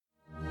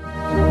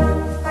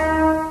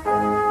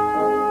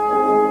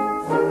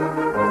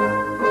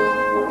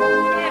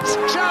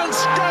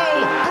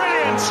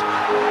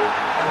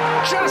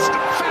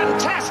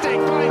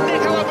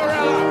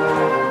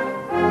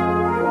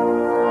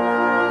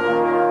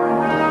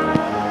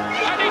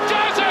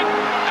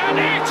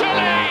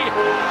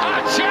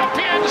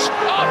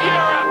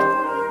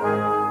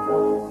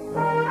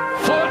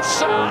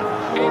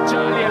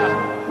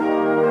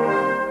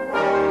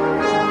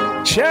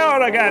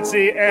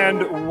ragazzi,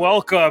 and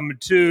welcome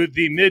to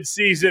the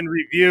mid-season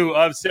review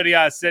of Serie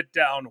A Sit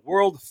Down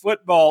World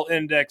Football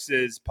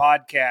Indexes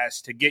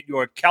podcast to get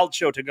your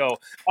calcio to go.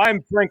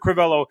 I'm Frank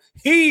Crivello.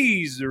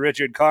 He's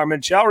Richard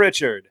Carmen. Ciao,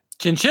 Richard.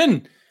 Chin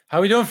chin. How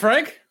are we doing,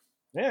 Frank?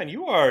 Man,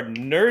 you are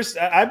nurse.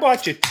 I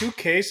bought you 2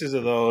 cases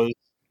of those.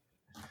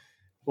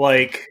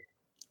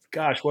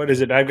 Gosh, what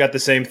is it? I've got the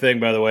same thing,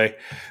 by the way.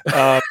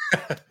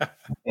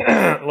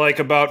 Like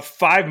about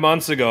 5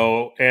 months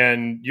ago,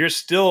 and you're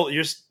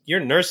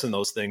nursing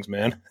those things,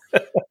 man.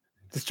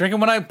 Just drinking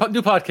when I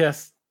do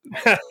podcasts.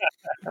 It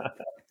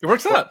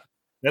works out.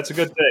 That's a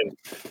good thing.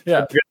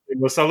 Yeah.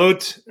 Well,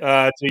 salute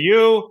to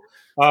you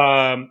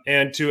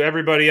and to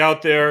everybody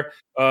out there.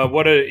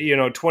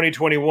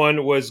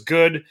 2021 was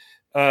good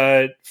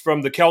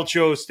from the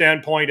calcio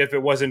standpoint. If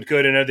it wasn't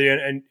good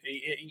in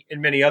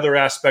many other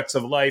aspects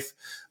of life,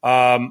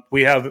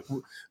 we are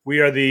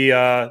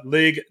the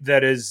league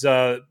that is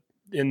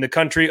in the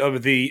country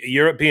of the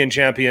European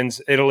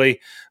champions, Italy.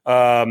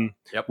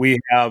 Yep. We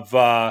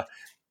have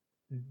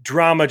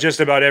drama just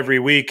about every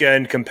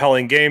weekend,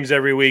 compelling games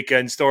every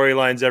weekend,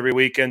 storylines every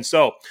weekend.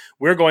 So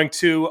we're going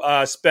to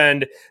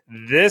spend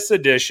this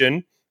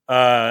edition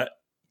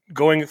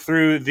going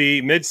through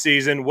the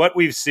midseason, what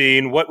we've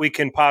seen, what we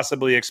can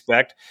possibly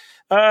expect,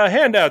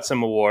 hand out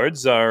some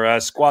awards, our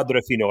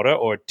Squadra Finora,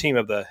 or Team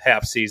of the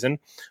Half Season,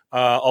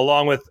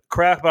 along with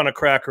Crap on a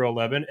Cracker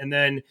 11. And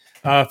then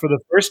for the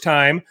first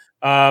time,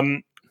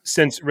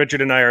 since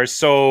Richard and I are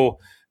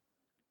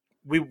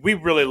we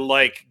really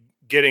like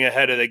getting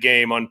ahead of the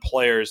game on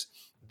players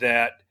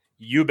that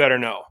you better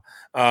know.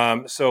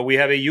 So we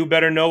have a You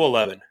Better Know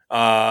 11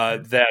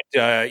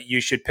 that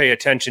you should pay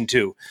attention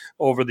to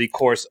over the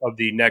course of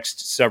the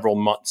next several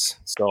months.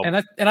 So,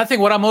 and I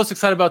think what I'm most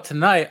excited about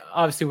tonight,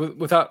 obviously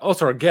without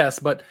also our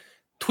guest, but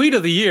tweet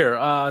of the year.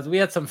 We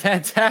had some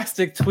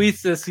fantastic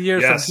tweets this year,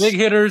 Yes. Some big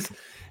hitters,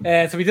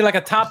 and so we did like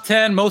a top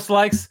 10 most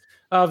likes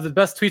of the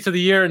best tweets of the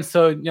year. And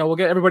so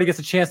everybody gets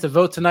a chance to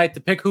vote tonight to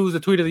pick who's the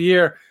tweet of the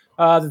year.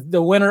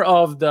 The winner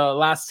of the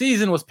last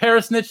season was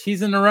Perisnich.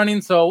 He's in the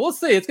running, so we'll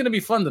see. It's going to be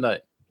fun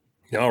tonight.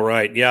 all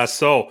right. Yeah.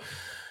 So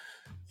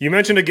you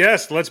mentioned a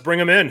guest. Let's bring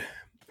him in.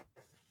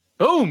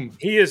 Boom.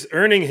 He is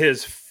earning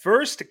his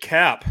first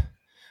cap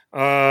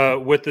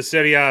with the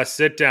Serie A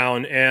sit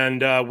down,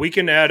 and we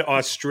can add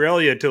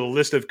Australia to the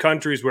list of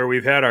countries where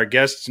we've had our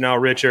guests now,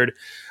 Richard.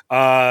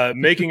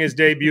 Making his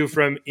debut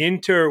from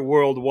Inter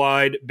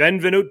Worldwide.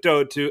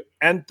 Benvenuto to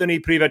Anthony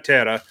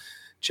Privatera.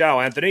 Ciao,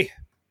 Anthony.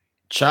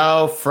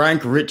 Ciao,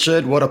 Frank,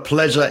 Richard. What a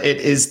pleasure it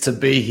is to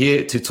be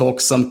here to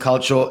talk some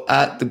culture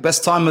at the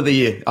best time of the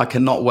year. I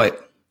cannot wait.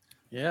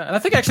 Yeah, and I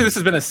think actually this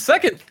has been a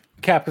second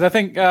cap because I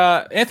think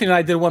Anthony and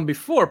I did one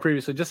before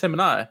previously, just him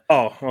and I.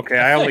 Oh, okay.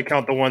 I only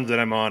count the ones that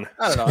I'm on.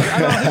 I don't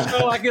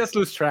know. I guess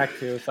lose track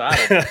too. So I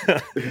don't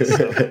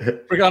know.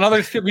 We're on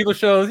other people's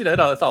shows.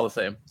 It's all the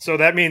same. So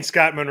that means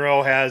Scott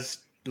Monroe has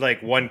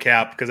like one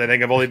cap because I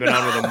think I've only been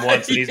on with him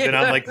once, and he's been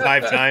on like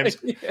 5 times.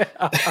 Yeah.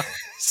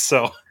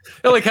 So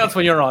it only counts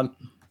when you're on.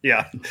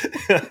 Yeah.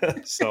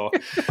 So,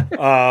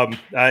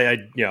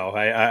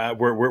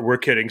 we're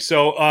kidding.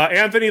 So,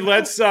 Anthony,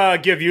 let's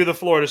give you the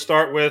floor to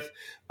start with.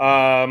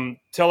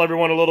 Tell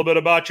everyone a little bit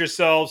about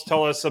yourselves.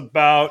 Tell us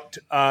about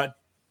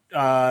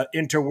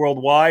Inter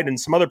Worldwide and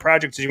some other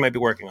projects that you might be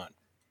working on.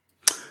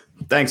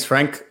 Thanks,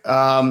 Frank.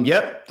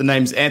 The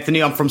name's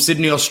Anthony. I'm from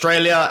Sydney,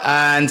 Australia.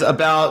 And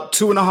about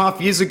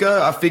 2.5 years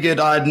ago, I figured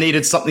I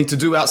needed something to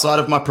do outside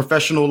of my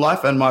professional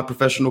life and my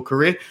professional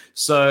career.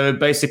 So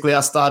basically,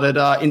 I started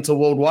Inter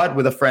Worldwide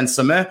with a friend,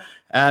 Samer.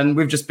 And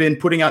we've just been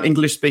putting out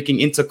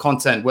English-speaking Inter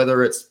content,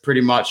 whether it's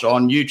pretty much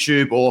on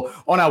YouTube or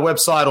on our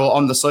website or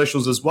on the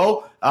socials as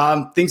well.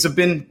 Things have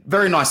been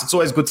very nice. It's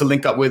always good to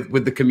link up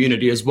with the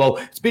community as well.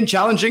 It's been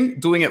challenging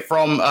doing it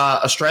from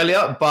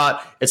Australia,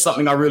 but it's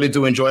something I really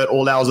do enjoy at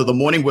all hours of the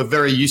morning. We're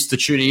very used to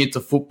tuning into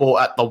football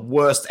at the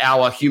worst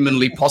hour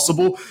humanly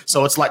possible.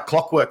 So it's like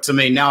clockwork to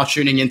me now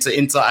tuning into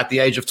Inter at the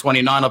age of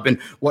 29. I've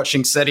been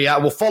watching Serie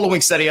A,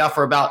 following Serie A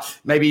for about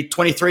maybe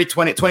 22,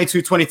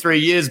 23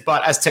 years.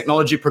 But as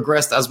technology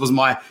progressed, as was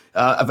my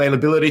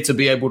availability to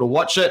be able to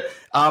watch it.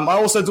 I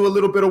also do a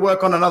little bit of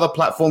work on another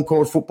platform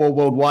called Football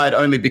Worldwide,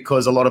 only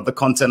because a lot of the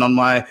content on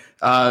my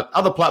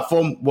other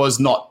platform was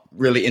not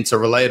really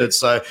interrelated.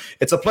 So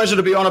it's a pleasure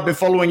to be on. I've been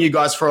following you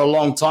guys for a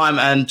long time,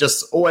 and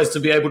just always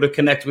to be able to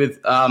connect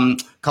with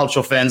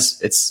cultural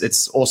fans.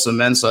 It's awesome,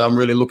 man. So I'm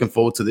really looking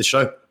forward to this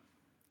show.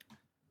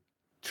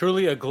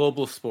 Truly a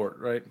global sport,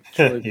 right?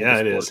 Yeah,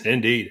 it is.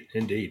 Indeed.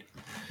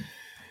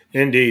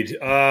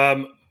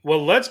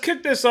 Well, let's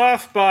kick this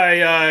off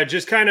by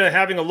just kind of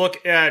having a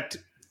look at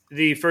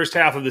the first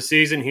half of the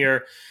season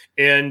here.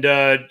 And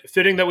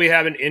fitting that we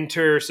have an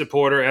Inter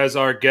supporter as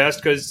our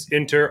guest, because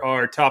Inter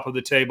are top of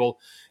the table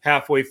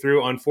halfway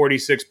through on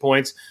 46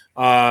 points.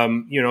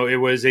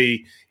 It was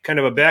a kind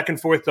of a back and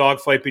forth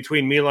dogfight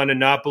between Milan and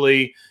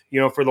Napoli,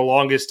 for the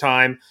longest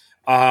time.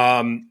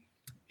 And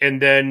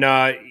then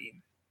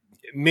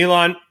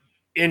Milan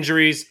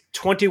injuries.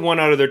 21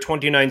 out of their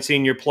 29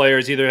 senior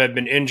players either have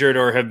been injured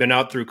or have been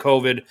out through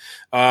COVID,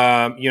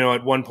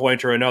 at one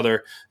point or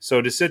another.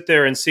 So to sit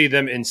there and see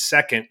them in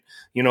second,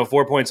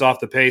 4 points off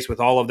the pace with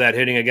all of that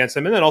hitting against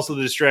them, and then also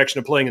the distraction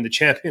of playing in the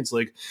Champions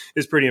League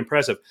is pretty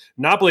impressive.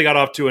 Napoli got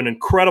off to an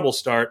incredible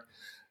start.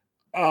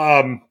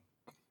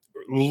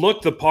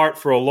 Looked the part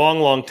for a long,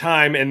 long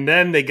time, and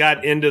then they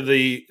got into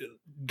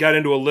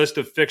a list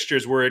of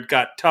fixtures where it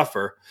got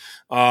tougher,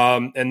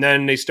 and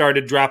then they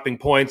started dropping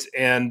points,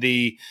 and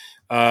the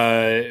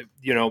other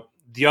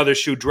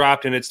shoe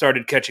dropped, and it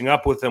started catching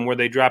up with them where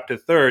they dropped to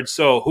third.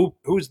 So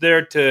who's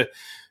there to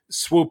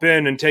swoop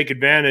in and take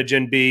advantage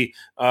and be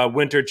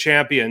winter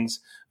champions?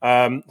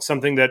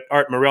 Something that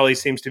Art Morelli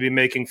seems to be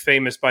making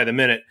famous by the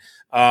minute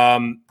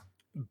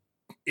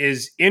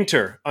is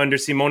Inter under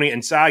Simone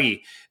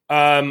Inzaghi.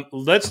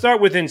 Let's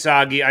start with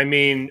Inzaghi. I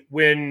mean,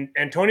 when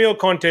Antonio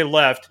Conte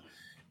left,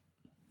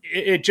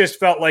 it just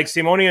felt like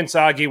Simone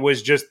Inzaghi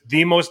was just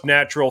the most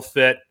natural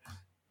fit,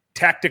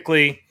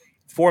 tactically,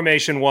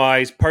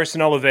 formation-wise,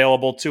 personnel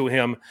available to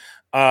him.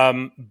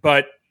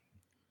 But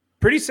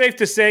pretty safe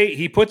to say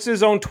he puts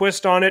his own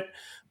twist on it.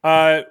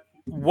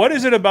 What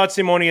is it about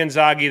Simone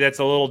Inzaghi that's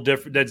a little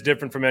different? That's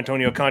different from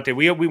Antonio Conte.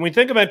 When we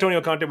think of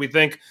Antonio Conte, we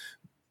think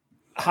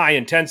high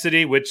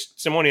intensity, which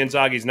Simone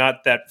Inzaghi is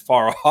not that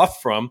far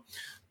off from.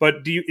 But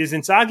is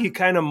Inzaghi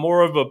kind of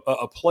more of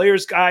a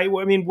player's guy?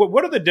 I mean,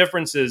 what are the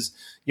differences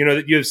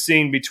that you've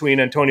seen between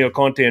Antonio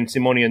Conte and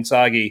Simone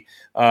Inzaghi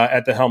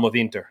at the helm of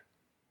Inter?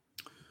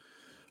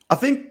 I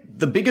think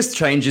the biggest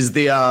change is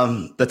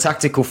the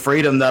tactical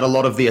freedom that a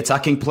lot of the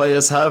attacking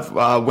players have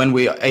when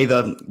we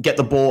either get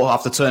the ball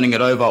after turning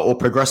it over or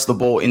progress the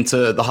ball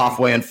into the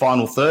halfway and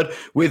final third.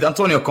 With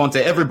Antonio Conte,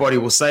 everybody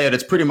will say it.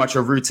 It's pretty much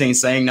a routine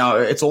saying now.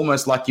 It's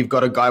almost like you've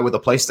got a guy with a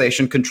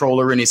PlayStation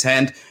controller in his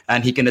hand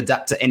and he can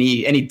adapt to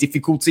any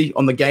difficulty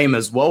on the game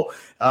as well.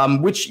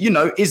 Which,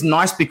 is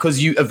nice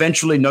because you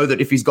eventually know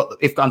that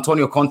if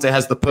Antonio Conte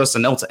has the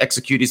personnel to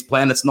execute his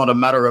plan, it's not a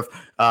matter of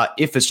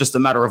if, it's just a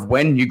matter of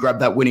when you grab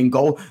that winning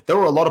goal. There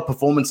were a lot of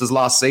performances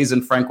last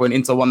season, Frank, when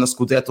Inter won the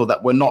Scudetto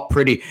that were not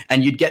pretty,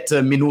 and you'd get to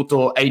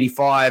minuto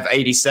 85,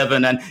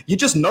 87, and you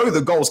just know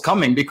the goal's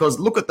coming because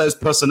look at those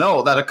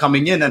personnel that are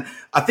coming in. And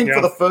I think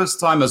for the first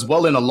time as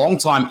well in a long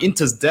time,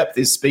 Inter's depth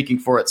is speaking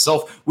for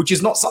itself, which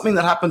is not something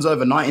that happens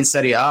overnight in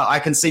Serie A. I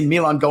can see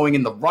Milan going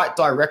in the right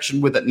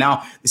direction with it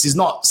now. This is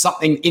not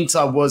something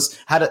Inter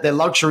had at their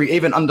luxury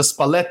even under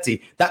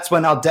Spalletti. That's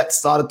when our depth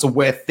started to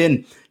wear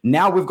thin.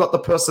 Now we've got the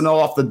personnel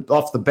off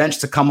the bench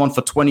to come on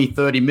for 20,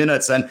 30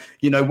 minutes. And,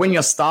 when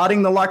you're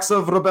starting the likes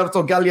of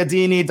Roberto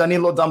Gagliardini,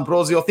 Danilo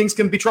D'Ambrosio, things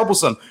can be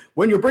troublesome.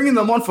 When you're bringing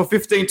them on for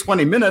 15,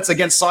 20 minutes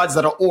against sides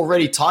that are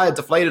already tired,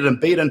 deflated, and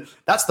beaten,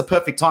 that's the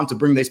perfect time to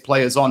bring these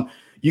players on.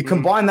 You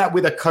combine that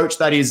with a coach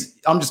that is,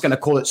 I'm just going to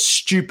call it,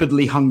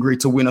 stupidly hungry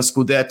to win a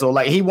Scudetto.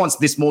 Like, he wants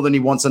this more than he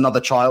wants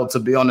another child, to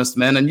be honest,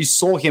 man. And you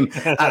saw him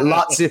at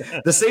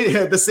Lazio.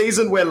 The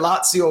season where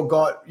Lazio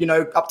got,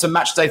 up to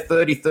match day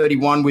 30,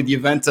 31 with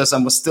Juventus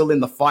and was still in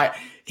the fight.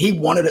 He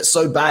wanted it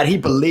so bad. He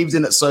believed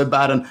in it so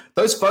bad. And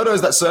those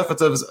photos that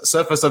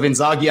surfaced of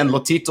Inzaghi and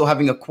Lotito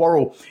having a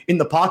quarrel in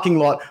the parking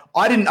lot,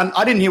 I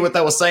didn't hear what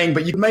they were saying,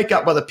 but you'd make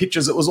out by the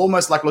pictures, it was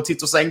almost like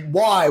Lotito saying,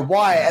 why?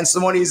 And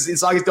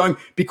Inzaghi's going,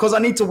 because I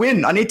need to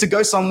win. I need to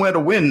go somewhere to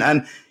win.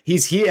 And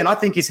he's here, and I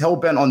think he's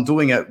hell-bent on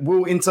doing it.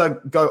 Will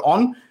Inter go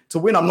on to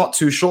win? I'm not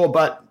too sure,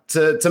 but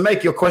to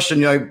make your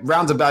question,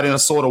 roundabout in a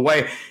sort of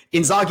way,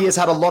 Inzaghi has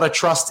had a lot of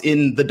trust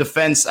in the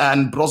defense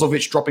and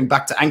Brozovic dropping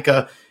back to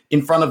anchor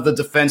in front of the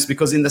defense,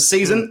 because in the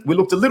season, we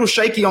looked a little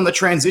shaky on the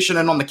transition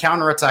and on the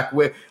counterattack.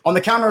 On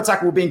the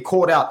counterattack, we're being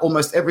caught out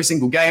almost every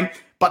single game,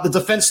 but the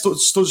defense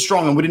stood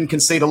strong and we didn't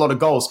concede a lot of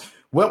goals.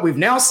 What we've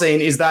now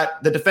seen is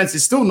that the defense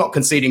is still not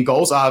conceding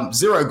goals,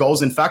 0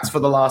 goals, in fact, for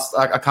the last,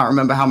 I can't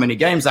remember how many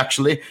games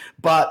actually,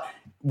 but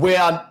we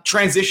are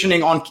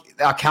transitioning on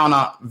our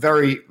counter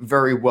very,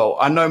 very well.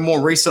 I know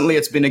more recently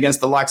it's been against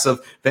the likes of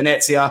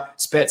Venezia,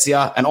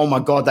 Spezia, and oh my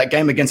God, that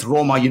game against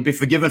Roma, you'd be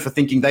forgiven for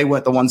thinking they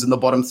weren't the ones in the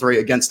bottom 3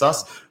 against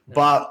us. Yeah.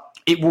 But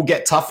it will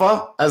get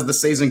tougher as the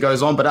season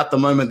goes on. But at the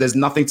moment, there's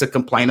nothing to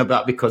complain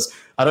about because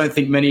I don't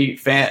think many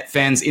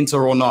fans,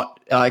 Inter or not,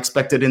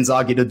 expected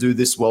Inzaghi to do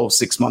this well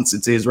 6 months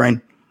into his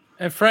reign.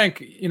 And Frank,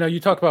 you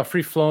talk about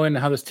free flowing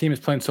and how this team is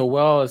playing so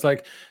well. It's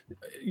like,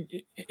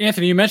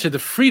 Anthony, you mentioned the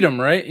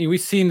freedom, right? We've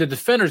seen the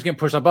defenders getting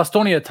pushed up.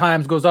 Bastoni at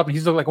times goes up and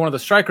he's like one of the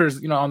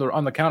strikers,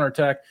 on the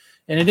counterattack.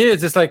 And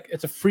it's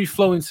a free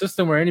flowing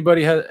system where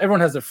everyone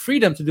has the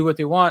freedom to do what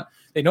they want.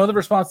 They know the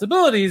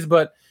responsibilities,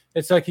 but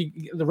it's like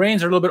the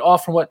reins are a little bit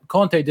off from what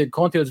Conte did.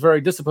 Conte was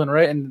very disciplined,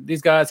 right? And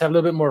these guys have a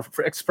little bit more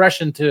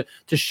expression to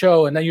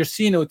show. And then you're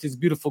seeing it with these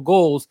beautiful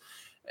goals.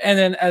 And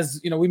then,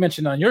 as we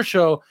mentioned on your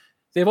show,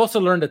 they've also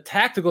learned a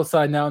tactical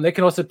side now, and they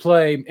can also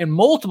play in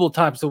multiple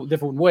types of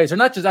different ways. They're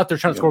not just out there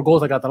trying to score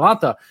goals like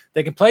Atalanta.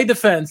 They can play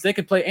defense. They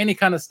can play any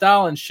kind of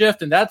style and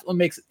shift, and that's what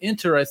makes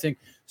Inter, I think,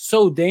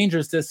 so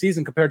dangerous this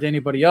season compared to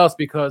anybody else,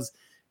 because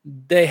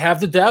they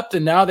have the depth,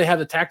 and now they have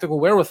the tactical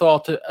wherewithal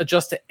to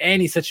adjust to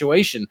any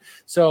situation.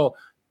 So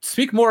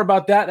speak more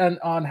about that and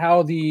on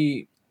how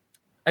the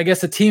I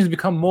guess the teams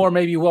become more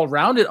maybe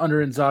well-rounded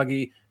under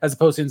Inzaghi as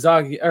opposed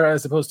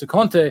to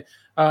Conte,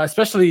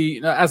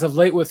 especially as of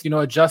late with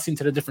adjusting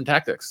to the different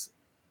tactics.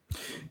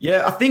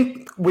 Yeah, I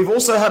think we've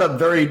also had a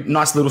very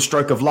nice little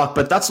stroke of luck,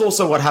 but that's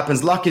also what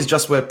happens. Luck is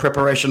just where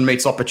preparation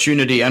meets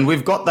opportunity. And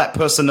we've got that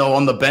personnel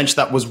on the bench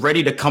that was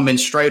ready to come in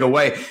straight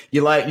away.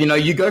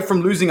 You go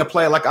from losing a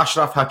player like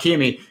Achraf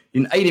Hakimi.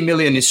 80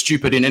 million is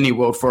stupid in any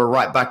world for a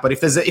right back. But if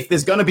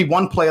there's going to be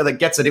one player that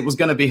gets it, it was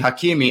going to be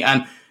Hakimi.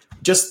 And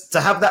just to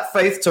have that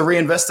faith to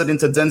reinvest it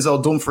into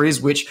Denzel Dumfries,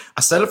 which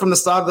I said it from the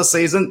start of the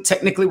season,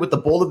 technically with the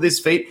ball at his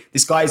feet,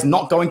 this guy is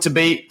not going to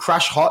be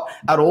crash hot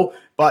at all.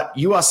 But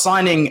you are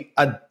signing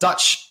a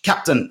Dutch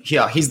captain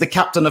here. He's the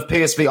captain of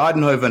PSV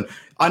Eindhoven.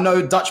 I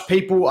know Dutch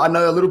people. I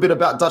know a little bit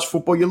about Dutch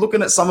football. You're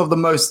looking at some of the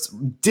most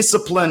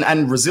disciplined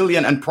and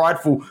resilient and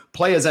prideful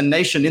players and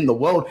nation in the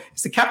world.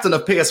 It's the captain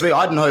of PSV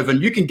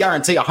Eindhoven. You can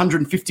guarantee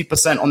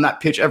 150% on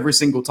that pitch every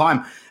single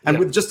time. And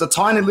with just a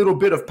tiny little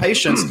bit of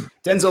patience,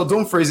 Denzel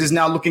Dumfries is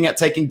now looking at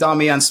taking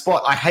Darmian's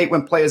spot. I hate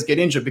when players get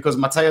injured because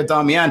Matteo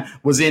Darmian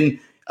was in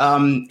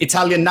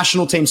Italian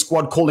national team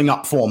squad calling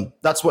up form.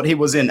 That's what he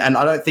was in. And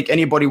I don't think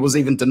anybody was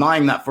even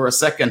denying that for a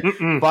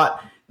second.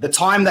 But the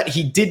time that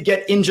he did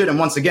get injured, and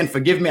once again,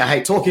 forgive me, I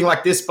hate talking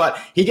like this, but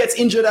he gets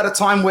injured at a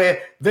time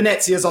where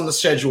Venezia's on the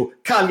schedule,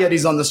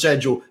 Cagliari's on the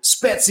schedule,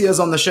 Spezia's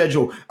on the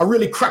schedule, a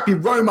really crappy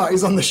Roma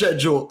is on the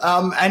schedule.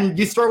 And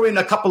you throw in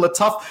a couple of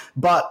tough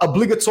but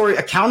obligatory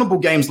accountable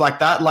games like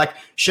that, like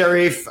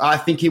Sheriff, I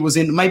think he was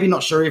in, maybe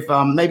not Sheriff,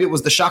 maybe it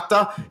was the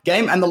Shakhtar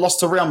game and the loss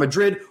to Real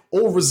Madrid.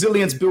 All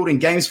resilience building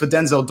games for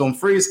Denzel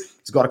Dumfries.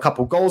 He's got a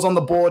couple goals on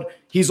the board.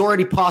 He's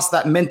already passed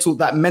that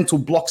mental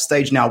block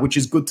stage now, which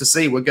is good to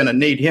see. We're going to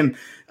need him.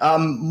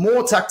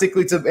 More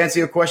tactically, to answer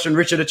your question,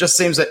 Richard, it just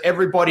seems that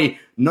everybody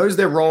knows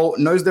their role,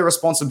 knows their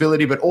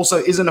responsibility, but also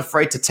isn't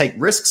afraid to take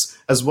risks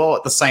as well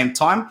at the same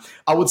time.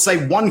 I would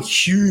say one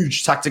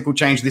huge tactical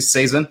change this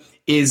season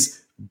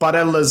is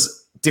Barella's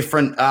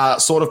different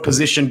sort of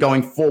position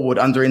going forward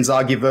under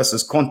Inzaghi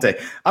versus Conte.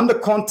 Under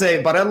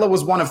Conte, Barella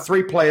was one of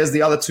three players,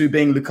 the other two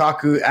being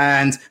Lukaku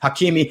and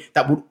Hakimi,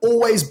 that would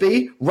always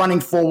be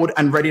running forward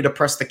and ready to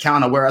press the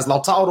counter, whereas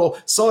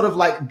Lautaro sort of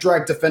like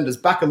dragged defenders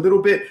back a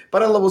little bit.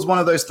 Barella was one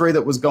of those three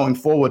that was going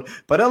forward.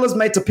 Barella's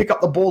made to pick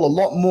up the ball a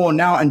lot more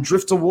now and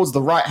drift towards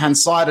the right-hand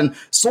side and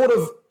sort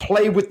of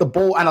play with the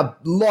ball and a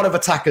lot of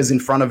attackers in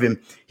front of him.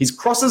 His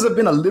crosses have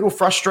been a little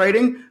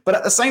frustrating, but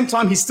at the same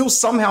time, he still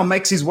somehow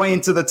makes his way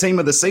into the team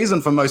of the season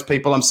for most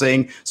people I'm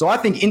seeing. So I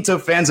think Inter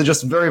fans are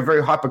just very,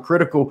 very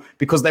hypercritical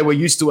because they were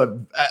used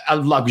to a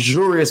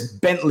luxurious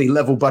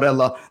Bentley-level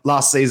Barella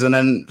last season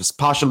and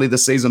partially the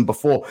season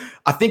before.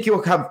 I think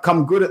he'll have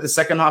come good at the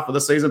second half of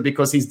the season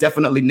because he's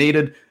definitely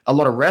needed a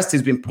lot of rest.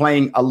 He's been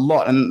playing a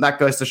lot, and that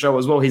goes to show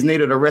as well. He's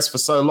needed a rest for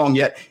so long,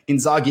 yet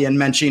Inzaghi and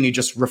Mancini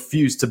just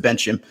refused to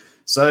bench him.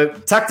 So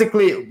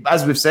tactically,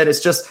 as we've said, it's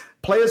just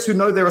players who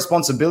know their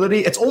responsibility.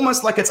 It's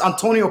almost like it's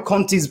Antonio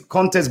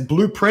Conte's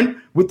blueprint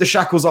with the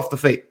shackles off the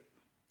feet.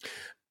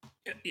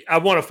 I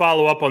want to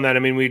follow up on that. I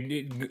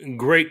mean,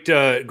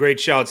 great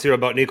shouts here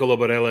about Nicolo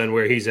Barella and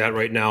where he's at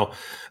right now.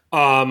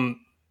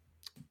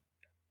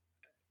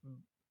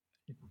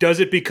 Does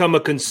it become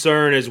a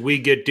concern as we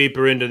get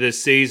deeper into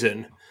this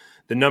season,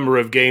 the number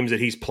of games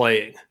that he's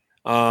playing,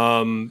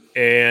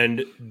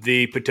 and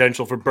the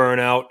potential for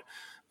burnout?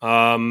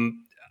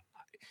 I'm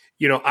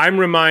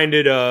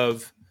reminded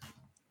of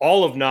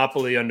all of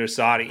Napoli under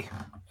Sarri,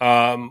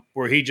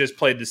 where he just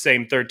played the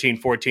same 13,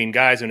 14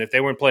 guys. And if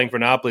they weren't playing for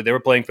Napoli, they were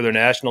playing for their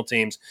national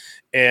teams.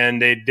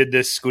 And they did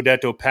this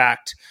Scudetto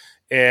pact,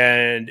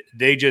 and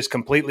they just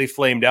completely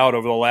flamed out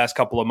over the last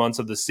couple of months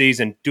of the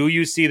season. Do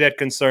you see that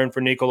concern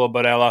for Nicolo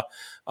Barella?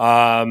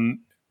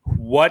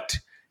 What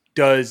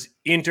does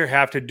Inter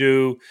have to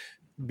do?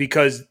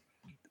 Because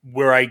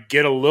where I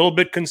get a little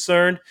bit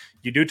concerned,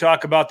 you do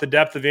talk about the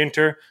depth of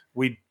Inter.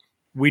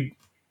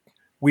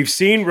 We've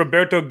seen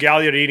Roberto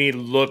Gagliardini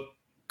look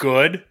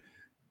good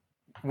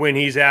when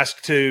he's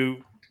asked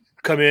to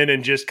come in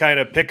and just kind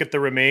of pick at the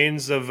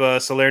remains of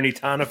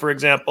Salernitana, for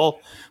example,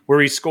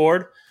 where he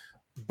scored.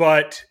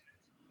 But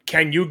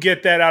can you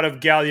get that out of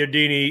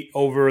Gagliardini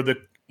over the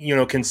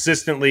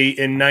consistently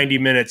in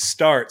 90-minute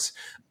starts?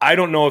 I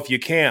don't know if you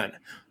can.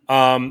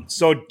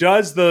 So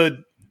does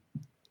the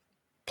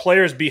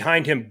players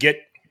behind him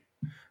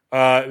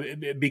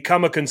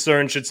become a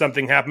concern should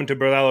something happen to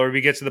Barella, or if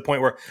he gets to the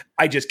point where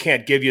I just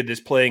can't give you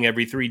this playing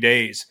every 3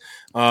 days?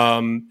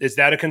 Is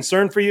that a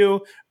concern for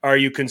you? Are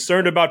you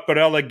concerned about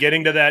Barella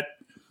getting to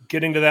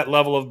that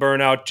level of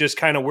burnout? Just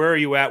kind of where are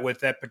you at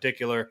with that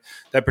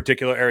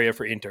particular area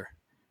for Inter?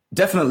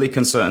 Definitely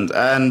concerned.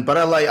 And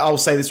Barella, I'll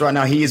say this right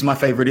now, he is my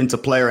favorite Inter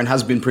player and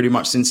has been pretty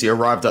much since he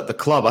arrived at the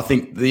club. I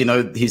think,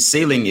 his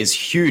ceiling is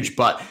huge,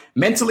 but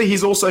mentally,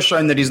 he's also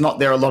shown that he's not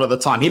there a lot of the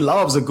time. He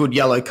loves a good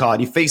yellow card.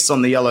 He feasts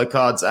on the yellow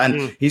cards,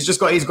 and he's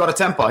got a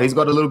temper. He's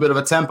got a little bit of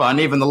a temper, and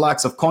even the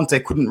likes of Conte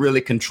couldn't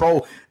really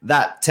control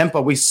that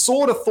temper. We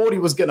sort of thought he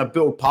was going to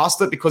build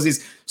past it because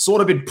he's sort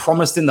of been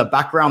promised in the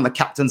background the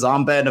captain's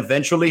armband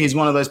eventually. He's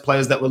one of those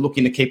players that we're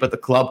looking to keep at the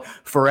club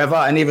forever,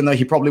 and even though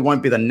he probably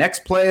won't be the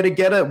next player to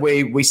get it,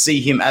 we see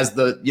him as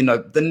the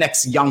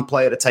next young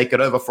player to take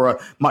it over for a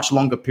much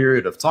longer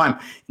period of time.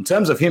 In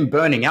terms of him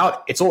burning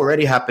out, it's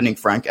already happening,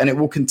 Frank, and it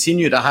will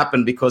continue to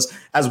happen because,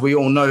 as we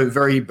all know,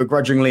 very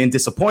begrudgingly and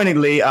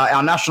disappointingly,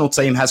 our national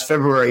team has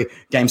February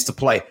games to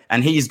play,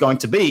 and he's going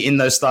to be in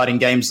those starting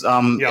games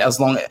as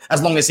long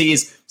as he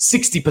is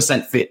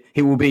 60% fit.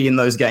 He will be in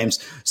those games.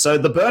 So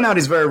the burnout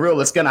is very real.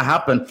 It's going to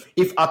happen.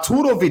 If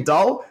Arturo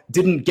Vidal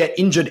didn't get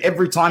injured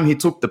every time he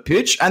took the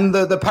pitch, and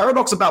the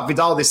paradox about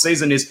Vidal this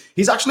season is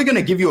he's actually going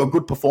to give you a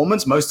good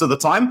performance most of the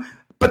time,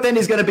 but then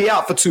he's going to be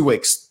out for 2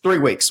 weeks, 3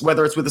 weeks,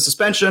 whether it's with a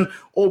suspension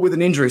or with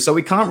an injury. So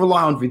we can't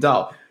rely on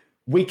Vidal.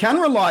 We can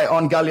rely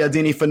on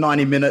Gagliardini for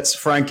 90 minutes,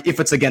 Frank, if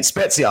it's against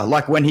Spezia,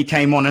 like when he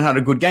came on and had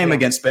a good game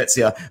against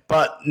Spezia.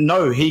 But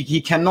no,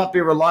 he cannot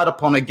be relied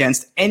upon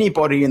against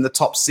anybody in the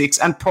top 6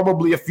 and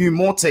probably a few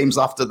more teams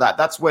after that.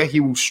 That's where he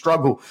will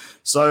struggle.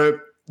 So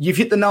you've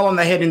hit the nail on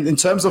the head in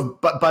terms of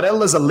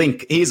Barella's a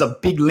link. He is a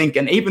big link.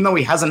 And even though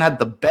he hasn't had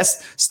the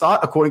best start,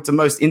 according to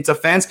most Inter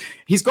fans,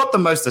 he's got the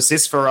most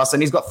assists for us.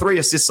 And he's got 3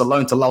 assists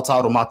alone to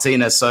Lautaro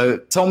Martinez. So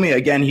tell me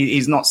again,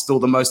 he's not still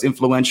the most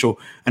influential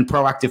and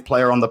proactive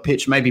player on the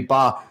pitch, maybe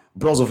bar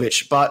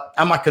Brozovic. But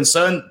am I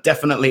concerned?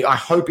 Definitely. I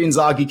hope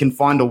Inzaghi can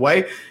find a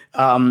way.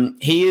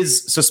 He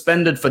is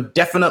suspended for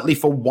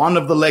one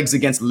of the legs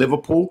against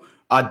Liverpool.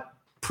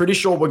 Pretty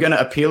sure we're going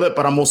to appeal it,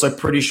 but I'm also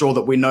pretty sure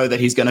that we know that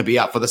he's going to be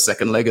out for the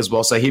second leg as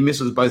well. So he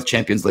misses both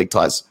Champions League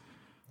ties.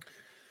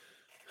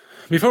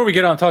 Before we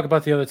get on and talk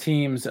about the other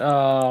teams,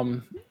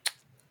 are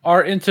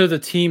Inter the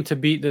team to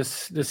beat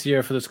this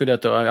year for the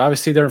Scudetto?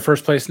 Obviously, they're in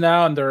first place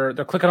now, and they're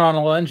clicking on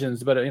all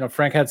engines. But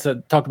Frank had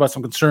talked about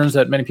some concerns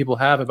that many people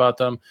have about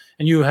them,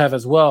 and you have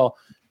as well.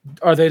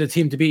 Are they the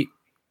team to beat?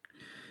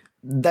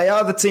 They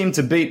are the team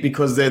to beat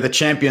because they're the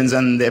champions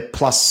and they're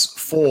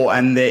 +4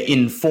 and they're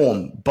in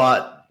form.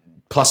 But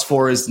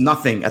 +4 is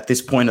nothing at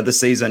this point of the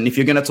season. If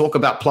you're going to talk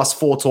about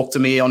 +4, talk to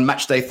me on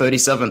match day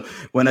 37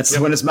 when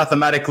it's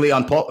mathematically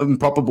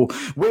improbable.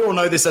 We all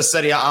know this as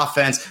Serie A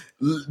fans.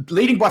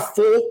 Leading by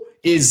 4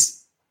 is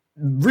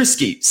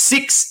risky.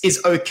 6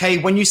 is okay.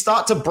 When you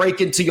start to break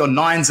into your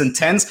 9s and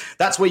 10s,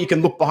 that's where you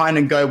can look behind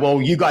and go,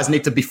 well, you guys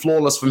need to be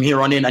flawless from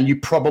here on in, and you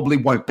probably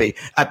won't be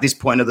at this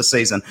point of the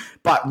season.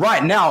 But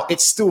right now,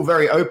 it's still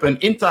very open.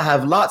 Inter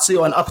have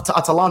Lazio and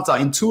Atalanta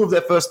in 2 of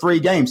their first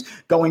 3 games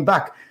going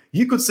back.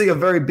 You could see a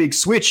very big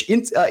switch.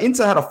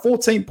 Inter had a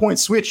 14-point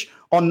switch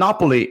on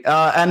Napoli,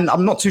 and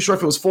I'm not too sure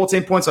if it was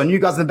 14 points on you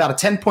guys and about a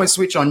 10-point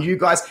switch on you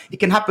guys. It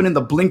can happen in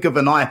the blink of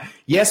an eye.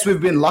 Yes, we've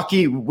been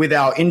lucky with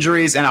our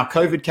injuries and our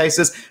COVID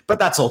cases, but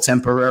that's all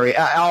temporary.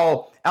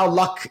 Our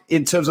luck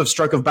in terms of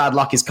stroke of bad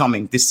luck is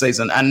coming this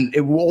season, and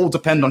it will all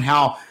depend on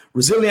how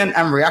resilient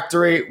and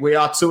reactory we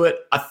are to it.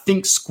 I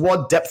think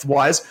squad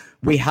depth-wise,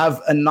 we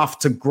have enough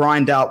to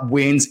grind out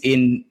wins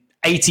in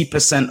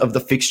 80% of the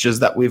fixtures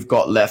that we've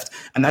got left.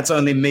 And that's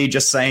only me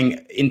just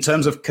saying in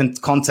terms of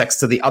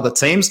context to the other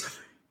teams.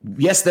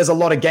 Yes, there's a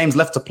lot of games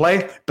left to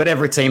play, but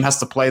every team has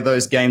to play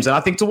those games. And I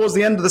think towards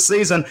the end of the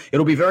season,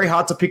 it'll be very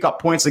hard to pick up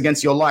points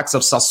against your likes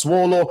of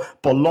Sassuolo,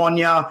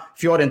 Bologna,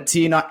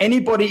 Fiorentina,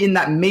 anybody in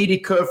that meaty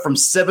curve from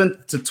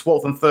 7th to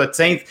 12th and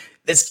 13th.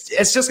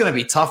 It's just going to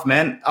be tough,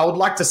 man. I would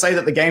like to say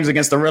that the games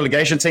against the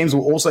relegation teams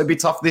will also be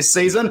tough this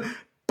season,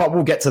 but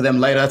we'll get to them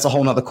later. It's a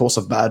whole nother course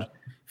of bad.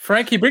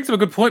 Frank, he brings up a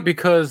good point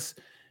because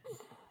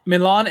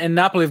Milan and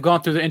Napoli have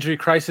gone through the injury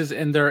crisis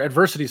in their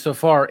adversity so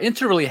far.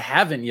 Inter really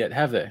haven't yet,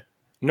 have they?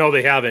 No,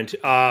 they haven't.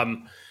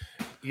 And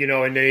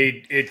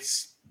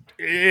it's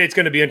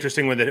going to be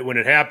interesting when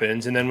it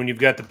happens. And then when you've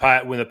got the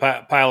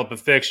pile up of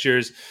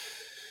fixtures,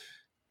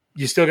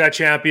 you still got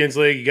Champions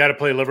League. You got to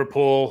play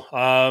Liverpool.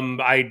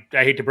 I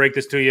hate to break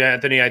this to you,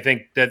 Anthony. I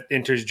think that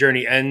Inter's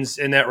journey ends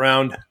in that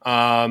round.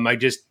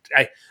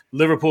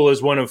 Liverpool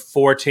is one of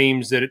 4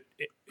 teams that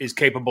is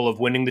capable of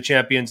winning the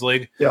Champions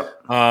League. Yeah.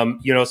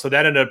 So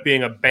that ended up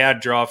being a bad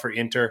draw for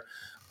Inter.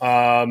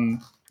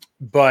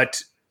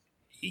 But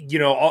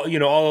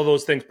all of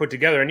those things put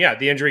together, and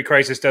the injury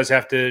crisis does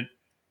have to,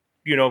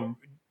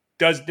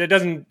 it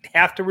doesn't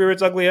have to rear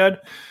its ugly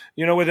head.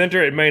 With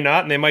Inter, it may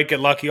not, and they might get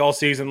lucky all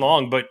season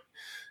long. But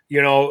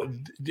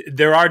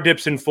there are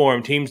dips in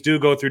form. Teams do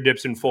go through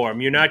dips in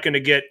form. You're not going to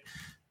get,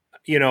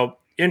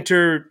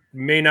 Inter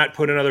may not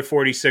put another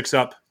 46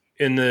 up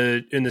in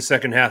the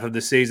second half of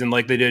the season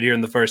like they did here in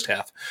the first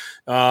half.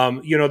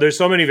 There's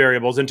so many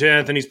variables. And to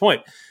Anthony's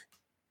point,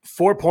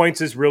 4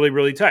 points is really,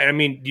 really tight. I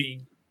mean,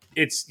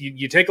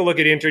 you take a look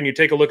at Inter and you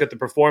take a look at the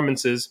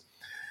performances.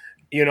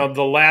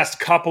 The last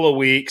couple of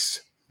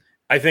weeks,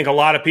 I think a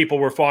lot of people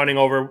were fawning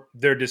over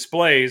their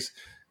displays,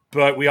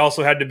 but we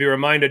also had to be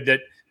reminded that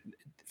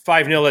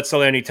 5-0 at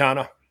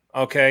Salernitana,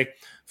 okay?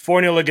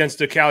 4-0 against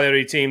a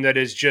Cagliari team that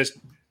is just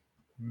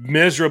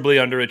miserably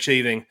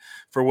underachieving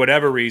for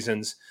whatever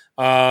reasons.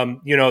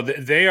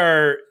 They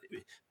are,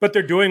 but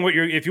they're doing what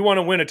if you want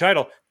to win a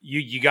title,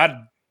 you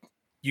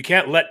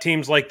can't let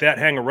teams like that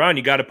hang around.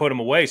 You got to put them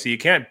away. So you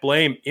can't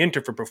blame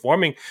Inter for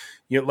performing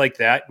like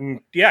that. And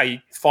yeah, you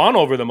fawn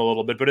over them a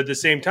little bit, but at the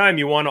same time,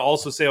 you want to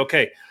also say,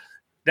 okay,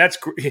 that's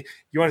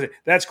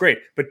great,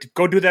 but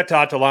go do that to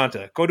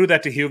Atalanta, go do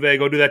that to Juve,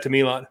 go do that to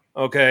Milan.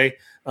 Okay,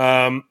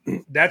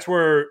 that's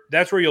where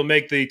you'll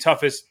make the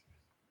toughest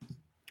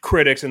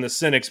critics and the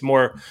cynics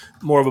more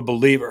of a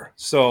believer.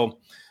 So,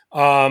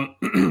 but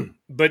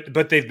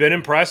they've been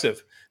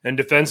impressive, and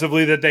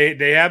defensively that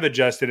they have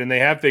adjusted and they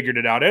have figured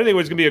it out. I think it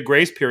was going to be a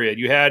grace period.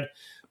 You had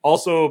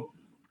also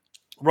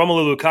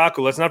Romelu Lukaku.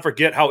 Let's not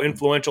forget how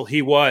influential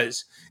he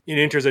was in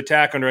Inter's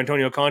attack under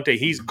Antonio Conte.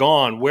 He's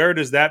gone. Where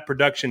does that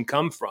production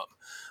come from?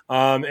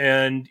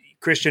 And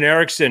Christian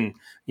Eriksen,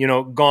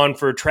 gone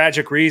for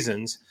tragic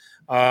reasons.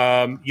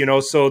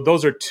 So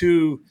those are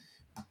two,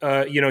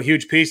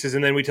 huge pieces.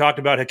 And then we talked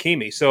about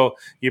Hakimi. So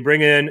you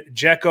bring in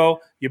Dzeko,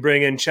 you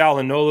bring in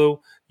Çalhanoğlu,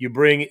 you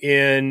bring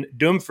in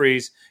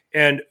Dumfries.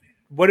 And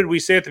what did we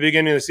say at the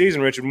beginning of the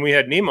season, Richard, when we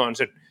had Nemo and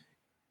said,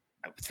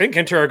 I think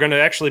Inter are going to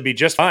actually be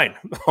just fine.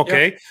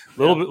 Okay. Yep.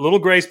 Little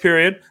grace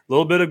period, a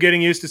little bit of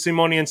getting used to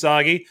Simone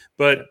Inzaghi,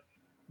 but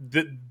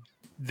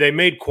they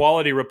made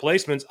quality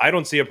replacements. I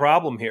don't see a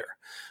problem here.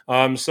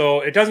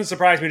 So it doesn't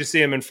surprise me to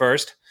see him in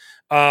first.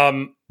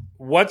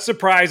 What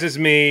surprises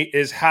me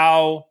is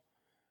how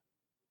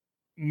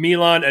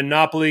Milan and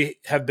Napoli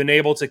have been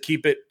able to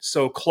keep it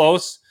so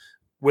close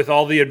with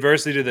all the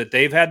adversity that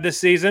they've had this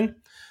season.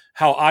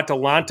 How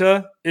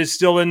Atalanta is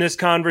still in this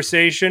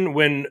conversation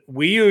when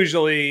we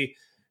usually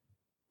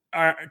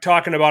are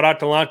talking about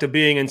Atalanta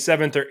being in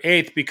 7th or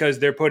 8th because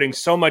they're putting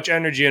so much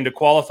energy into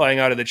qualifying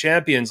out of the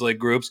Champions League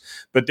groups,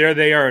 but there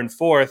they are in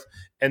 4th,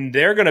 and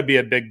they're going to be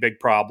a big, big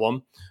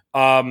problem.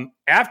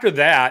 After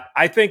that,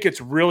 I think it's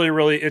a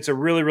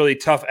really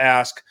tough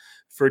ask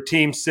for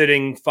teams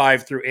sitting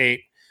 5 through 8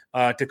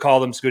 to call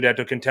them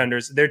Scudetto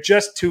contenders. They're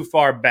just too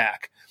far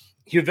back.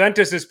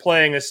 Juventus is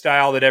playing a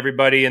style that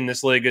everybody in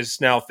this league has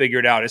now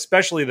figured out,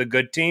 especially the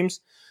good teams.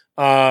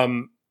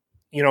 Roma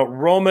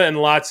and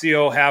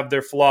Lazio have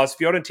their flaws.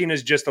 Fiorentina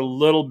is just a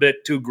little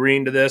bit too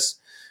green to this,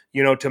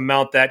 to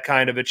mount that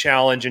kind of a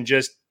challenge. And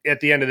just at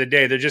the end of the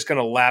day, they're just going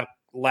to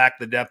lack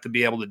the depth to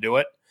be able to do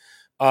it.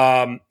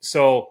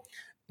 So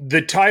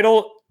the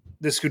title,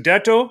 the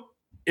Scudetto,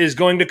 is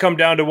going to come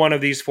down to one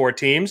of these 4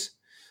 teams.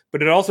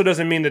 But it also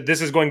doesn't mean that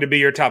this is going to be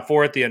your top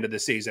 4 at the end of the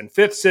season.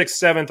 5th, 6th,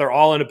 7th are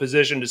all in a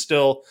position to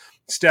still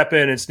step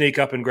in and sneak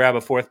up and grab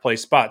a 4th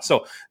place spot.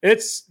 So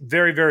it's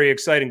very, very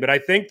exciting. But I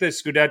think the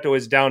Scudetto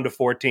is down to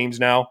 4 teams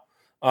now.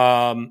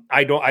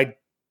 I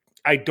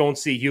don't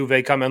see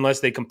Juve come unless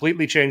they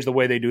completely change the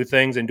way they do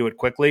things and do it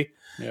quickly.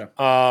 Yeah.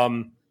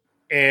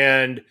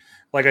 And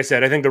like I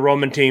said, I think the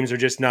Roman teams are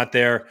just not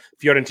there.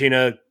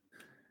 Fiorentina,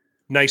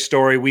 nice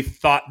story. We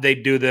thought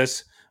they'd do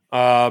this,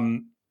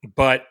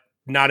 but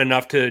not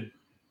enough to,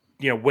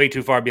 way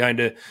too far behind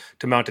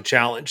to mount a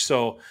challenge.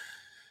 So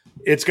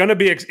it's going to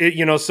be,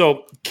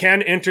 so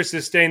can Inter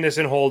sustain this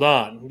and hold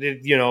on?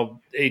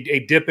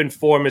 A dip in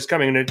form is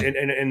coming.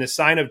 And the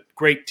sign of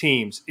great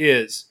teams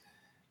is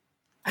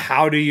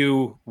how do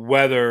you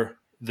weather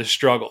the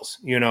struggles?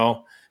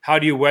 How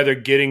do you weather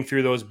getting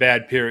through those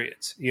bad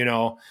periods?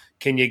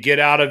 Can you get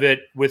out of it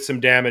with some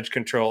damage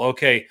control?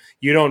 Okay,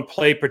 you don't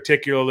play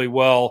particularly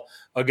well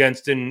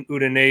against an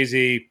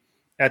Udinese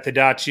at the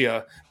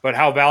Dacia, but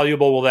how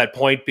valuable will that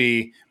point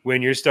be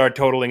when you start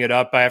totaling it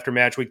up after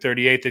match week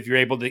 38 if you're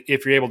able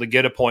to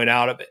get a point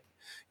out of it?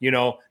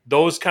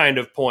 Those kind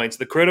of points,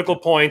 the critical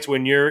points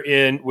when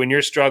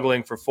you're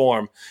struggling for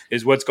form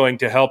is what's going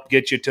to help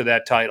get you to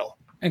that title.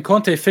 And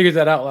Conte figured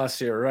that out last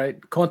year, right?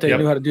 Conte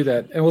knew how to do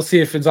that. And we'll see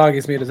if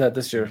Inzaghi's made it that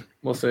this year.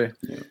 We'll see.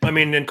 I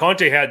mean, and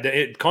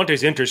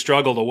Conte's Inter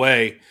struggled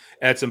away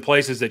at some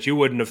places that you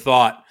wouldn't have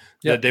thought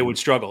that they would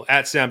struggle.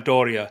 At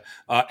Sampdoria,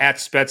 at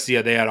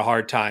Spezia, they had a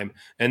hard time.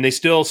 And they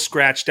still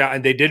scratched out,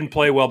 and they didn't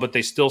play well, but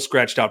they still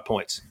scratched out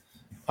points.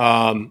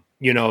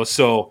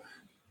 So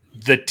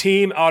the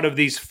team out of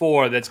these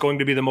 4 that's going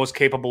to be the most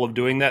capable of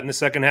doing that in the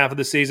second half of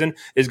the season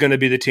is going to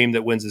be the team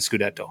that wins the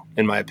Scudetto,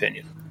 in my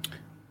opinion.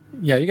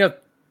 Yeah, you got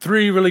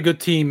 3 really good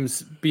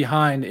teams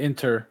behind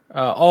Inter.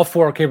 All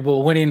 4 are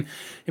capable of winning.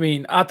 I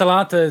mean,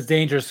 Atalanta is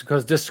dangerous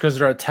because of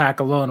their attack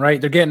alone, right?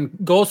 They're getting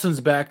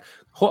Gosens back.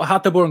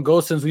 Hateboer and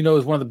Gosens, we know,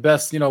 is one of the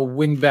best,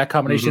 wing back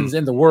combinations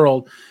in the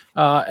world.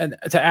 And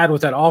to add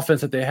with that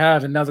offense that they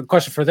have. And now the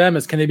question for them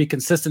is, can they be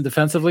consistent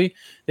defensively?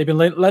 They've been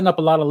letting up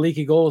a lot of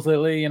leaky goals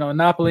lately.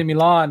 Napoli,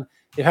 Milan,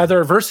 they've had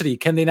their adversity.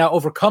 Can they now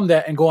overcome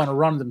that and go on a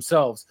run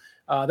themselves?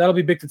 That'll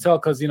be big to tell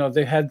because,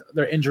 they had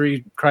their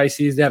injury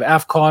crises. They have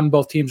AFCON.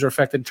 Both teams are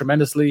affected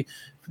tremendously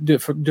due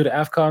to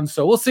AFCON.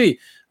 So we'll see.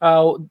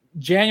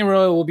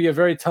 January will be a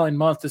very telling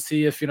month to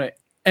see if,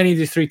 any of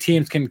these 3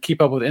 teams can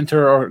keep up with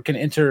Inter or can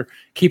Inter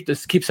keep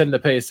setting the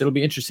pace. It'll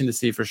be interesting to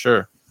see for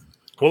sure.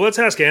 Well, let's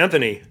ask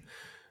Anthony.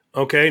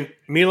 Okay,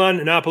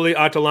 Milan, Napoli,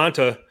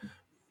 Atalanta.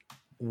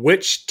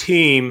 Which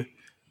team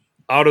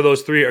out of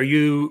those three, are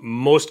you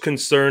most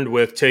concerned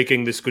with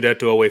taking the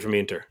Scudetto away from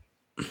Inter?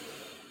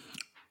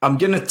 I'm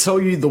going to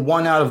tell you the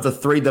one out of the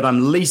three that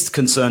I'm least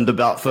concerned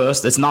about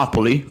first. It's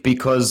Napoli,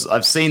 because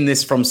I've seen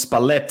this from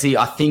Spalletti.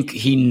 I think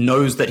he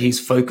knows that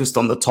he's focused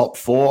on the top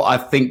four. I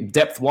think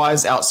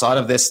depth-wise, outside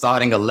of their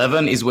starting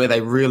 11, is where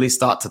they really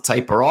start to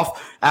taper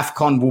off.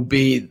 AFCON will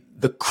be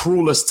the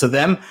cruelest to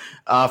them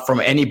from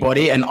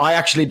anybody. And I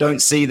actually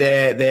don't see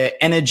their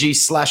energy /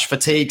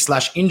 fatigue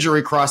 /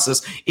 injury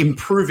crisis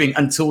improving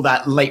until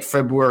that late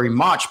February,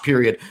 March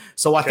period.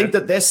 So I think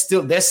that they're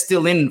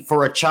still in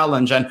for a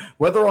challenge, and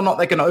whether or not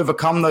they can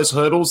overcome those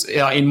hurdles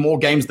in more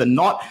games than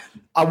not,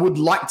 I would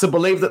like to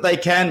believe that they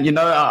can. You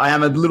know, I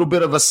am a little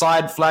bit of a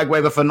side flag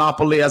waver for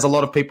Napoli, as a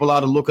lot of people are,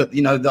 to look at,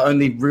 you know, the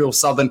only real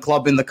Southern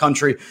club in the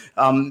country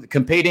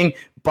competing,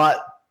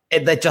 but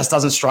that just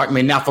doesn't strike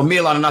me. Now, for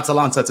Milan and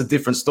Atalanta, it's a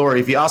different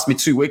story. If you asked me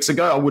 2 weeks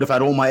ago, I would have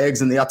had all my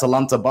eggs in the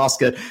Atalanta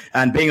basket,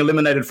 and being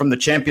eliminated from the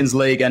Champions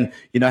League and,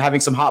 you know,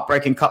 having some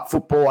heartbreaking cup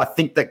football, I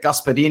think that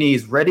Gasperini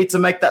is ready to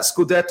make that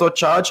Scudetto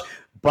charge,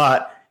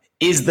 but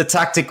is the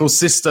tactical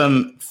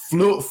system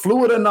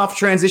fluid enough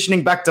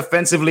transitioning back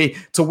defensively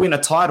to win a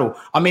title?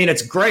 I mean,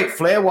 it's great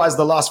flair-wise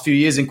the last few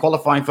years in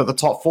qualifying for the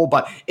top four,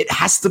 but it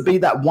has to be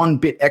that one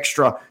bit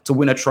extra to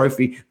win a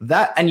trophy.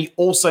 That, and you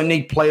also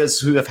need players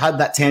who have had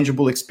that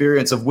tangible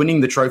experience of winning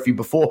the trophy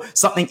before,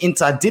 something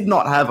Inter did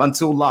not have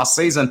until last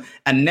season.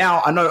 And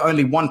now I know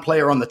only one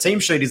player on the team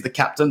sheet is the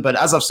captain, but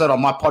as I've said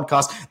on my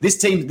podcast, this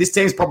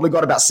team's probably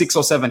got about 6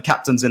 or 7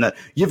 captains in it.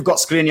 You've got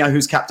Skriniar,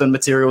 who's captain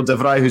material, De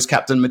Vrij, who's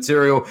captain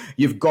material.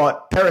 You've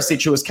got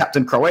Perisic, who was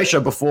captain Croatia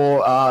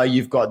before.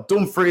 You've got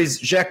Dumfries,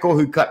 Dzeko,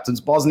 who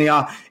captains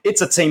Bosnia.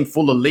 It's a team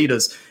full of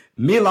leaders.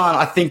 Milan,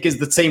 I think, is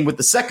the team with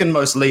the second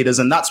most leaders,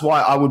 and that's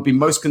why I would be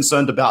most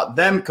concerned about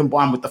them,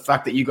 combined with the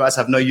fact that you guys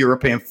have no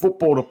European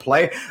football to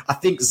play. I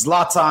think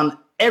Zlatan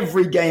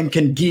every game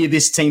can gear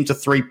this team to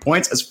 3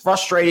 points. As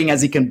frustrating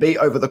as he can be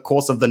over the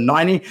course of the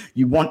 90,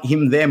 you want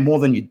him there more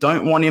than you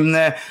don't want him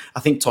there.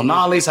 I think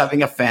Tonali's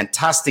having a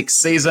fantastic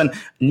season.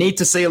 Need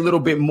to see a little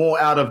bit more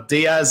out of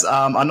Diaz.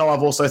 I know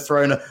I've also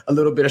thrown a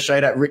little bit of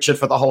shade at Richard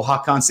for the whole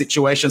Hakan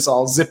situation, so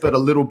I'll zip it a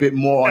little bit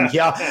more on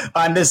here.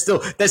 And there's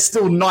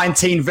still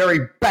 19 very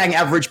bang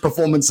average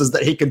performances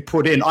that he can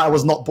put in. I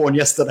was not born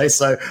yesterday,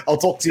 so I'll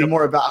talk to you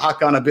more about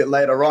Hakan a bit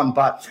later on.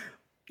 But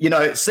you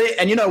know,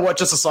 and you know what,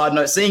 just a side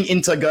note, seeing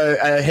Inter go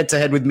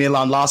head-to-head with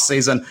Milan last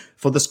season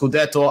for the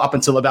Scudetto up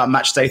until about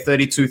match day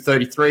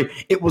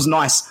 32-33, it was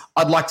nice.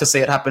 I'd like to see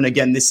it happen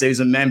again this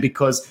season, man,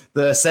 because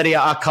the Serie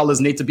A colours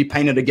need to be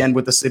painted again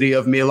with the city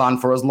of Milan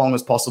for as long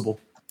as possible.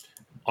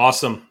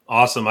 Awesome.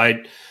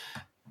 I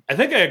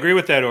think I agree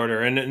with that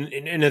order.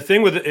 And the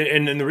thing with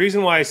and the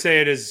reason why I say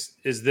it is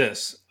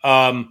this.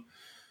 I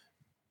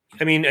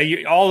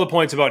mean, all the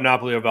points about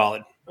Napoli are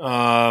valid.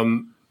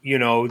 You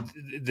know,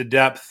 the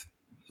depth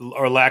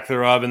or lack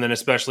thereof, and then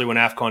especially when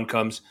AFCON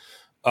comes.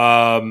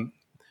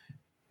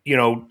 You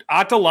know,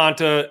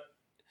 Atalanta,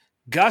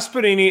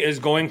 Gasperini is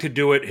going to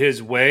do it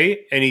his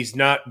way, and he's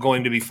not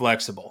going to be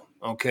flexible.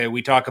 Okay,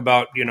 we talk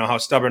about, you know, how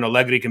stubborn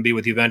Allegri can be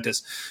with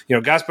Juventus. You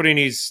know,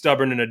 Gasperini's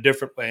stubborn in a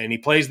different way, and he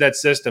plays that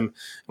system.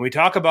 And we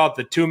talk about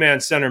the two-man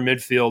center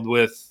midfield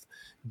with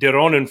De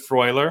Roon and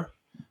Freuler,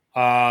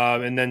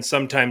 and then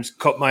sometimes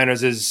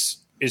Koopmeiners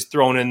is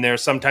thrown in there.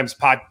 Sometimes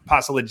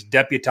Pasalic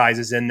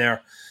deputizes in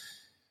there.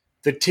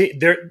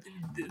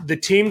 The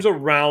teams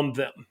around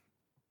them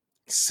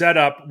set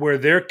up where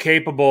they're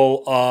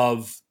capable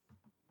of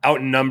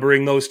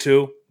outnumbering those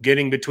two,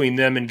 getting between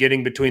them and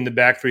getting between the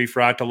back three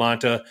for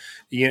Atalanta,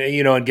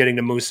 you know, and getting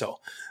to Musso.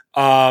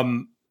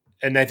 And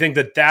I think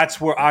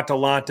that's where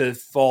Atalanta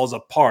falls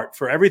apart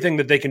for everything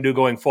that they can do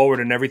going forward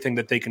and everything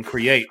that they can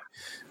create.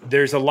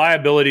 There's a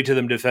liability to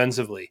them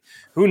defensively.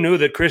 Who knew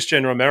that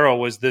Christian Romero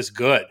was this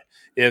good?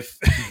 If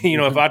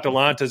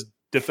Atalanta's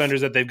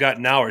defenders that they've got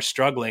now are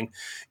struggling,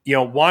 you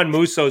know, Juan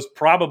Musso's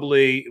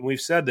probably,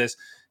 we've said this,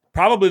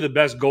 probably the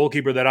best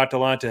goalkeeper that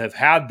Atalanta have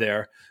had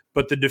there,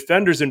 but the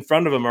defenders in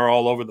front of him are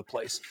all over the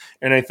place.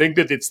 And I think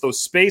that it's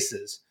those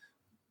spaces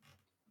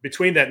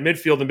between that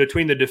midfield and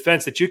between the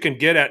defense that you can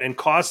get at and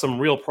cause some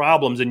real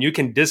problems, and you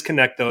can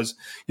disconnect those.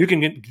 You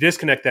can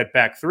disconnect that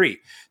back three.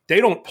 They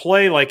don't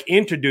play like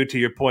Inter do, to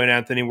your point,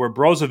 Anthony, where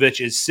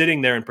Brozovic is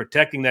sitting there and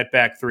protecting that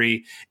back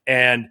three.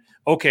 And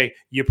okay,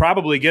 you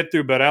probably get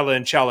through Barella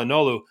and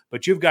Çalhanoğlu,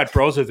 but you've got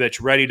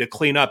Brozovic ready to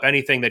clean up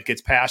anything that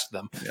gets past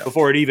them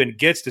before it even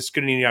gets to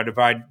Skriniar, De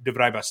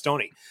Vrij,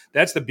 Bastoni.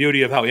 That's the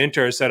beauty of how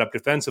Inter is set up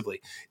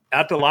defensively.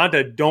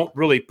 Atalanta don't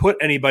really put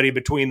anybody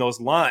between those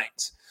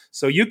lines.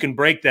 So you can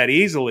break that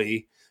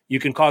easily. You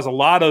can cause a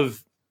lot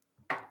of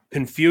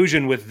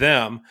confusion with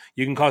them.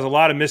 You can cause a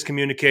lot of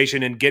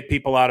miscommunication and get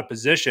people out of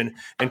position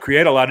and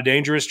create a lot of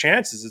dangerous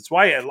chances. It's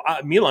why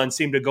Milan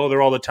seem to go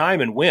there all the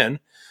time and win.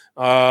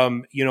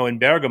 In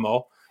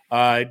Bergamo,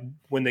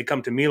 when they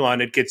come to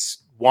Milan, it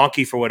gets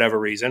wonky for whatever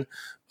reason.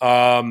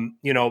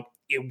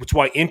 It's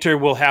why Inter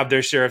will have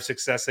their share of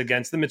success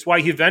against them. It's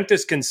why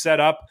Juventus can set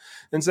up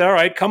and say, all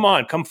right,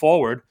 come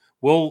forward.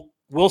 We'll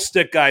we'll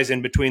stick guys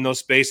in between those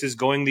spaces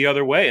going the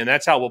other way, and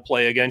that's how we'll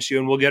play against you,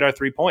 and we'll get our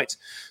 3 points.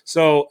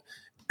 So,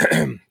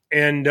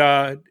 and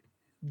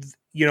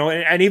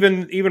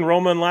even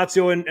Roma and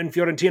Lazio and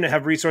Fiorentina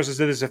have resources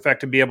to this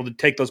effect to be able to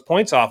take those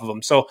points off of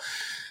them. So,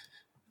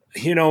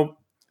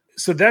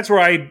 so that's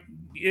where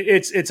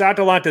it's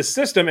Atalanta's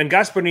system, and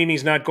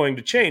Gasparini's not going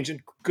to change.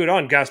 And good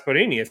on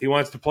Gasparini if he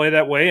wants to play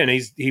that way and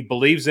he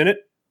believes in it.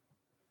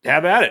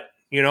 Have at it.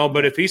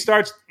 But if he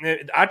starts,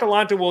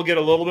 Atalanta will get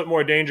a little bit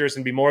more dangerous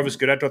and be more of a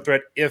Scudetto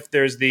threat if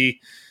there's the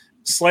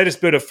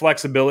slightest bit of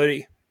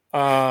flexibility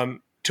to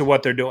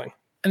what they're doing.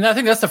 And I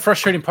think that's the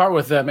frustrating part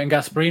with them and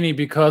Gasparini,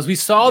 because we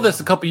saw this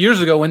a couple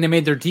years ago when they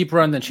made their deep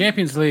run in the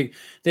Champions League.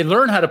 They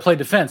learned how to play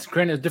defense.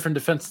 Granted, different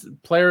defense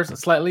players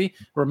slightly.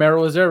 Romero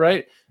was there,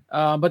 right?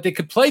 But they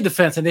could play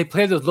defense, and they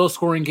played those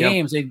low-scoring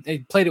games. Yep. They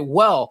played it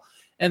well.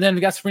 And then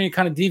Gasparini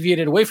kind of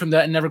deviated away from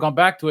that and never gone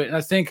back to it. And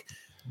I think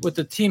with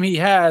the team he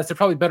has, they're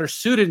probably better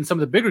suited in some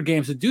of the bigger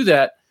games to do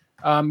that.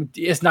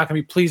 It's not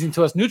going to be pleasing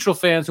to us neutral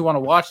fans who want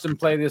to watch them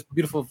play this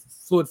beautiful,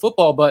 fluid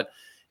football, but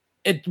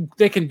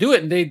they can do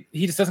it, and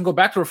he just doesn't go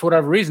back to it for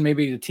whatever reason.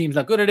 Maybe the team's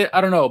not good at it.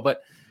 I don't know,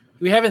 but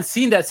we haven't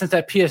seen that since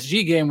that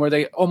PSG game where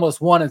they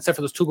almost won except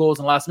for those 2 goals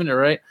in the last minute,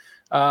 right?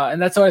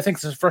 And that's what I think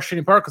is the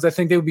frustrating part, because I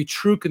think they would be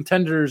true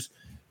contenders,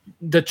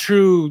 the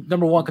true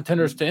number 1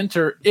 contenders to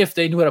enter if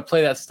they knew how to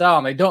play that style,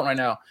 and they don't right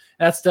now.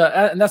 That's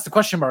the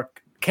question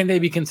mark. Can they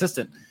be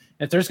consistent?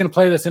 If they're just going to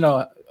play this, I'm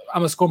going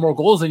to score more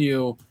goals than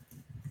you.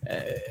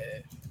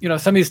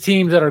 Some of these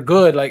teams that are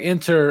good, like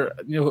Inter,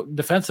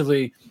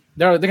 defensively,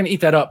 they're going to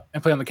eat that up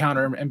and play on the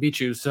counter and beat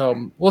you.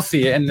 So we'll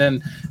see. And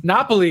then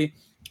Napoli,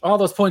 all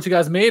those points you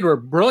guys made were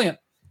brilliant.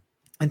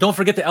 And don't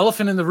forget the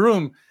elephant in the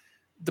room,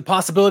 the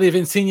possibility of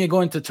Insigne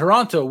going to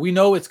Toronto. We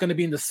know it's going to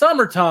be in the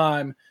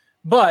summertime,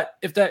 but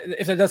if that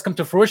does come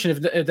to fruition,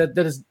 if that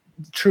is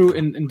true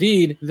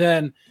indeed,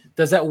 then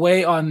does that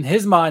weigh on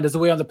his mind? Does it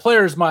weigh on the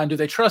player's mind? Do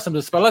they trust him?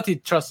 Does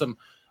Spalletti trust him?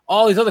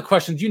 All these other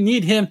questions. You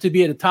need him to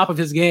be at the top of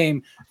his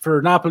game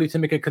for Napoli to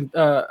make a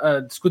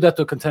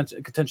Scudetto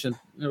contention.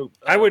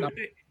 I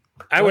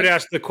would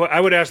ask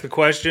the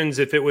questions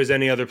if it was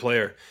any other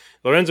player.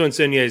 Lorenzo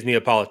Insigne is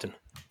Neapolitan.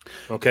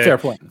 Okay, fair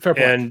point.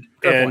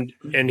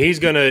 And he's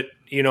gonna,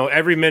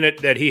 every minute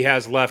that he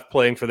has left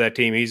playing for that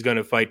team, he's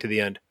gonna fight to the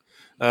end.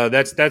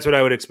 That's what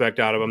I would expect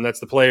out of him. That's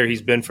the player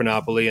he's been for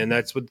Napoli, and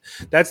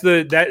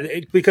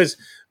because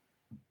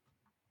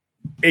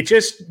it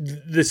just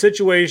the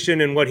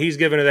situation and what he's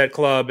given to that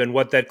club and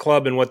what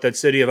that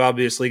city have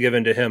obviously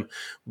given to him.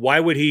 Why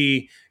would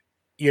he,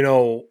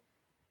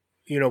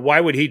 why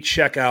would he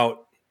check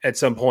out at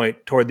some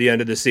point toward the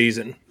end of the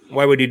season?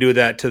 Why would he do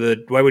that to the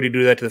fans? Why would he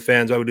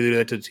do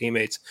that to the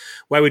teammates?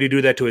 Why would he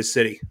do that to his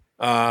city?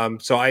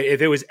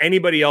 If it was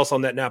anybody else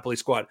on that Napoli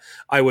squad,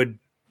 I would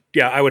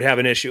have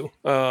an issue,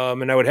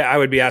 and I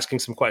would be asking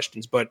some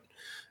questions. But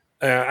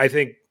I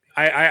think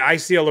I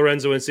see a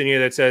Lorenzo Insigne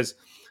that says,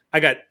 I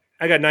got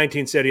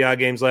 19 Serie A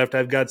games left.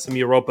 I've got some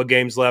Europa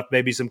games left,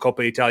 maybe some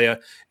Coppa Italia.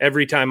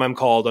 Every time I'm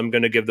called, I'm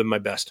going to give them my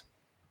best.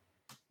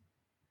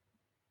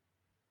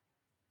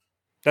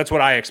 That's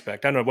what I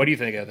expect. I don't know. What do you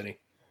think, Anthony?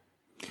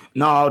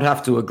 No, I would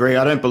have to agree.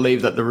 I don't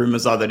believe that the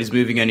rumors are that he's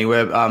moving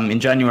anywhere in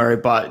January.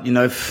 But,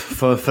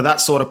 for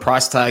that sort of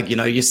price tag,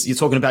 you're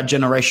talking about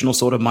generational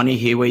sort of money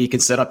here where you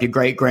can set up your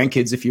great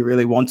grandkids if you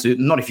really want to.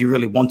 Not if you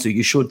really want to,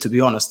 you should, to be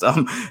honest.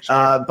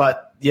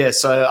 But yeah,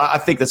 so I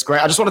think that's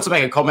great. I just wanted to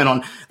make a comment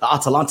on the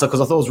Atalanta because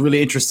I thought it was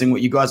really interesting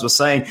what you guys were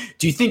saying.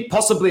 Do you think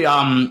possibly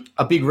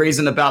a big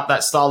reason about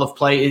that style of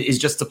play is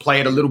just to play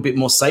it a little bit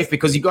more safe?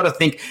 Because you got to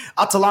think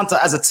Atalanta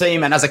as a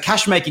team and as a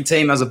cash-making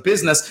team, as a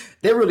business,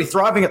 they're really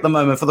thriving at the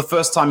moment for the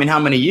first time in how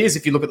many years?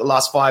 If you look at the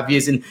last 5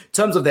 years in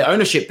terms of their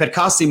ownership,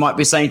 Percassi might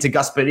be saying to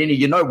Gasperini,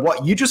 you know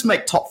what? You just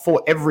make top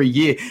 4 every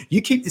year.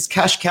 You keep this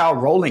cash cow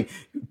rolling.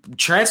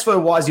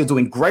 Transfer-wise, you're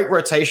doing great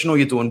rotational.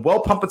 You're doing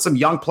well pumping some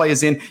young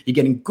players in. You're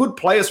getting good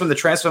players from the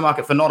transfer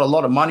market for not a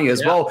lot of money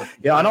as well.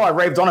 Yeah, I know I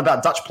raved on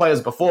about Dutch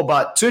players before,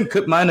 but Toon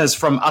Koopmeiners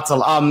from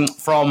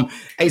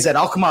AZ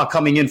Alkmaar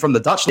coming in from the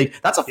Dutch league,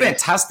 that's a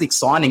fantastic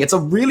signing. It's a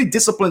really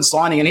disciplined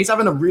signing, and he's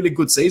having a really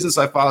good season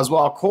so far as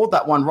well. I called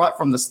that one right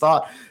from the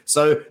start.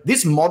 So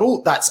this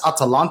model, that's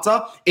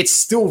Atalanta, it's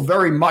still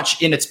very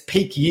much in its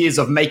peak years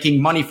of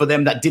making money for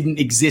them that didn't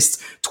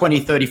exist 20,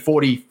 30,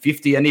 40,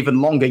 50, and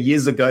even longer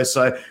years ago.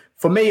 So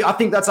for me, I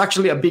think that's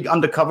actually a big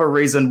undercover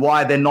reason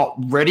why they're not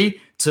ready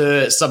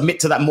to submit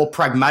to that more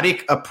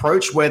pragmatic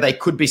approach where they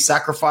could be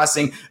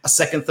sacrificing a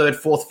second, third,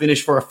 fourth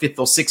finish for a fifth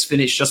or sixth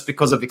finish just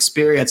because of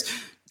experience.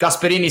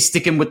 Gasperini's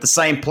sticking with the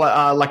same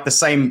the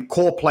same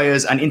core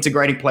players and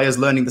integrating players,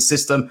 learning the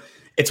system.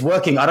 It's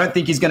working. I don't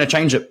think he's going to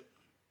change it.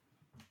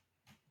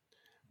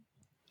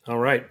 All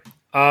right.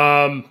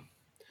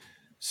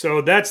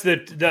 So that's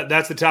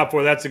the top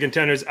 4. That's the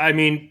contenders. I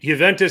mean,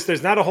 Juventus,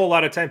 there's not a whole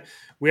lot of time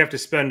we have to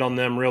spend on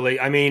them, really.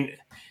 I mean,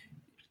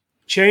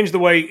 change the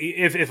way,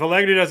 if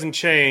Allegri doesn't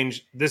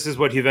change, this is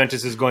what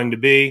Juventus is going to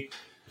be.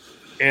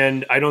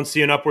 And I don't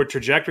see an upward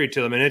trajectory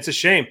to them. And it's a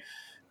shame.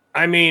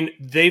 I mean,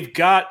 they've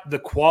got the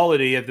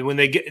quality of when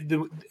they get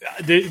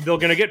they're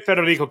going to get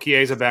Federico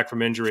Chiesa back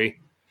from injury.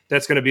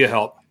 That's going to be a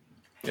help.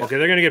 Yeah. Okay,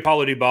 they're going to get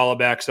Paulo Dybala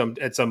back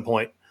at some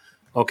point.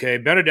 Okay,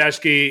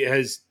 Bernardeschi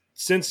has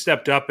since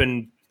stepped up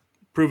and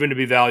proven to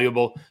be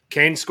valuable.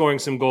 Kane scoring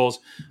some goals.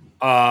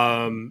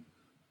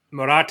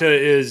 Morata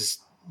is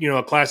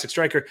a classic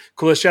striker.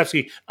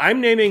 Kulusevski. I'm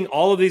naming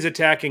all of these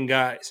attacking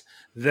guys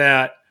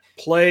that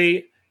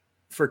play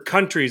for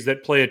countries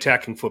that play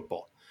attacking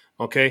football.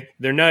 Okay,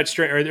 they're not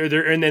strange,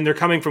 and they're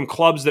coming from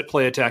clubs that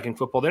play attacking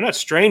football. They're not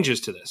strangers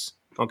to this.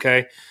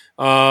 Okay,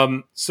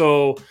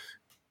 so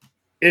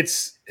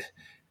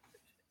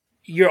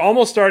you're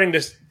almost starting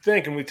to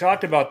think, and we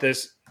talked about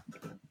this.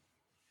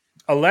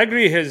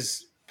 Allegri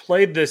has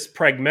played this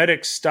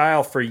pragmatic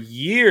style for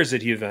years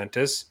at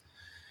Juventus,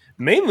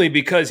 mainly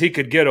because he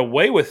could get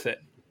away with it.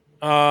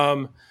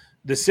 The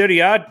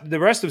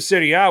rest of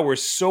Serie A were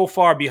so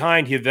far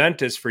behind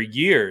Juventus for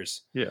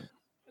years. Yeah.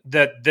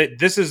 That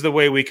this is the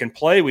way we can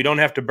play. We don't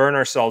have to burn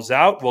ourselves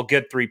out. We'll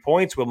get 3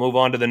 points. We'll move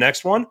on to the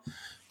next one.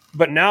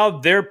 But now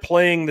they're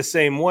playing the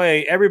same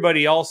way.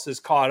 Everybody else is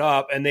caught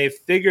up, and they've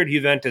figured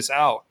Juventus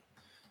out.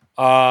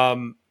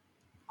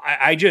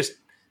 I just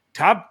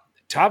top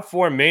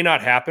 4 may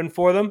not happen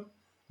for them.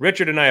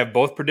 Richard and I have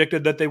both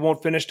predicted that they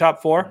won't finish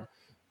top 4.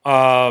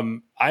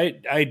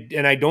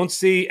 I don't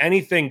see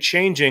anything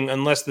changing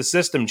unless the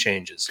system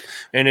changes,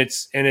 and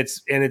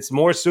it's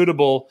more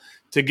suitable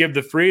to give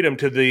the freedom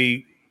to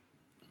the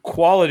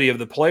quality of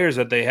the players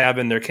that they have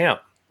in their camp.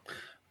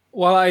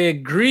 Well, I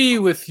agree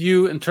with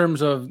you in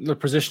terms of the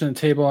position in the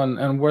table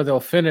and where they'll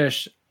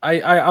finish.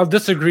 I'll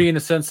disagree in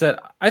the sense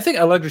that I think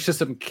Allegri's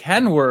system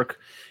can work.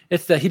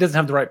 It's that he doesn't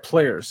have the right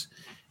players.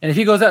 And if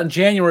he goes out in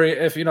January,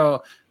 if he's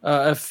allowed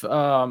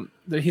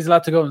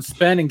to go and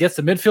spend and gets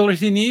the midfielders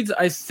he needs,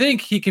 I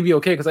think he can be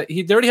okay because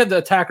they already have the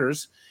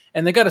attackers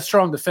and they got a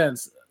strong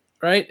defense,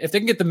 right? If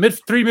they can get the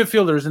 3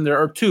 midfielders in there,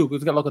 or 2,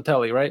 because we've got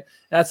Locatelli, right?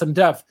 Add some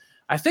depth.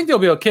 I think they'll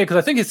be okay because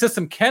I think his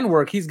system can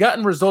work. He's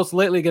gotten results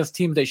lately against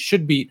teams they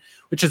should beat,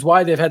 which is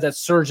why they've had that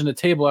surge in the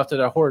table after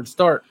that horrid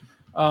start.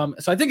 So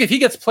I think if he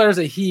gets players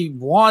that he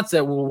wants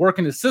that will work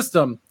in his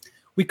system,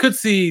 we could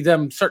see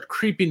them start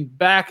creeping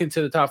back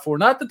into the top 4.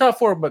 Not the top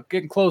 4, but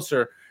getting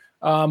closer.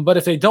 But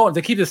if they don't, if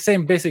they keep the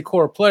same basic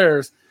core of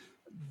players,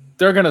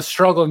 they're going to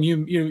struggle. And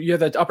you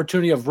have that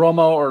opportunity of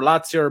Roma or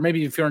Lazio or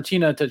maybe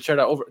Fiorentina to try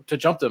to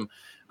jump them.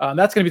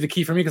 That's going to be the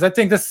key for me because I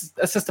think this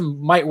system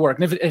might work.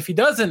 And if he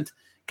doesn't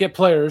get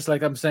players,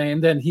 like I'm saying,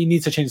 then he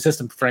needs to change the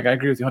system, Frank. I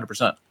agree with you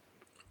 100%.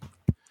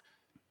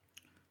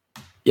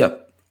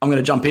 Yep. I'm going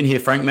to jump in here,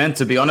 Frank, man.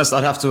 To be honest,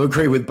 I'd have to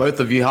agree with both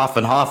of you half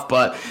and half.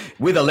 But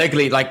with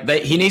Allegri,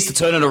 he needs to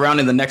turn it around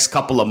in the next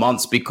couple of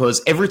months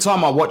because every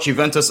time I watch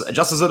Juventus,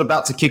 just as it's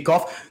about to kick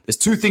off, there's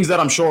 2 things that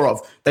I'm sure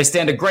of. They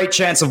stand a great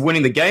chance of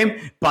winning the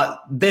game,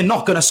 but they're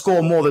not going to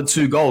score more than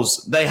 2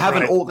 goals. They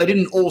haven't they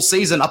didn't all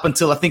season up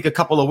until I think a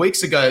couple of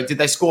weeks ago. Did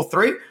they score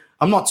 3?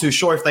 I'm not too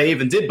sure if they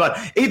even did, but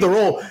either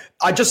or,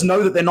 I just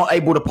know that they're not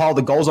able to pile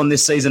the goals on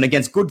this season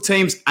against good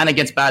teams and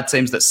against bad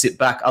teams that sit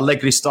back.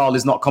 Allegri's style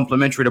is not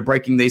complementary to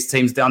breaking these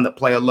teams down that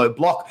play a low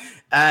block.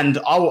 And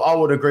I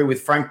would agree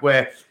with Frank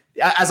where,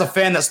 as a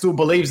fan that still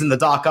believes in the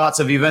dark arts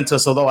of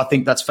Juventus, although I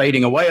think that's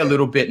fading away a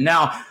little bit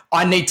now,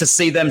 I need to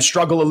see them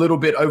struggle a little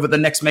bit over the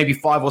next maybe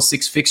 5 or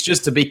 6 fixtures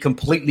to be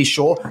completely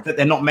sure that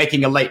they're not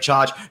making a late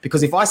charge.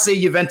 Because if I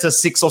see Juventus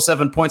 6 or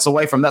 7 points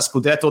away from that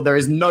Scudetto, there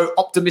is no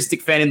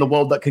optimistic fan in the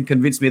world that can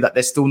convince me that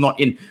they're still not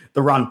in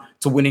the run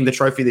to winning the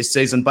trophy this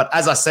season. But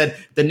as I said,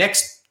 the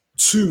next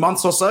 2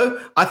 months or so,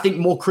 I think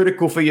more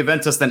critical for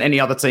Juventus than any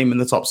other team in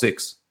the top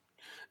 6.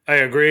 I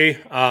agree.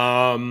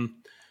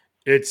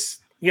 It's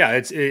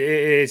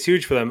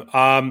huge for them.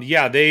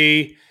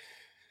 They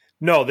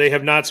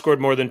have not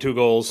scored more than 2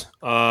 goals.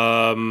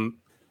 I'm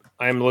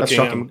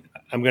looking.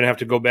 I'm going to have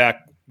to go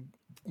back.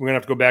 We're going to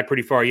have to go back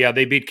pretty far. Yeah,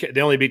 they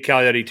only beat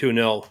Cagliari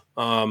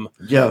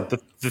 2-0.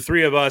 The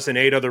 3 of us and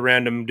 8 other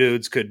random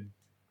dudes could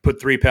put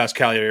 3 past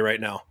Cagliari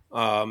right now.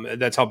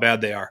 That's how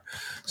bad they are.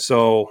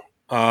 So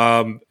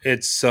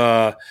it's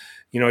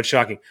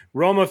shocking.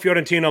 Roma,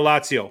 Fiorentina,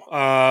 Lazio.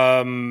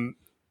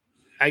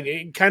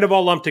 I kind of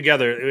all lumped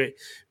together.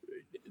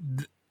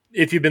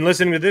 If you've been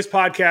listening to this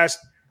podcast,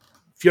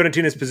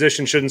 Fiorentina's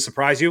position shouldn't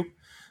surprise you.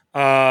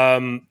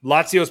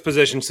 Lazio's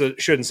position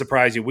shouldn't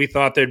surprise you. We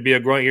thought there'd be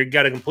you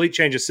got a complete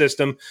change of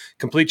system,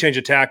 complete change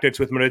of tactics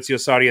with Maurizio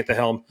Sarri at the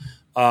helm.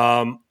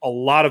 A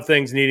lot of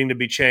things needing to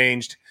be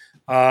changed.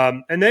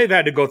 And they've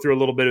had to go through a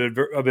little bit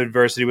of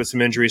adversity with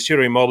some injuries.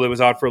 Ciro Immobile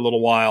was out for a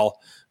little while,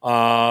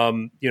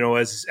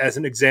 as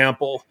an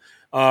example.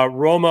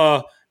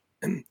 Roma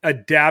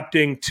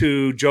adapting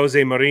to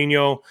Jose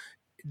Mourinho.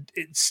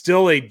 It's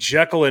still a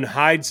Jekyll and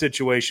Hyde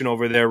situation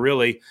over there,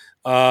 really.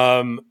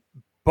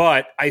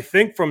 But I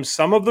think from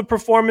some of the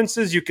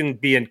performances, you can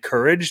be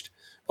encouraged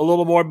a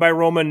little more by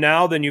Roma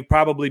now than you've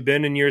probably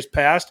been in years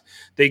past.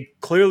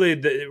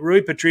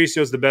 Rui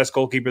Patricio is the best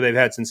goalkeeper they've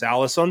had since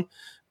Alisson.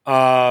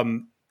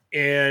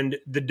 And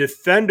the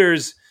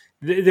defenders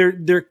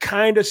they're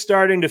kind of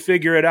starting to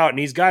figure it out, and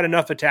he's got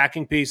enough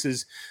attacking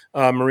pieces.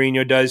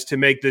 Mourinho does to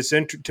make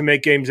to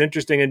make games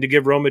interesting and to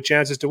give Roma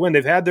chances to win.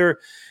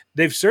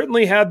 They've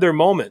certainly had their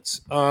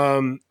moments.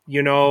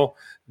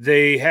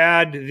 They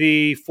had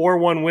the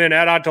 4-1 win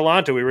at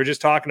Atalanta. We were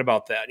just talking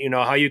about that.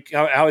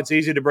 How it's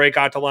easy to break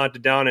Atalanta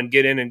down and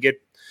get in and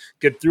get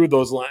through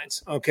those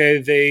lines.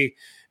 Okay,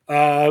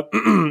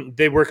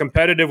 they were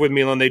competitive with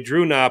Milan. They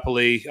drew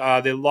Napoli.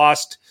 They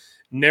lost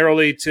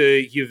narrowly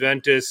to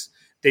Juventus.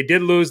 They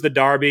did lose the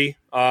derby,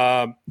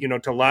 to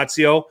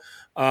Lazio.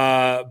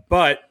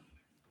 But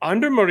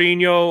under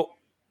Mourinho,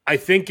 I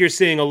think you're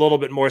seeing a little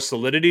bit more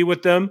solidity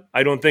with them.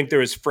 I don't think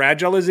they're as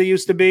fragile as they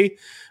used to be.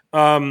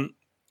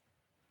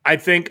 I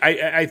think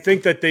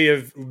that they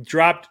have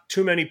dropped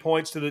too many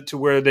points to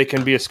where they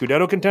can be a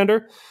Scudetto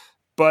contender,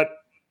 but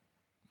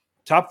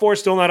top four is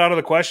still not out of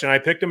the question. I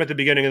picked them at the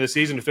beginning of the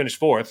season to finish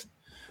fourth.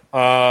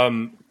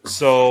 And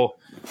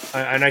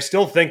I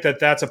still think that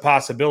that's a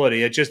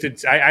possibility.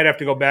 I'd have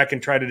to go back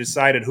and try to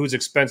decide at whose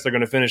expense they're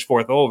going to finish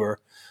fourth over.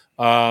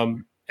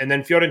 And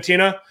then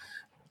Fiorentina,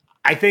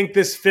 I think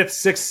this 5th,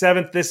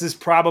 6th, 7th, this is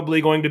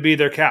probably going to be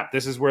their cap.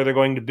 This is where they're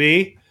going to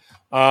be.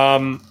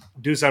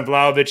 Dusan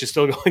Vlahovic is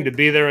still going to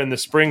be there in the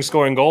spring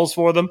scoring goals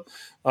for them.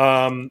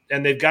 And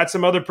they've got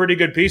some other pretty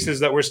good pieces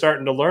that we're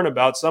starting to learn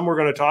about. Some we're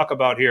going to talk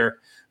about here,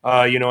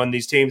 in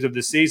these teams of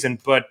the season.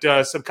 But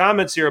some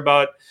comments here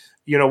about,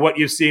 what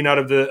you've seen out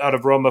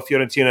of Roma,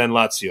 Fiorentina, and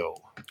Lazio.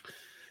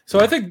 So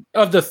I think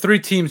of the three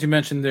teams you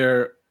mentioned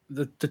there,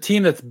 the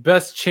team that's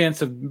best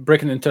chance of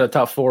breaking into the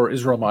top four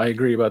is Roma. I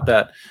agree about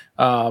that.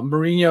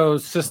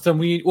 Mourinho's system,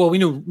 we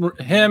knew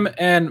him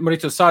and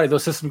Maurizio Sarri,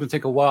 those systems can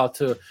take a while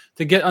to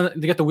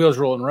get the wheels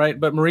rolling, right?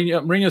 But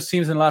Mourinho's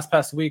teams in the last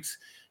past weeks,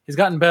 he's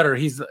gotten better.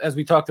 He's, as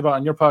we talked about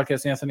on your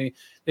podcast, Anthony,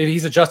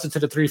 he's adjusted to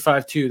the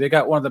 3-5-2. They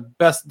got one of the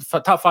best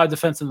top 5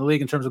 defense in the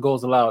league in terms of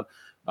goals allowed.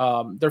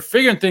 They're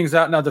figuring things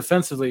out now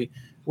defensively,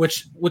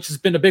 which has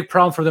been a big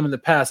problem for them in the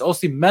past.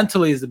 Also,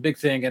 mentally is the big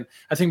thing, and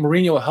I think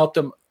Mourinho will help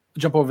them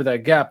jump over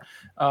that gap.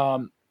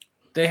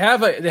 They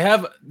have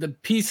the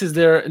pieces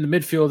there in the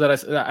midfield that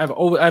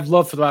I've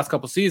loved for the last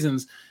couple of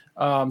seasons.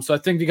 So I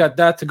think you got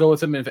that to go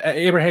with him. If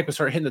Abraham can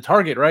start hitting the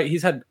target, right?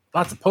 He's had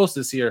lots of posts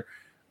this year.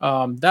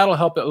 That'll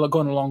help it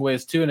going a long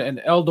ways too. And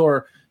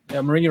Eldor,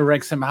 Mourinho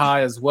ranks him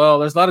high as well.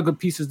 There's a lot of good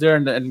pieces there,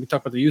 and we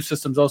talked about the youth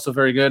system's also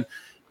very good.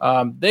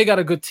 They got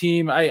a good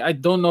team. I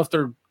don't know if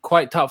they're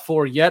quite top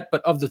 4 yet,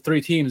 but of the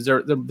 3 teams,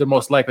 they're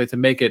most likely to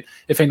make it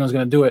if anyone's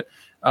going to do it.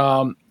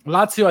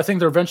 Lazio, I think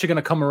they're eventually going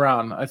to come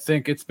around. I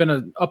think it's been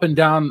an up and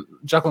down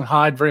Jekyll and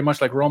Hyde, very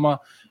much like Roma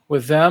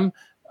with them.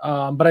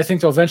 But I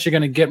think they're eventually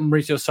going to get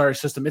Maurizio Sarri's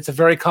system. It's a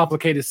very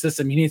complicated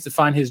system. He needs to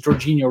find his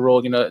Jorginho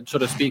role, so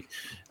to speak.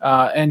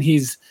 And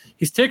he's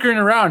tinkering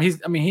around.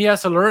 He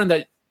has to learn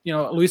that,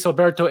 Luis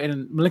Alberto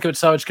and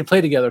Milinkovic-Savic can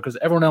play together because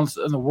everyone else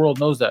in the world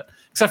knows that,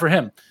 except for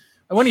him.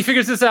 And when he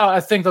figures this out, I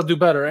think they'll do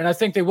better. And I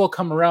think they will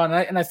come around.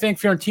 And I think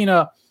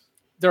Fiorentina,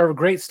 they're a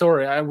great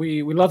story.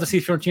 We love to see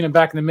Fiorentina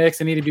back in the mix.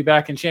 They need to be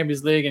back in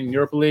Champions League and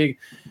Europa League.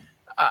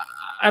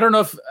 I don't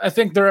know I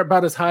think they're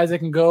about as high as they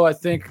can go. I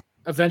think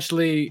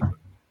eventually,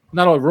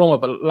 not only Roma,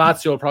 but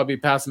Lazio will probably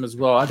pass them as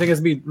well. I think it's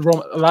going to be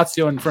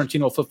Lazio and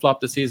Fiorentina will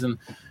flip-flop this season.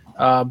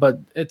 But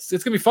it's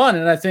going to be fun.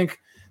 And I think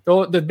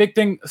the big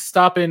thing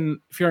stopping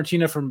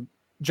Fiorentina from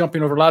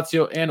jumping over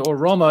Lazio and or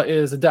Roma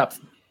is the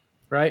depth,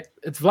 right?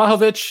 It's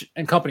Vlahovic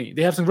and company.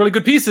 They have some really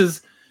good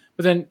pieces,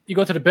 but then you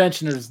go to the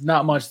bench and there's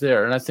not much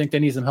there. And I think they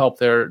need some help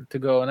there to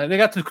go. And they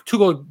got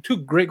two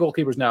great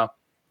goalkeepers now.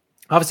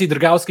 Obviously,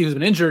 Dragowski, who's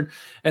been injured,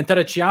 and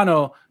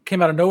Terracciano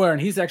came out of nowhere,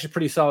 and he's actually a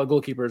pretty solid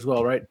goalkeeper as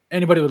well, right?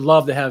 Anybody would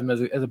love to have him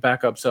as a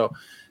backup. So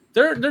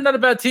they're not a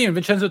bad team.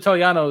 Vincenzo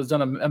Italiano has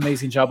done an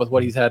amazing job with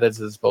what he's had at his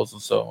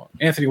disposal. So,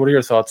 Anthony, what are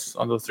your thoughts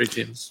on those 3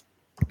 teams?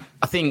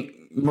 I think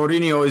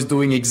Mourinho is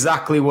doing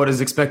exactly what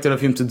is expected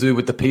of him to do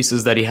with the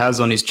pieces that he has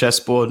on his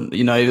chessboard.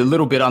 A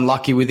little bit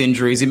unlucky with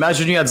injuries.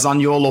 Imagine you had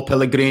Zaniolo,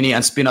 Pellegrini,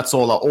 and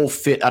Spinazzola all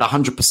fit at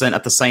 100%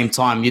 at the same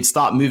time. You'd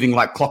start moving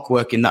like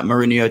clockwork in that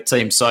Mourinho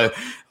team. So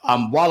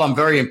while I'm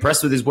very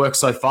impressed with his work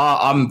so far,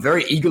 I'm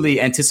very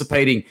eagerly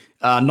anticipating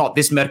not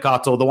this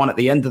Mercato, the one at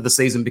the end of the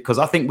season, because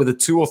I think with the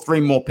 2 or 3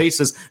 more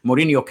pieces,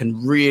 Mourinho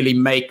can really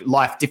make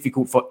life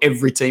difficult for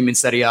every team in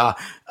Serie A.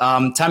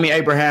 Tammy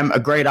Abraham, a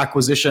great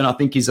acquisition. I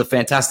think he's a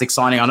fantastic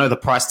signing. I know the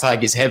price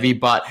tag is heavy,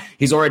 but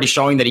he's already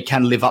showing that he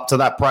can live up to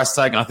that price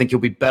tag, and I think he'll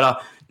be better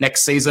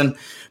next season.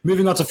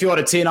 Moving on to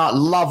Fiorentina,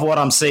 love what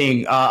I'm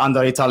seeing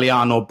under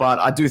Italiano, but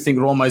I do think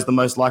Roma is the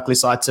most likely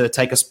side to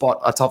take a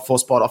top 4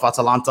 spot off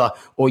Atalanta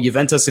or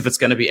Juventus if it's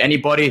going to be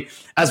anybody.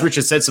 As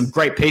Richard said, some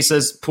great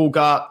pieces,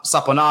 Pulga,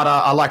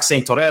 Saponara. I like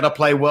seeing Torreira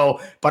play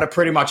well, but it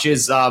pretty much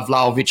is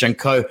Vlahovic and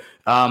co.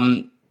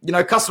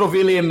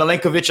 Kastrovilli and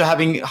Milenkovic are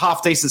having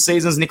half-decent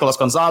seasons. Nicolas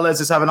Gonzalez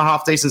is having a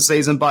half-decent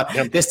season, but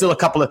there's still a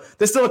couple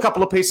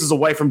of pieces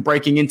away from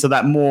breaking into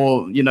that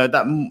more,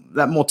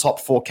 that more top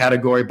four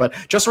category. But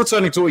just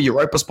returning to a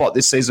Europa spot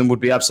this season would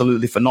be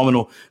absolutely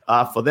phenomenal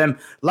for them.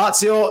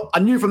 Lazio, I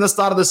knew from the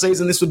start of the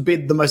season this would be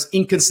the most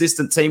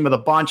inconsistent team of the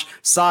bunch.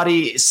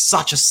 Sarri is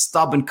such a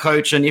stubborn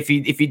coach, and if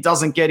he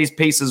doesn't get his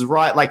pieces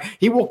right, like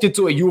he walked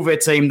into a Juve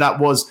team that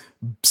was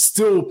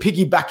still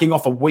piggybacking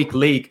off a weak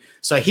league.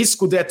 So his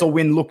Scudetto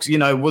win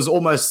was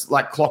almost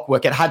like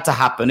clockwork. It had to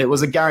happen. It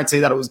was a guarantee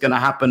that it was going to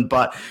happen,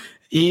 but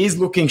he is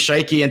looking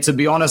shaky. And to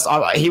be honest,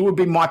 he would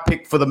be my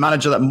pick for the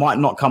manager that might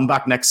not come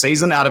back next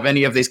season out of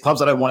any of these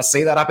clubs. I don't want to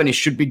see that happen. He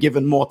should be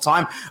given more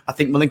time. I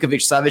think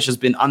Milinkovic-Savic has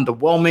been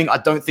underwhelming. I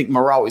don't think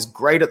morale is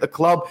great at the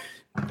club.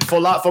 For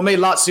me,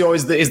 Lazio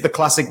is the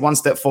classic one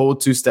step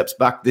forward, two steps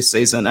back this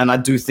season. And I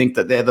do think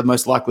that they're the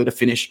most likely to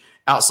finish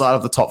outside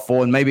of the top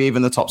four and maybe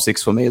even the top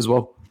six for me as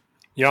well.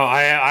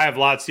 I have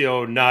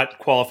Lazio not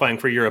qualifying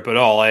for Europe at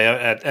all.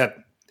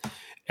 At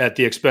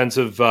the expense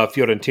of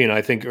Fiorentina,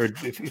 I think, or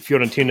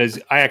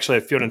I actually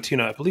have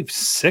Fiorentina, I believe,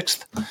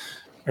 sixth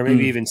or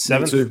maybe even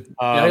seventh.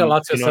 I got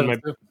Lazio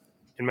seventh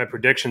in my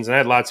predictions, and I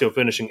had Lazio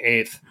finishing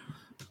eighth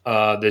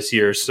this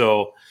year.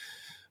 So,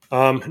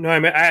 I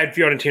had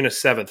Fiorentina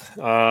seventh.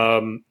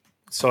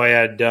 So I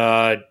had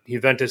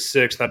Juventus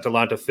sixth,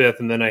 Atalanta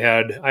fifth, and then I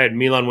had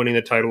Milan winning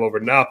the title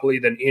over Napoli,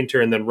 then Inter,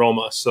 and then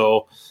Roma.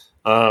 So,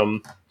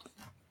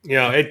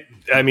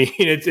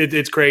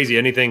 it's crazy.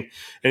 Anything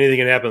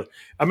can happen.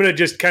 I'm going to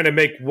just kind of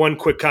make one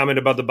quick comment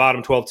about the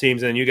bottom 12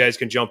 teams, and then you guys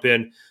can jump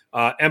in.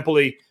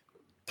 Empoli,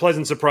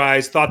 pleasant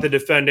surprise. Thought the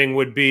defending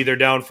would be their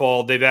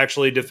downfall. They've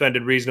actually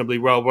defended reasonably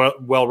well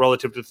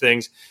relative to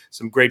things.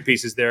 Some great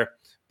pieces there.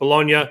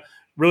 Bologna,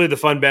 really the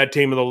fun bad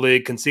team of the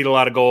league, concede a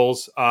lot of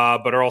goals,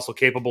 but are also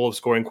capable of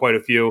scoring quite a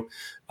few.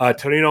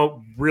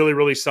 Torino, really,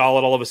 really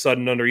solid all of a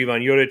sudden under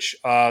Ivan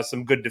Juric.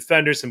 Some good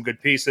defenders, some good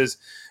pieces.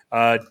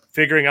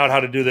 Figuring out how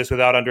to do this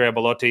without Andrea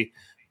Belotti.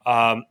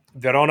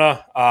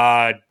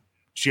 Verona,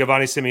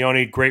 Giovanni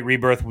Simeone, great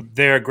rebirth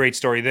there, great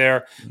story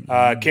there.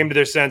 Came to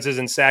their senses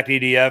and sacked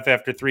EDF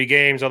after 3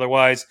 games.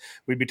 Otherwise,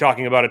 we'd be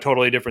talking about a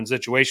totally different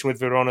situation with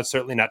Verona,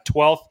 certainly not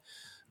 12th.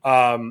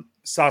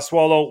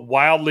 Sassuolo,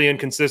 wildly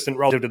inconsistent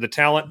relative to the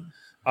talent.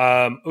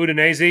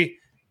 Udinese,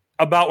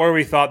 about where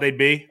we thought they'd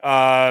be.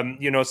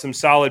 Some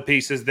solid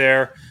pieces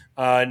there.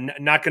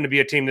 Not going to be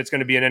a team that's going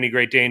to be in any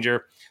great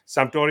danger.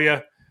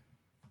 Sampdoria,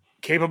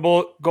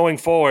 capable going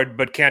forward,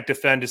 but can't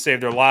defend to save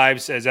their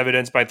lives, as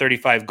evidenced by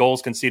 35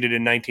 goals conceded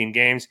in 19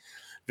 games.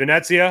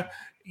 Venezia,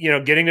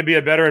 getting to be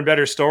a better and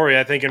better story.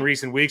 I think in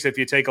recent weeks, if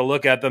you take a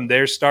look at them,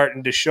 they're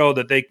starting to show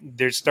that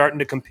they're starting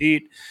to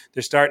compete.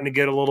 They're starting to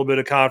get a little bit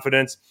of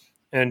confidence,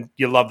 and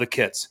you love the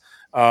kits.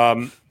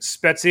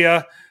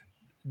 Spezia,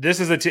 this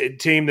is a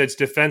team that's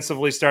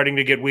defensively starting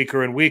to get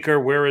weaker and weaker.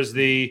 Where are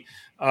the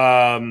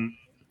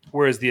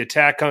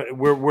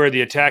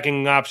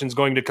attacking options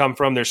going to come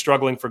from? They're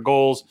struggling for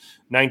goals,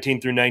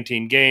 19 through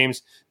 19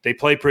 games. They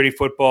play pretty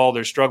football.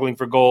 They're struggling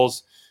for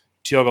goals.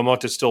 Thiago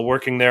Motta's still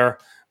working there,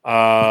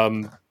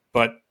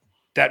 but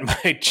that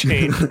might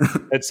change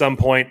at some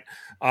point.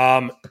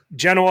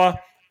 Genoa,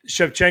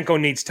 Shevchenko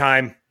needs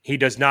time. He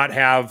does not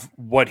have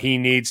what he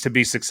needs to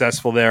be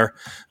successful there.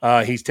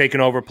 He's taken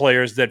over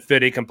players that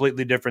fit a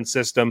completely different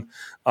system.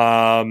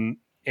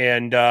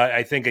 And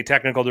I think a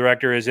technical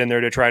director is in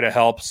there to try to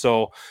help.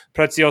 So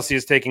Preziosi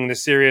is taking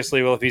this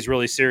seriously. Well, if he's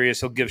really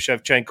serious, he'll give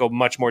Shevchenko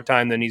much more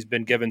time than he's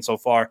been given so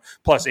far.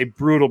 Plus a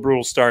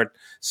brutal start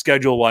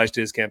schedule-wise to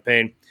his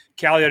campaign.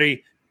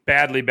 Cagliari,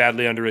 badly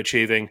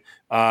underachieving.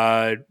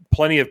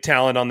 Plenty of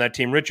talent on that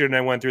team. Richard and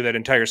I went through that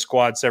entire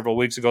squad several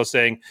weeks ago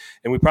saying,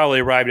 and we probably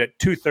arrived at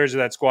 2/3 of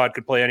that squad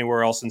could play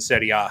anywhere else in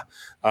Serie A.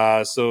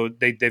 So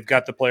they've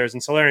got the players.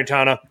 And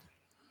Salernitana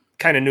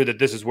kind of knew that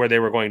this is where they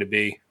were going to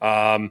be.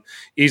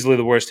 Easily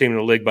the worst team in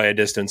the league by a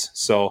distance.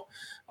 So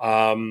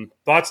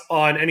thoughts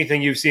on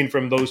anything you've seen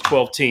from those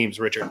 12 teams,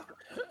 Richard?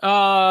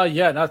 You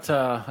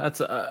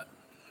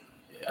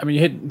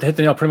hit the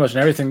nail pretty much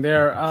on everything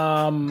there.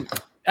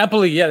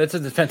 Empoli, that's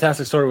a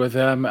fantastic story with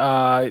them.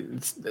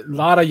 It's a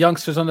lot of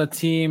youngsters on the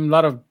team, a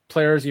lot of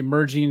players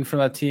emerging from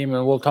that team,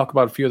 and we'll talk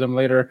about a few of them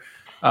later.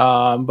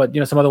 But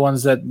some other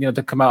ones that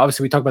to come out.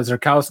 Obviously, we talked about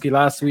Zerkowski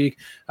last week.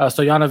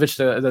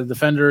 Stojanovic, the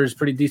defender, is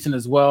pretty decent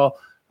as well.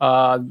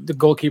 The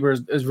goalkeeper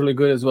is really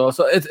good as well.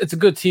 So it's a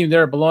good team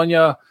there.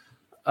 Bologna,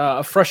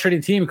 a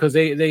frustrating team because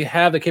they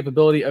have the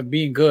capability of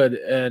being good,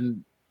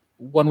 and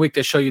one week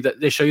they show you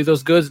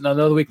those goods, and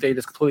another week they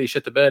just completely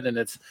shit the bed, and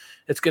it's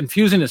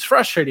confusing, it's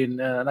frustrating,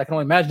 and I can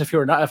only imagine if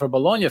you're a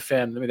Bologna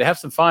fan. I mean, they have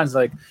some fines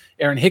like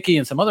Aaron Hickey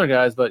and some other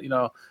guys, but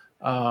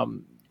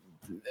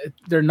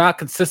they're not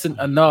consistent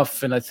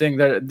enough, and I think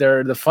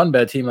they're the fun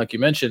bad team, like you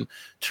mentioned.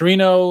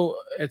 Torino,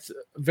 it's a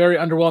very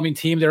underwhelming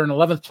team. They're in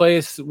 11th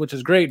place, which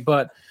is great,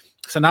 but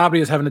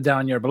Sanabria is having a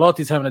down year.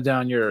 Belotti's having a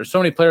down year. So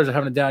many players are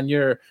having a down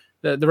year.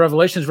 The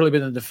revelation has really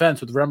been in the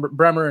defense with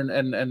Bremer and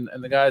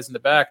the guys in the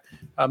back.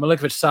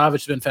 Milinkovic-Savic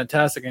has been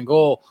fantastic in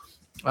goal.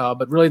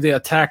 But really, the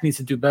attack needs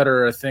to do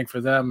better, I think,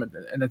 for them.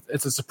 And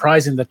it's a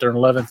surprising that they're in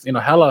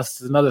 11th.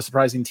 Hellas is another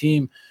surprising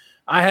team.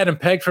 I had them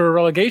pegged for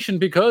relegation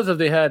because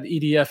they had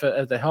EDF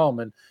at the helm,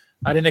 and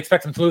I didn't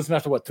expect them to lose them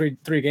after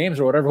three games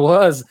or whatever it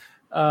was.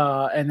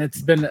 And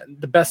it's been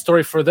the best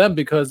story for them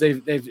because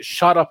they've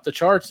shot up the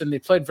charts and they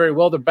played very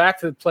well. They're back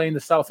to playing the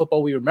style of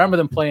football we remember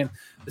them playing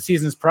the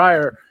seasons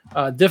prior.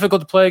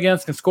 Difficult to play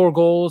against, can score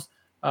goals.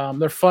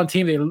 They're a fun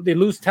team. They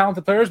lose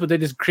talented players, but they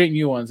just create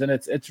new ones, and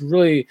it's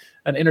really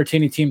an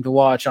entertaining team to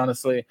watch.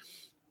 Honestly,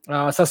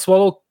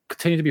 Sassuolo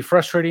continue to be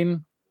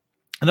frustrating.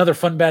 Another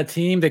fun bad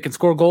team. They can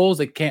score goals.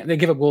 They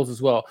give up goals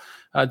as well.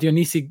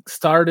 Dionisi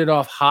started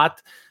off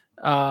hot,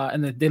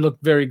 and they look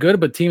very good,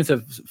 but teams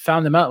have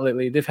found them out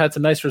lately. They've had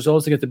some nice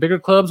results against the bigger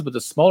clubs, but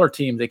the smaller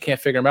teams they can't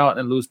figure them out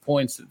and lose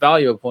points,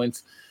 value of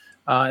points,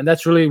 and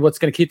that's really what's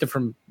going to keep them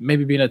from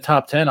maybe being a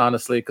top 10.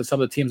 Honestly, because some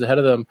of the teams ahead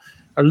of them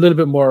are a little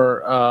bit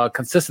more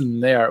consistent than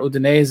they are.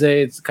 Udinese,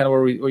 it's kind of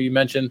where you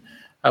mentioned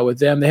with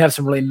them. They have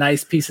some really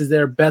nice pieces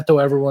there. Beto,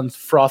 everyone's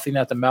frothing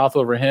at the mouth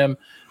over him.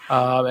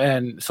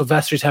 And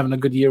Silvestri's having a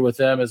good year with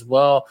them as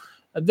well.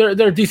 They're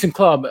a decent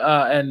club,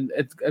 and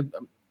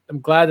I'm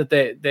glad that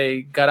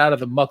they got out of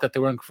the muck that they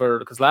were in for,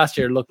 because last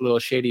year it looked a little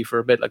shady for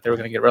a bit, like they were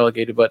going to get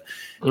relegated. But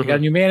they got a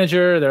new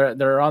manager.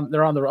 They're on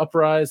the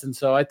uprise, and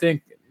so I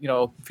think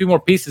a few more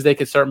pieces they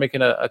could start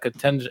making a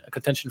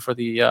contention for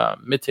the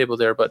mid-table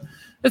there. But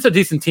it's a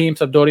decent team.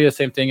 Sampdoria,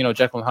 same thing.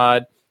 Jekyll and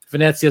Hyde.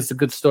 Venezia's a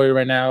good story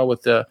right now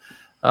with the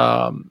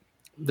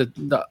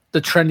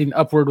trending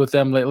upward with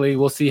them lately.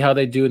 We'll see how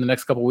they do in the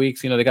next couple of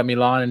weeks. They got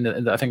Milan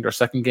in I think their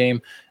second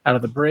game out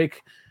of the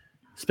break.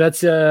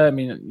 Spezia, I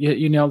mean,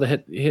 you nailed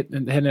hit it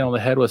on the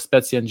head with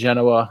Spezia and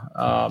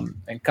Genoa,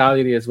 and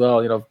Cagliari as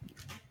well.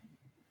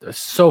 It's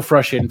so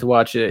frustrating to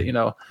watch it.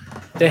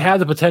 They have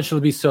the potential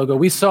to be so good.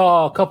 We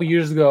saw a couple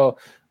years ago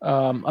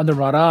under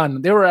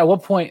Maran, they were at one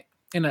point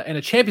in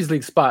a Champions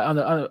League spot on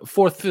the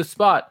fourth, fifth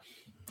spot,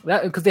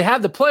 because they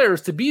have the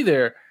players to be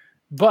there,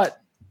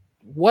 but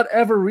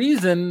whatever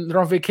reason they're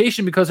on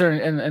vacation because they're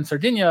in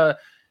Sardinia.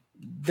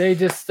 They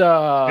just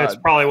that's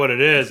probably what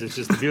it is. It's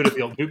just the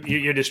beauty.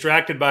 You're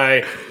distracted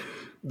by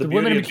the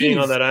beauty of being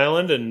on that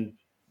island, and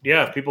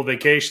people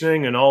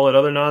vacationing and all that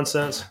other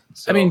nonsense.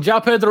 So. I mean,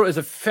 João Pedro is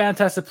a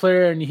fantastic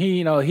player, and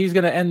he's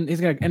gonna end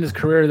his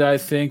career there, I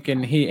think,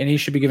 and he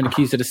should be given the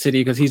keys to the city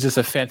because he's just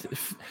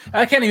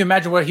I can't even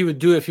imagine what he would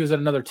do if he was at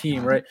another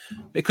team. Right?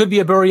 It could be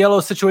a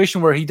Borriello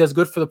situation where he does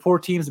good for the poor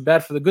teams,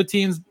 bad for the good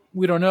teams.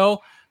 We don't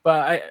know.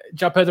 But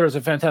João Pedro is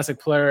a fantastic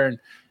player,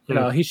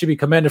 and he should be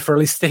commended for at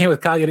least staying with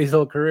Cagliari his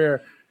whole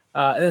career.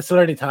 And it's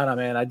Salernitana,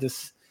 man.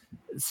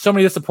 So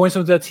many disappointments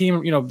with that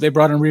team. They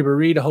brought in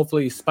Ribéry to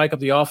hopefully spike up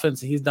the offense.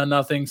 He's done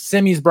nothing.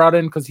 Simi's brought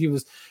in because he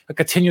was a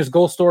continuous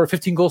goal scorer,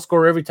 15 goal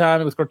scorer every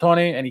time with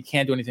Crotone, and he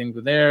can't do anything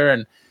there.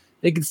 And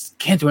they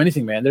can't do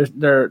anything, man.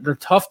 They're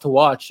tough to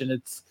watch, and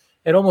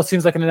it almost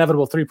seems like an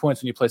inevitable 3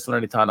 points when you play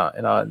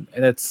Salernitana.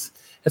 And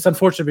it's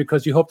unfortunate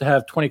because you hope to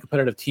have 20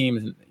 competitive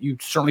teams, and you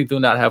certainly do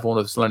not have one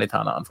of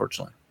Salernitana,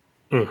 unfortunately.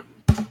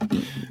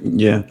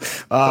 Yeah.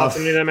 Thoughts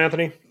on that,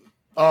 Anthony?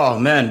 Oh,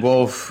 man.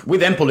 Well,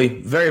 with Empoli,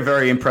 very,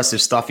 very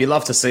impressive stuff. You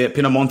love to see it.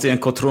 Pinamonti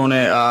and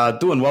Cotrone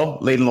doing well,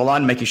 leading the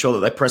line, making sure that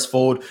they press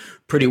forward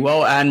pretty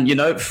well. And,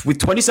 with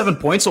 27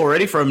 points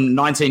already from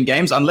 19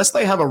 games, unless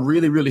they have a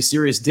really, really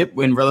serious dip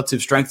in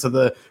relative strength to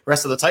the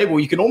rest of the table,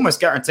 you can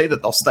almost guarantee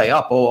that they'll stay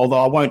up,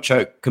 although I won't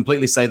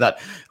completely say that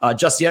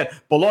just yet.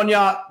 Bologna,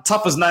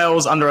 tough as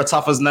nails under a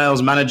tough as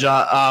nails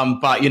manager,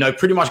 but,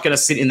 pretty much going to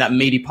sit in that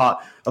meaty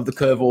part of the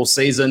curve all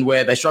season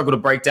where they struggle to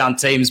break down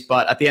teams,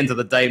 but at the end of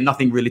the day,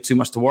 nothing really too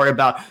much to worry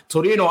about.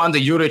 Torino under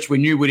Juric, we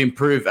knew would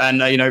improve,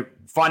 and,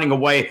 finding a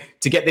way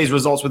to get these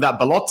results without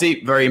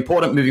Belotti, very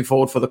important moving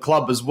forward for the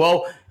club as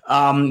well.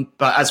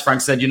 But as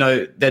Frank said,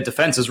 their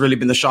defense has really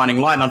been the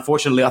shining light. And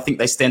unfortunately, I think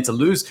they stand to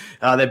lose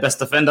their best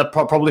defender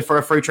probably for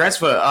a free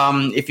transfer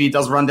if he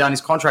does run down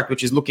his contract,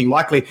 which is looking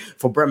likely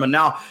for Bremen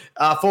now.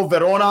 For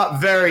Verona,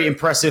 very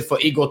impressive for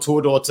Igor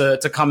Tudor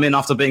to come in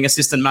after being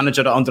assistant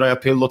manager to Andrea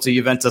Pirlo to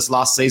Juventus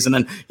last season.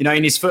 And,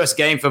 in his first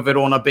game for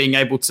Verona, being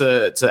able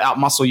to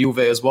outmuscle Juve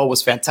as well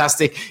was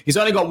fantastic. He's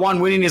only got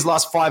one win in his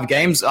last 5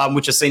 games,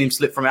 which has seen him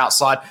slip from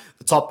outside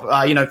the top,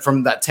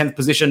 from that 10th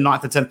position,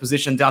 9th to 10th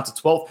position down to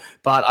 12th.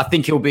 But I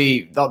think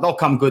they'll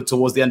come good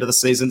towards the end of the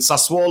season.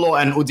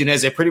 Sassuolo and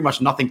Udinese, pretty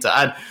much nothing to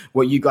add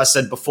what you guys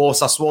said before.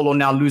 Sassuolo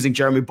now losing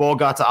Jeremy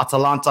Boga to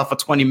Atalanta for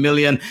 20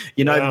 million.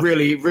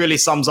 Really, really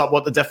sums up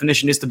what the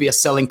definition is to be a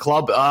selling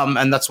club.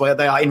 And that's where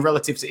they are in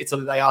relative to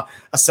Italy. They are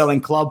a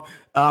selling club.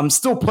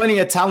 Still plenty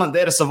of talent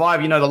there to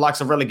survive, the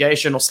likes of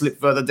relegation or slip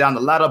further down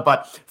the ladder,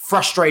 but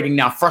frustrating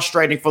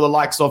for the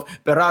likes of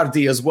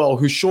Berardi as well,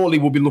 who surely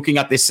will be looking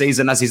at this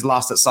season as his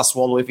last at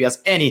Sassuolo if he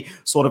has any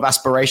sort of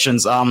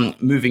aspirations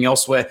moving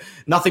elsewhere.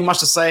 Nothing much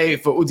to say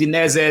for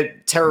Udinese,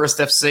 terrorist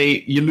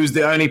FC. You lose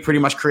the only pretty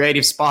much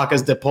creative spark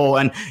as De Paul,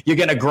 and you're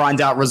going to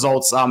grind out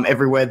results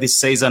everywhere this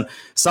season.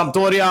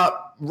 Sampdoria,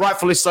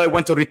 rightfully so,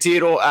 went to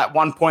Retiro at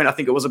one point. I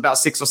think it was about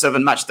 6 or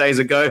 7 match days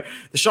ago.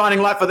 The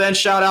shining light for then,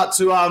 shout out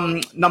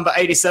to number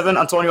 87,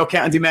 Antonio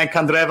Candyman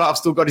Candreva. I've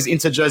still got his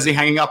Inter jersey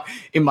hanging up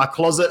in my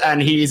closet,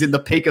 and he is in the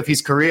peak of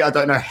his career. I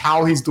don't know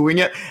how he's doing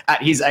it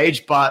at his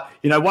age, but,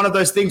 one of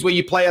those things where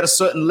you play at a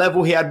certain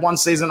level. He had one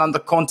season under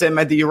Conte,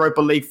 made the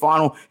Europa League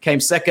final, came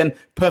second.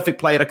 Perfect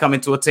player to come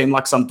into a team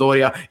like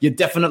Sampdoria. You're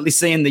definitely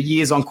seeing the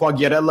years on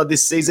Quagliarella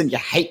this season. You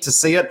hate to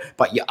see it,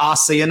 but you are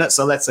seeing it,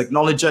 so let's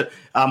acknowledge it.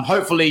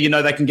 Hopefully,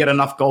 they can get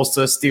enough goals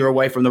to steer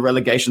away from the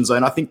relegation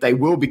zone. I think they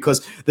will,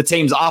 because the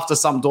teams after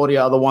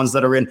Sampdoria are the ones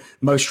that are in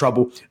most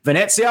trouble.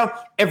 Venezia,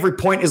 every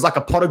point is like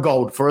a pot of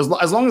gold. For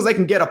as long as they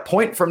can get a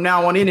point from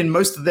now on in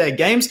most of their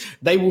games,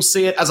 they will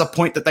see it as a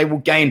point that they will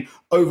gain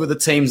over the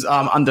teams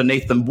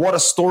underneath them. What a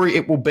story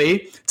it will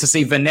be to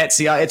see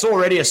Venezia. It's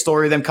already a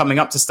story them coming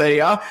up to Serie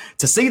A.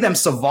 To see them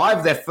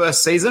survive their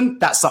first season,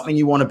 that's something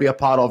you want to be a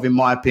part of, in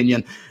my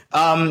opinion.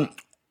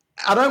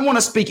 I don't want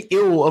to speak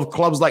ill of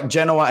clubs like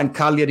Genoa and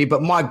Cagliari,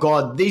 but my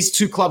God, these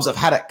two clubs have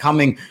had it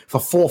coming for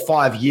 4 or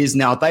 5 years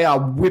now. They are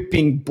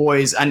whipping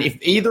boys. And if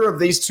either of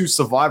these two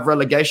survive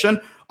relegation,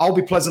 I'll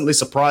be pleasantly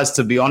surprised,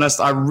 to be honest.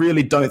 I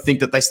really don't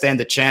think that they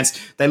stand a chance.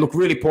 They look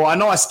really poor. I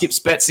know I skipped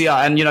Spezia,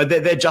 and,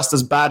 they're just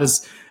as bad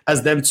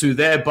as them two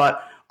there,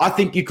 but I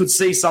think you could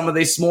see some of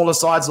these smaller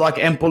sides like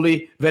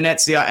Empoli,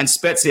 Venezia, and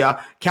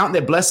Spezia count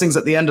their blessings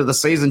at the end of the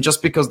season,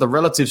 just because the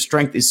relative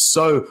strength is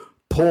so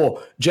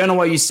poor.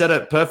 Genoa, you said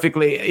it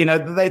perfectly. I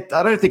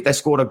don't think they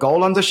scored a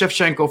goal under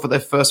Shevchenko for their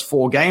first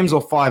 4 games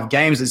or 5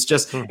 games. It's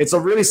just, it's a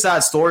really sad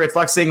story. It's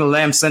like seeing a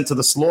lamb sent to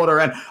the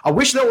slaughter. And I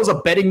wish there was a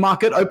betting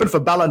market open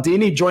for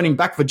Ballandini joining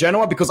back for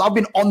Genoa, because I've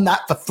been on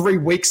that for 3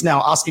 weeks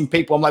now, asking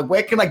people. I'm like,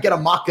 where can I get a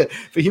market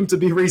for him to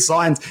be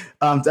re-signed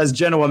as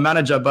Genoa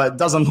manager? But it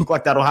doesn't look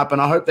like that'll happen.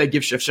 I hope they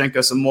give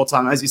Shevchenko some more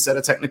time. As you said,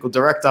 a technical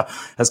director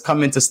has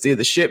come in to steer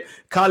the ship.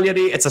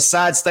 Cagliari, it's a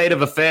sad state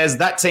of affairs.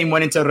 That team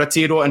went into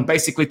Retiro and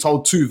basically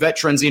told 2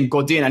 veterans in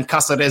Godin and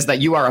Caceres that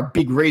you are a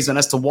big reason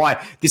as to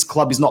why this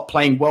club is not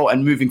playing well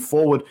and moving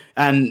forward.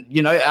 And,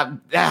 it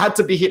had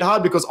to be hit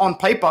hard, because on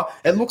paper,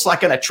 it looks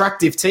like an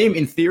attractive team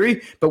in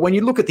theory. But when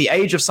you look at the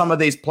age of some of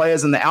these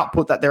players and the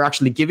output that they're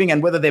actually giving,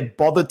 and whether they're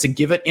bothered to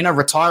give it in a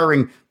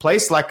retiring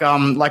place like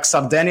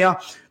Sardinia,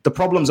 the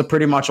problems are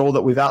pretty much all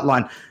that we've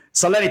outlined.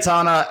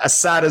 Salernitana, as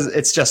sad as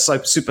it's just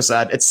so super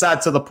sad. It's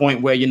sad to the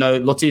point where,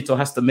 Lotito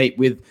has to meet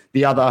with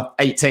the other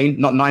 18,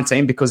 not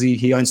 19, because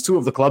he owns 2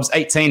 of the clubs,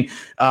 18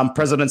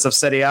 presidents of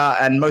Serie A,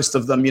 and most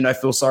of them,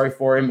 feel sorry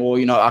for him, or,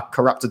 are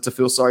corrupted to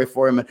feel sorry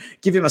for him, and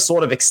give him a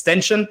sort of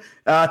extension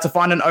to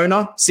find an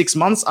owner, 6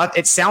 months.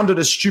 It sounded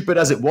as stupid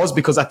as it was,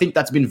 because I think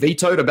that's been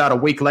vetoed about a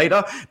week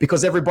later,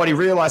 because everybody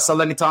realized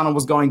Salernitana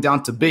was going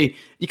down to B.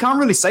 You can't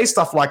really say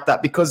stuff like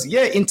that, because,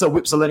 Inter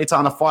whipped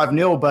Salernitana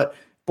 5-0, but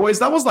boys,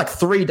 that was like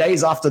 3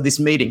 days after this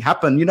meeting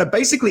happened.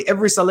 Basically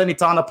every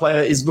Salernitana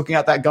player is looking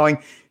at that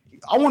going,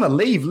 I want to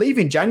leave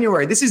in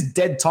January. This is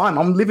dead time.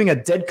 I'm living a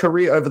dead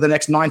career over the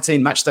next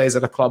 19 match days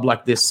at a club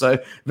like this. So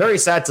very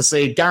sad to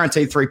see.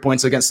 Guaranteed 3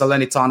 points against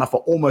Salernitana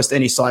for almost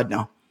any side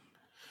now.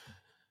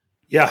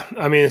 Yeah,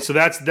 I mean, so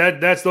that's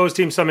those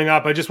teams summing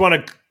up. I just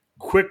want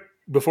to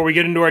before we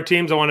get into our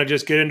teams, I want to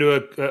just get into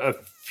a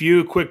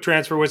few quick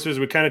transfer whispers.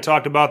 We kind of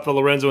talked about the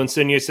Lorenzo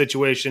Insigne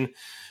situation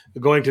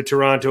going to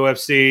Toronto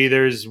FC.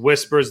 There's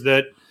whispers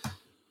that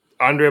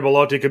Andrea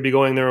Belotti could be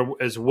going there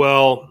as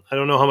well. I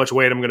don't know how much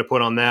weight I'm going to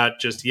put on that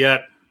just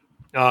yet.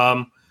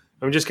 I'm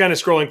just kind of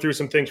scrolling through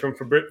some things from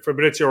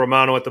Fabrizio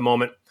Romano at the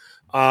moment.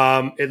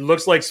 It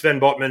looks like Sven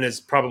Botman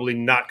is probably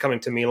not coming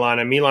to Milan,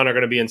 and Milan are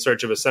going to be in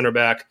search of a center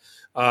back.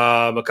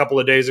 A couple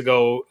of days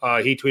ago,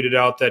 he tweeted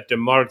out that Di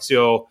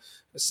Marzio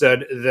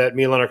said that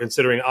Milan are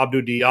considering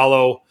Abdou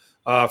Diallo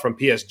from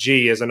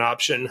PSG as an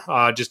option.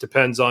 Just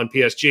depends on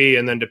PSG,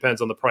 and then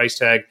depends on the price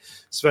tag.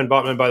 Sven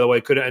Botman, by the way,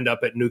 could end up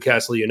at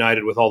Newcastle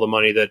United with all the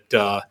money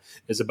that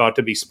is about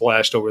to be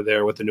splashed over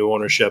there with the new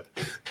ownership.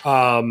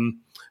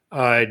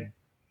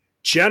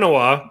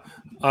 Genoa,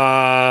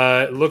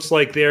 looks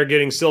like they're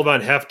getting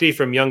Sylvan Hefty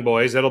from Young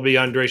Boys. That'll be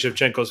Andrei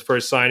Shevchenko's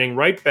first signing.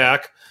 Right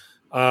back,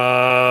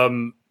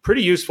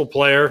 pretty useful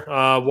player.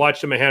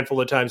 Watched him a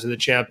handful of times in the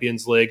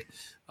Champions League.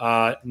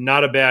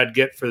 Not a bad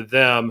get for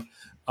them.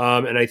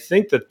 And I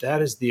think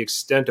that is the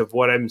extent of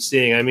what I'm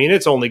seeing. I mean,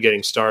 it's only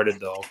getting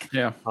started, though.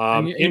 Yeah.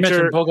 You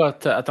mentioned Boga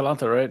to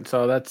Atalanta, right?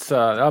 So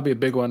that'll be a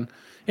big one.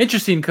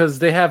 Interesting, because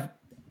they have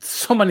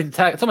so much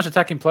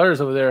attacking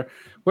players over there.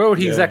 Where would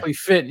he exactly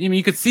fit? I mean,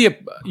 you could see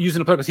it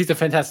using a player, because he's a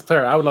fantastic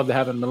player. I would love to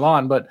have him in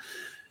Milan, but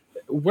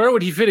where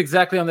would he fit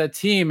exactly on that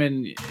team?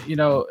 And,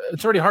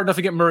 it's already hard enough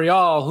to get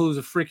Muriel, who's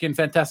a freaking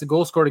fantastic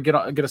goal scorer, to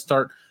get a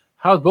start.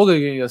 How's Boga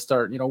going to get a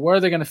start? Where are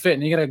they going to fit?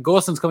 And you got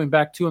Gosens coming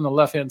back too on the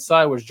left-hand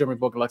side, which Jeremy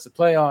Boga likes to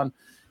play on.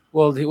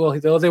 Will they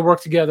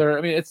work together?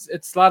 I mean, it's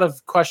a lot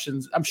of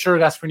questions. I'm sure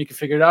Gasperini can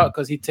figure it out,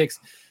 because he takes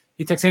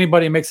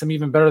anybody and makes them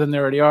even better than they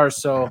already are.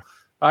 So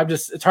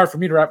it's hard for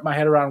me to wrap my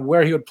head around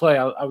where he would play.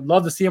 I would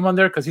love to see him on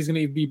there, because he's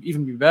going to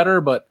be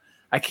better, but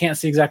I can't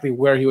see exactly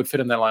where he would fit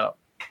in that lineup.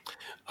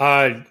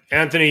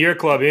 Anthony, your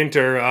club,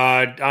 Inter.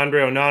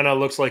 Andre Onana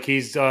looks like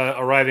he's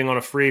arriving on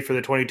a free for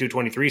the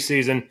 22-23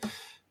 season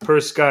per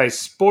Sky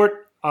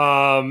Sport,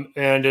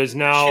 and is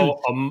now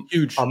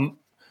huge.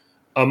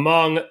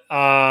 Among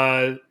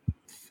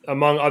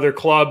other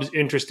clubs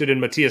interested in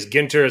Matthias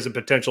Ginter as a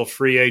potential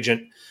free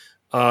agent,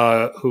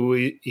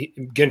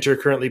 Ginter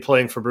currently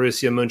playing for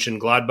Borussia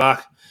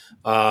Mönchengladbach.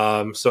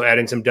 So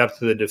adding some depth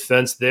to the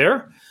defense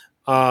there.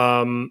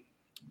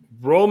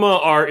 Roma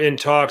are in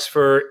talks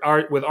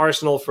with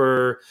Arsenal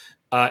for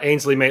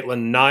Ainsley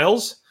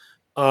Maitland-Niles.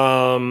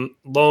 Loan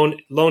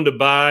to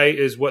buy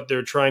is what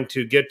they're trying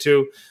to get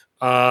to.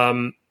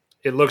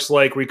 It looks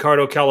like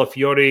Riccardo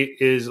Calafiori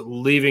is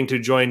leaving to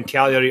join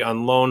Cagliari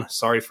on loan.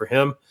 Sorry for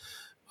him.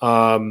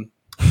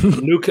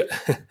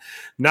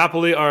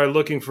 Napoli are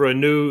looking for a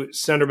new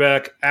center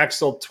back.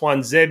 Axel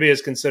Tuanzebe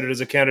is considered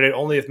as a candidate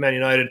only if Man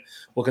United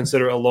will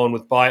consider a loan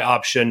with buy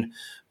option.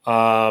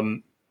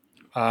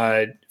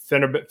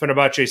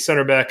 Fenerbahce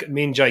center back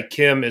Min Jae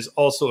Kim is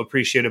also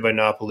appreciated by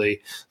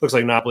Napoli. Looks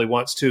like Napoli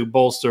wants to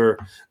bolster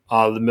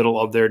the middle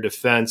of their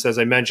defense. As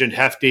I mentioned,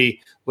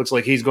 Hefty looks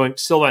like he's going.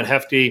 Sylvain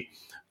Hefty,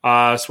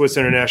 Swiss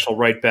international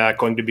right back,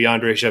 going to be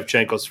Andrei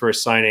Shevchenko's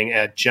first signing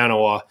at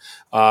Genoa.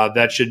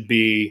 That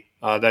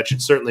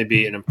should certainly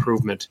be an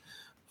improvement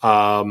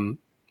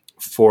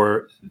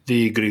for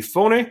the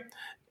Grifone.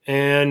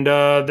 And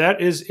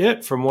that is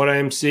it from what I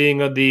am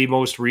seeing of the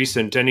most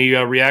recent. Any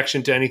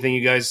reaction to anything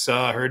you guys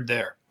heard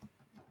there?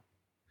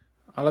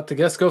 I'll let the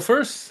guests go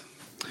first.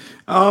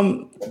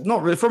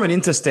 Not really. From an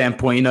Inter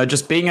standpoint,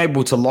 just being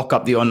able to lock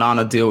up the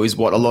Onana deal is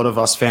what a lot of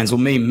us fans,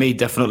 me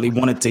definitely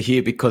wanted to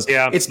hear, because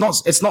it's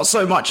not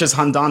so much as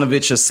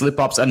Handanovic's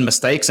slip-ups and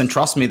mistakes, and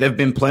trust me, there've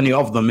been plenty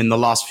of them in the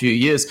last few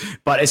years,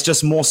 but it's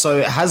just more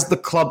so, has the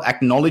club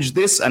acknowledged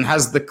this, and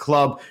has the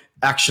club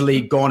actually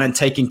gone and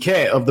taken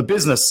care of the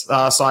business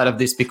side of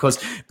this? Because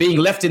being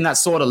left in that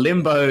sort of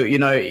limbo,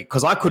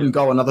 because I couldn't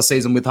go another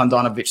season with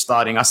Handanovic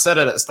starting. I said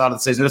it at the start of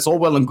the season. It's all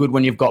well and good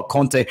when you've got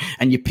Conte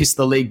and you piss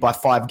the league by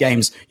 5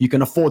 games. You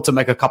can afford to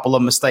make a couple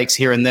of mistakes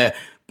here and there.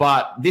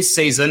 But this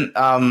season,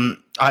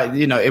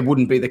 it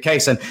wouldn't be the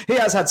case. And he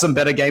has had some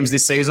better games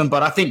this season,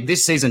 but I think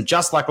this season,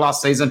 just like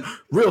last season,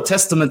 real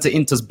testament to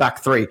Inter's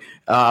back three,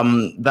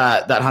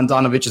 that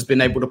Handanovic has been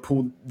able to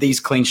pull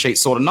these clean sheet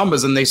sort of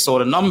numbers and these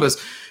sort of numbers.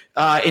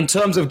 In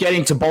terms of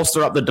getting to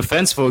bolster up the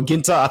defense for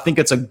Ginter, I think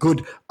it's a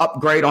good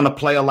upgrade on a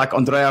player like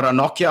Andrea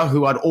Ranocchia,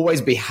 who I'd always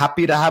be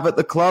happy to have at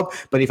the club.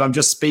 But if I'm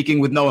just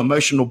speaking with no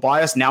emotional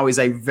bias, now is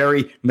a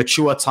very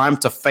mature time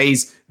to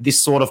phase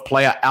this sort of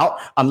player out,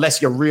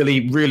 unless you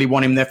really, really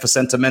want him there for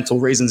sentimental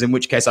reasons, in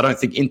which case I don't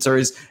think Inter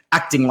is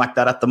acting like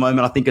that at the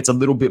moment. I think it's a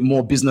little bit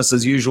more business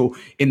as usual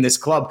in this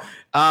club.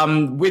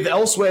 With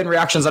elsewhere in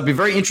reactions, I'd be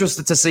very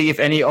interested to see if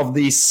any of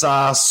these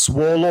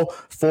Sassuolo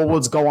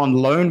forwards go on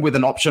loan with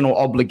an optional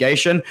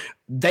obligation.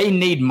 They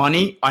need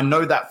money. I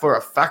know that for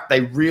a fact.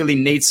 They really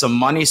need some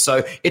money.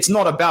 So it's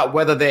not about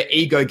whether their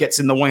ego gets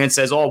in the way and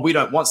says, we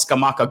don't want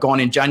Scamacca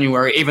gone in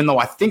January, even though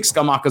I think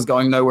Scamacca's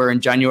going nowhere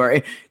in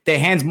January. Their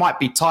hands might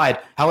be tied.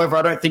 However,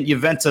 I don't think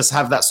Juventus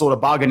have that sort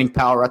of bargaining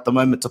power at the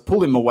moment to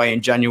pull him away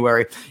in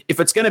January. If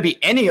it's going to be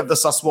any of the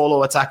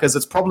Sassuolo attackers,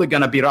 it's probably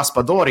going to be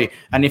Raspadori.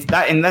 And if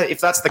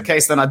that's the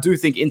case, then I do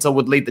think Inter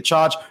would lead the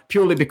charge,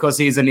 purely because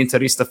he's an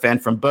Interista fan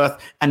from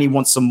birth and he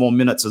wants some more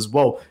minutes as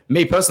well.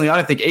 Me personally, I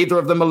don't think either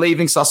of them are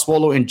leaving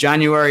Sassuolo in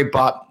January,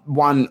 but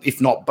one,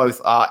 if not both,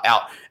 are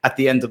out at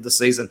the end of the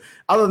season.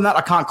 Other than that,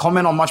 I can't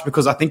comment on much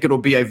because I think it'll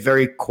be a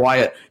very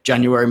quiet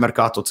January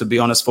mercato, to be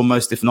honest, for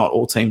most, if not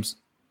all teams.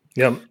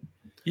 Yeah,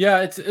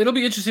 it'll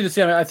be interesting to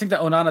see. I think that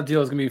Onana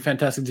deal is going to be a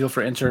fantastic deal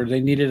for Inter. They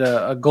needed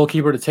a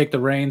goalkeeper to take the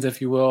reins,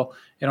 if you will.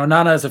 And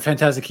Onana is a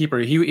fantastic keeper.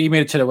 He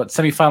made it to the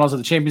semifinals of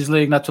the Champions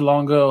League not too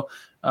long ago.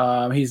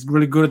 He's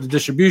really good at the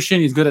distribution.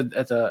 He's good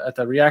at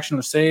the reaction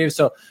to saves.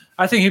 So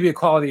I think he'd be a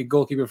quality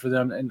goalkeeper for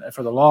them and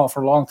for a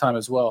long time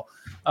as well.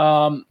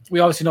 We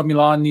obviously know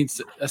Milan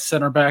needs a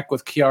center back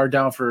with Kjaer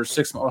down for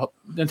 6 months,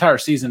 the entire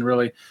season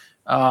really,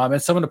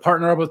 and someone to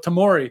partner up with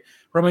Tomori.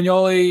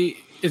 Romagnoli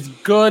is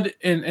good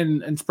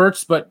in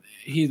spurts, but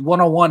he's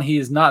 1-on-1. He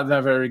is not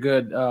that very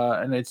good,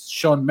 and it's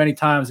shown many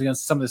times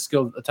against some of the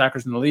skilled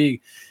attackers in the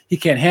league. He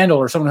can't handle,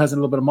 or someone has a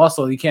little bit of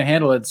muscle, he can't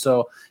handle it.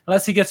 So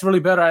unless he gets really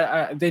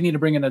better, they need to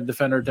bring in a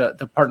defender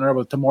to partner up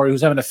with Tomori,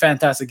 who's having a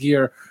fantastic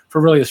year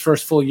for really his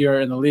first full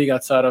year in the league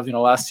outside of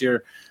last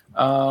year.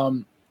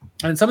 And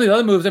some of the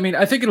other moves,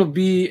 I think it'll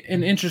be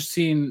an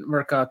interesting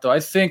mercato. I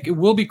think it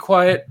will be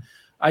quiet.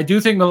 I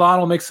do think Milan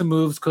will make some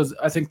moves because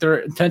I think their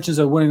intentions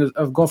of going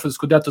for the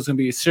Scudetto is going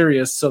to be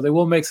serious. So they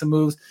will make some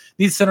moves.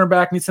 Need center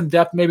back, need some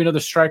depth, maybe another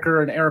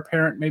striker, an heir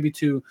apparent, maybe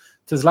to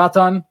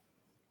Zlatan.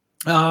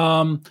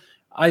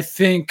 I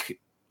think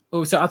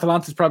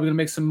Atalanta is probably going to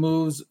make some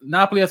moves.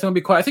 Napoli, I think, will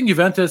be quiet. I think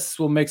Juventus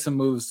will make some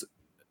moves.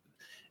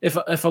 If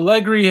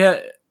Allegri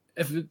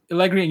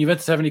and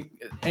Juventus have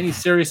any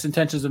serious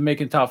intentions of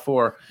making top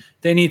 4,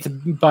 they need to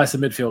buy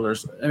some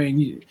midfielders.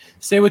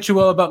 Say what you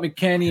will about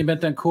McKennie and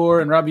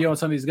Bentancur and Rabiot and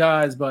some of these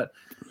guys, but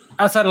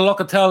outside of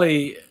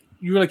Locatelli,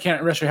 you really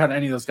can't rest your head on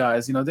any of those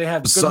guys. They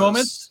have good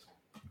moments.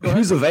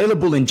 Who's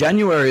available in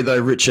January though,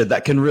 Richard?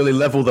 That can really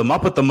level them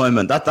up at the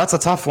moment. That's a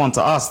tough one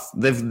to ask.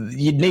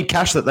 You'd need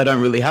cash that they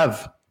don't really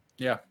have.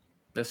 Yeah,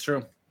 that's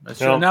true. That's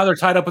true. Now they're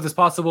tied up with this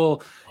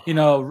possible,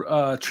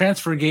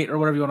 transfer gate or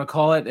whatever you want to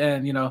call it,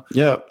 and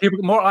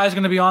more eyes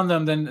going to be on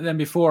them than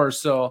before.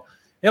 So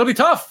it'll be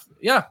tough.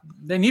 Yeah,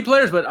 they need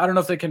players, but I don't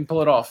know if they can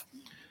pull it off.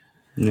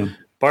 Yeah.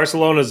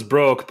 Barcelona's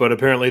broke, but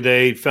apparently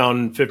they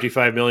found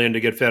 $55 million to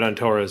get Ferran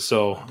Torres.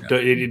 So,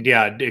 explain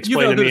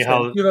to me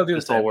how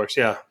this all works.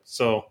 Yeah.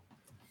 So,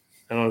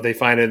 I don't know if they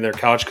find it in their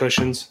couch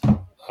cushions,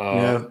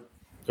 or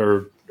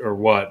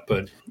what,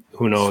 but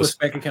who knows? Swiss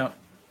bank account.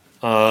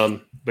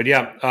 But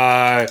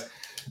yeah,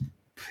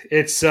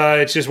 it's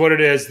just what it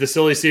is. The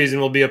silly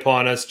season will be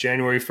upon us.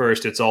 January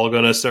 1st. It's all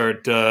going to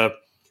start.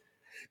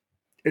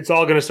 It's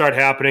all going to start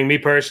happening. Me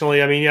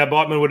personally, I mean,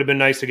 Botman would have been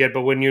nice to get,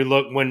 but when you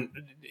look,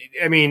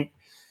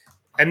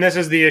 and this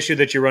is the issue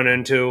that you run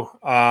into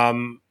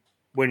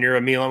when you're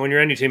a Milan, when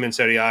you're any team in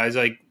Serie A, is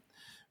like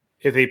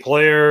if a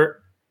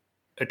player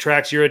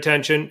attracts your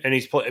attention and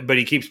but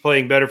he keeps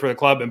playing better for the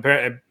club,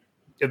 and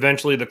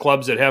eventually the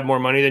clubs that have more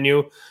money than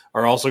you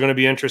are also going to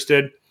be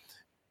interested.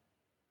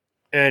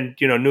 And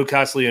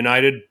Newcastle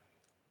United,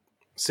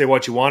 say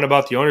what you want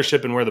about the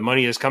ownership and where the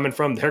money is coming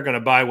from, they're going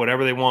to buy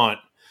whatever they want,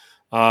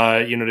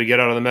 to get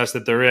out of the mess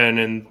that they're in.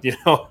 And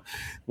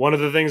one of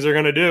the things they're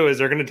going to do is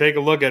they're going to take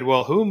a look at,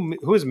 well,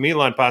 who is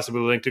Milan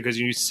possibly linked to? Because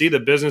you see the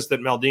business that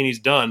Maldini's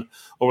done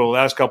over the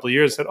last couple of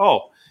years. Said,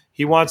 oh,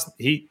 he wants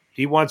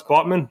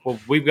Botman. Well,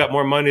 we've got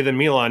more money than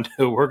Milan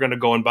do. We're going to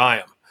go and buy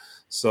him.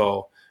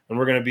 So, and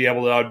we're going to be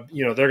able to,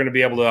 they're going to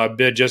be able to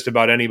outbid just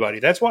about anybody.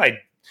 That's why,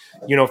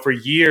 for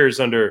years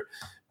under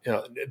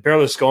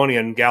Berlusconi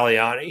and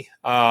Galliani,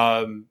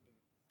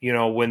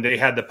 when they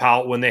had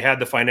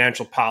the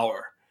financial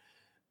power,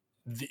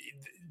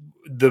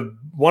 the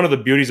one of the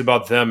beauties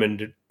about them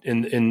in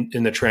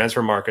the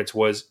transfer markets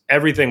was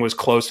everything was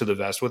close to the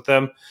vest with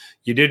them.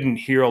 You didn't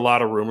hear a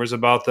lot of rumors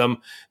about them.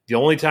 The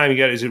only time you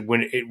get is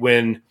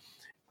when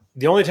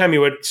the only time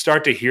you would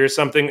start to hear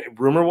something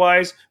rumor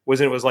wise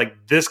was when it was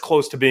like this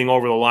close to being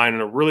over the line,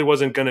 and it really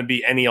wasn't going to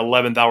be any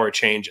 11th hour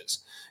changes.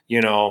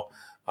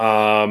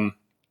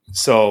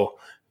 So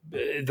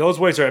those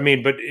ways are.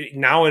 But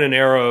now in an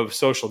era of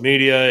social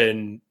media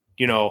and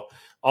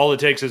all it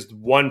takes is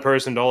one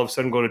person to all of a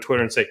sudden go to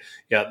Twitter and say,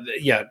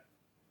 yeah,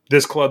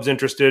 this club's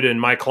interested in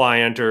my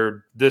client,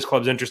 or this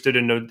club's interested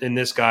in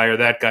this guy or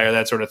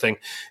that sort of thing.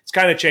 It's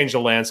kind of changed the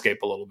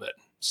landscape a little bit.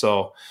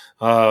 So,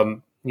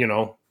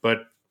 but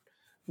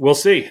we'll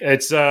see.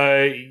 It's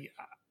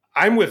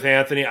I'm with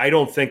Anthony. I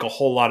don't think a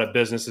whole lot of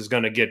business is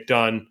going to get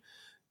done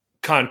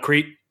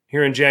concrete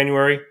here in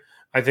January.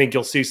 I think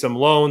you'll see some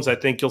loans. I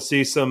think you'll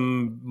see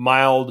some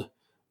mild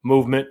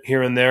movement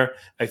here and there.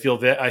 I feel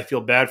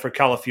bad for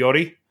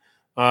Calafiori.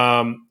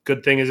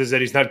 Good thing is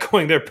that he's not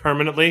going there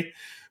permanently,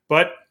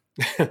 but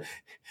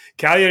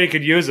Cagliari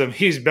could use him.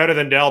 He's better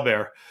than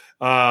Dalbert.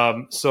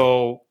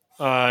 So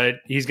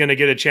he's going to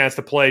get a chance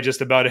to play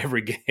just about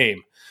every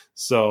game.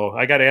 So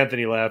I got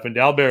Anthony laughing.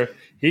 Dalbert,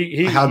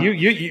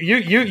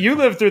 you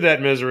lived through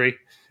that misery.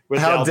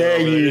 How dare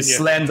you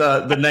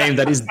slander the name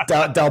that is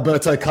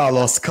Dalberto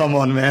Carlos? Come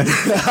on, man.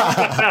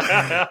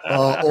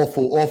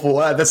 Awful.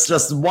 That's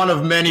just one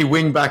of many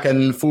wingback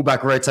and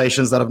fullback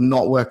rotations that have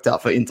not worked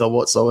out for Inter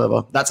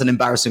whatsoever. That's an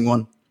embarrassing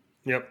one.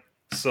 Yep.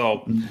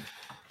 So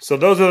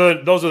those are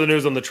the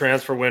news on the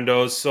transfer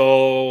windows.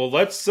 So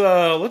let's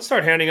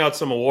start handing out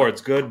some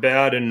awards. Good,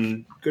 bad,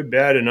 and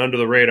under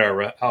the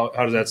radar. How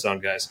does that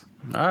sound, guys?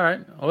 All right.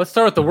 Well, let's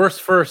start with the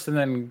worst first, and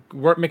then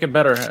make it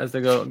better as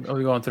we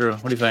going through.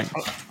 What do you think?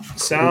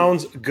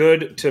 Sounds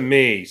good to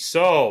me.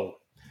 So,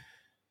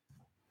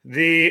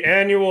 the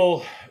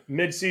annual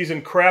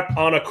midseason crap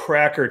on a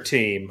cracker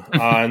team,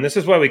 and this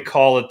is why we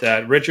call it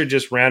that. Richard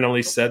just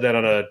randomly said that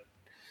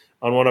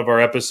on one of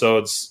our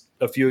episodes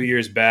a few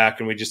years back,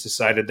 and we just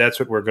decided that's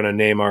what we're going to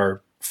name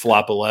our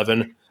flop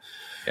 11.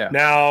 Yeah.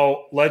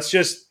 Now, let's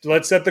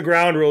set the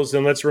ground rules,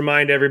 and let's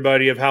remind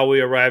everybody of how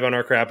we arrive on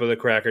our crap of the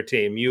cracker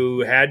team. You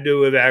had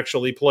to have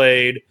actually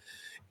played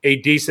a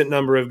decent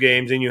number of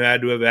games, and you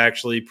had to have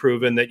actually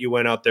proven that you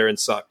went out there and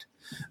sucked.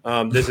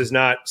 This is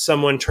not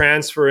someone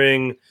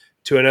transferring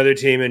to another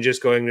team and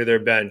just going to their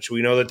bench.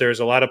 We know that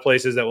there's a lot of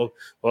places that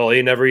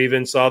he never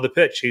even saw the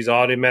pitch. He's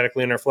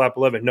automatically in our flop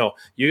 11. No,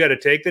 you got to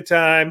take the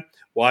time,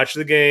 watch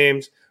the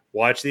games,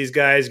 watch these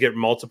guys get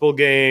multiple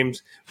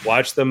games,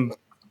 watch them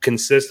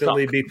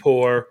consistently be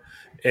poor,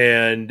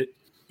 and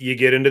you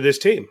get into this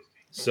team.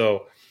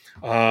 So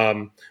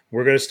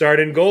we're going to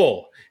start in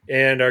goal,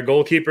 and our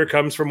goalkeeper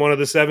comes from one of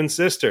the Seven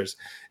Sisters,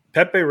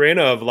 Pepe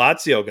Reina of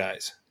Lazio,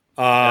 guys.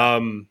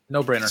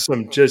 No brainer.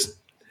 Some just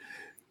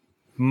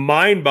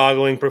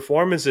mind-boggling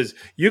performances.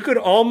 You could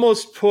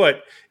almost put,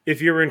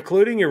 if you're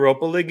including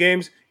Europa League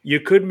games, you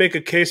could make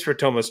a case for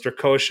Thomas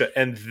Strakosha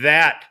and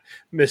that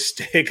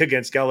mistake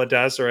against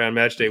Galatasaray on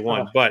match day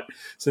 1. But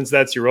since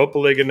that's Europa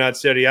League and not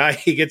Serie A,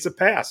 he gets a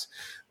pass.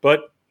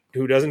 But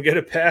who doesn't get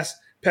a pass?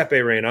 Pepe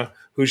Reina,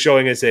 who's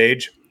showing his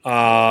age.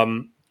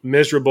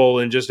 miserable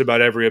in just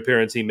about every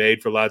appearance he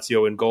made for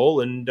Lazio in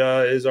goal, and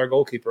is our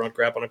goalkeeper on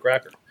crap on a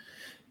cracker.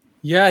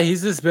 Yeah,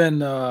 he's been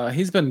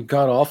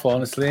god awful,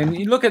 honestly. And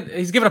you look at,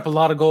 he's given up a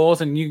lot of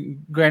goals, and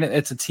granted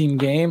it's a team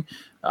game.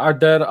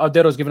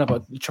 Ardeto's given up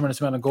a tremendous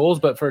amount of goals,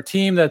 but for a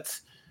team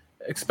that's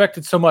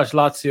expected so much,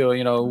 Lazio,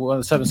 one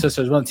of the Seven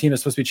Sisters, one of the team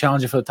that's supposed to be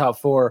challenging for the top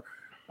four,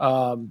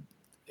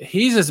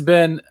 he's just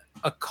been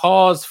a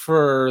cause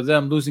for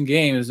them losing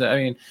games. I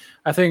mean,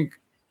 I think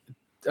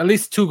at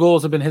least 2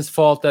 goals have been his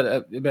fault,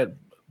 that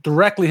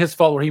directly his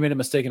fault where he made a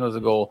mistake and it was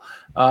a goal.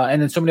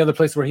 And then so many other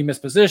places where he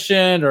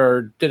mispositioned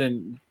or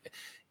didn't.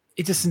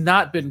 It's just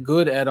not been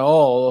good at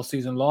all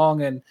season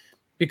long. And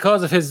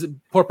because of his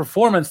poor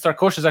performance,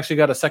 Starkosha's actually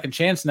got a second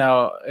chance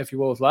now, if you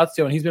will, with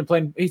Lazio.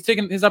 And he's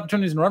taken his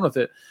opportunities and run with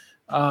it.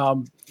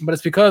 But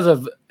it's because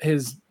of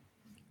his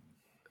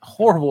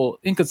horrible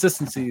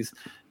inconsistencies.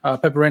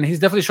 Pepe Reina, he's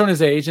definitely shown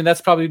his age, and that's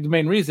probably the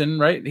main reason,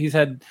 right? He's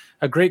had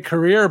a great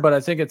career, but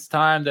I think it's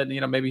time that,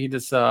 maybe he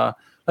just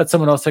let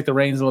someone else take the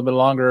reins a little bit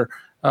longer.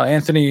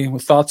 Anthony,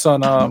 thoughts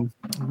on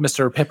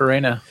Mr. Pepe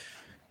Reina?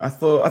 I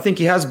think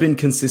he has been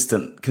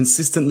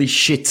consistently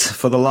shit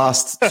for the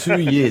last 2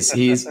 years.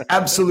 He is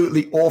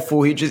absolutely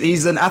awful.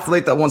 He's an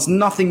athlete that wants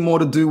nothing more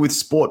to do with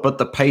sport but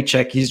the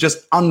paycheck. He's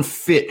just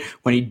unfit.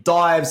 When he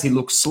dives, he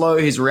looks slow.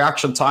 His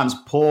reaction time's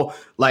poor.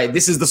 Like,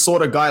 this is the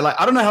sort of guy,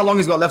 I don't know how long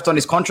he's got left on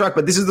his contract,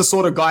 but this is the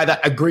sort of guy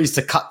that agrees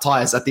to cut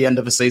ties at the end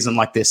of a season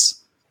like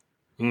this.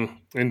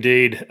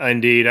 Indeed. I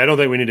don't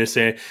think we need to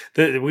say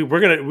we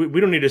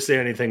don't need to say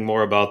anything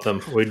more about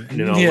them. Let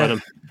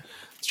them.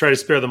 Let's try to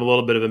spare them a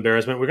little bit of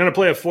embarrassment. We're going to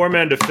play a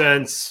 4-man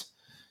defense,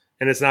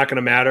 and it's not going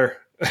to matter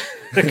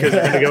because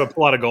they're going to give up a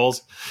lot of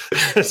goals.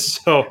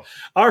 So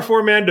our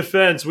 4-man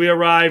defense, we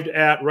arrived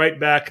at right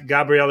back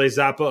Gabriele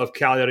Zappa of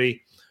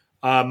Cagliari,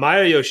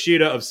 Maya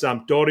Yoshida of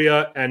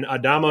Sampdoria, and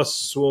Adama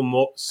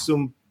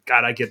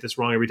God, I get this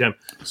wrong every time.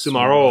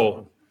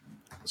 Sumaro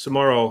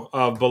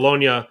of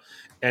Bologna,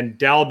 and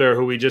Dalbert,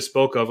 who we just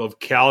spoke of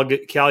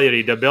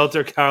Cagliari.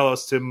 Dabelter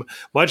Carlos,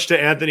 much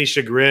to Anthony's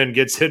chagrin,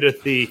 gets into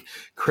the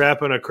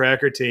crap on a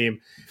cracker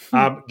team.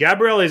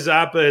 Gabriele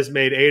Zappa has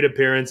made 8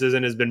 appearances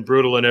and has been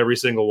brutal in every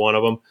single one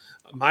of them.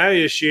 Maya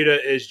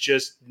Yoshida is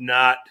just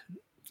not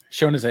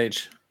shown his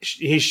age.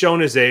 He's shown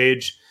his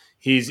age.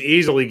 He's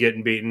easily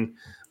getting beaten.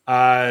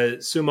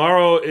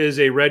 Sumaro is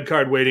a red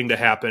card waiting to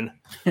happen.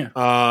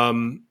 Yeah.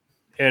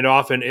 And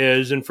often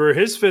is. And for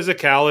his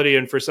physicality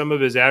and for some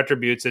of his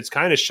attributes, it's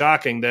kind of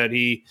shocking that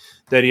he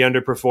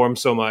underperforms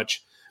so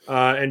much.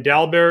 And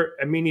Dalbert,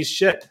 he's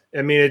shit.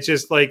 It's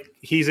just like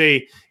he's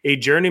a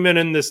journeyman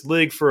in this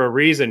league for a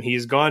reason.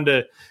 He's gone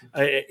to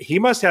he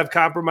must have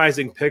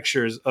compromising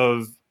pictures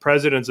of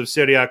presidents of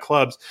Serie A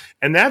clubs,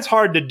 and that's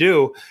hard to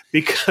do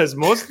because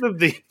most of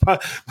the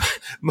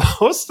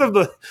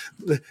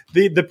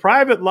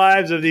private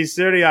lives of these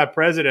Serie A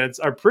presidents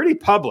are pretty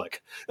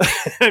public.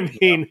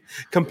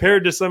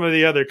 Compared to some of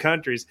the other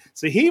countries.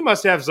 So he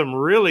must have some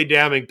really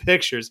damning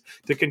pictures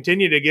to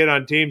continue to get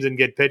on teams and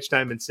get pitch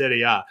time in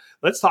Serie A.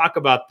 Let's talk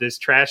about this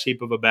trash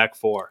heap of a back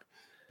four.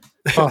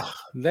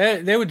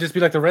 They would just be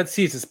like the Red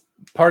Seas, just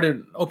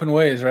parted open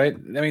ways, right?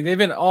 They've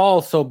been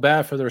all so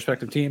bad for their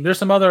respective team. There's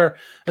some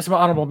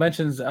honorable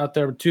mentions out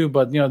there too,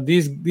 but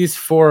these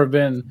 4 have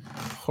been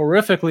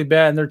horrifically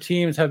bad, and their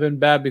teams have been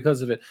bad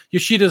because of it.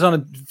 Yoshida's on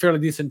a fairly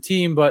decent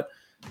team, but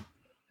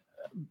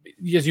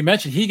as you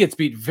mentioned, he gets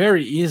beat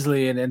very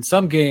easily, and in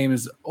some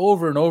games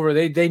over and over.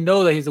 They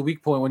know that he's a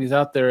weak point when he's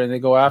out there, and they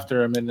go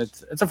after him. And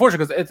it's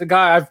unfortunate because it's a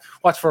guy I've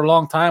watched for a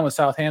long time with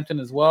Southampton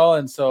as well,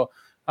 and so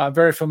I'm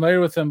very familiar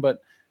with him.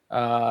 But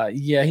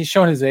he's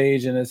shown his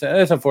age, and it's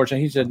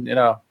unfortunate. He should,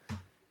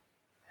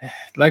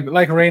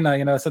 like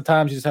Reina,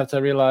 sometimes you just have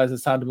to realize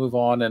it's time to move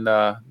on, and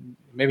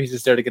maybe he's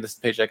just there to get his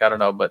paycheck. I don't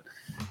know, but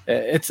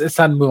it's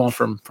time to move on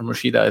from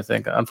Rashida, I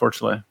think,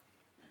 unfortunately.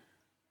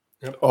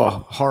 Yep. Oh,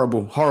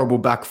 horrible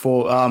back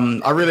four.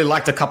 I really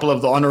liked a couple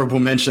of the honorable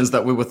mentions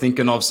that we were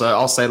thinking of. So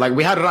I'll say,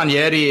 we had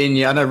Ranieri,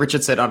 and I know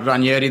Richard said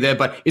Ranieri there,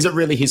 but is it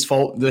really his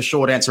fault? The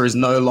short answer is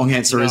no. Long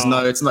answer is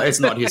no. It's not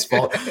his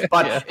fault.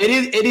 But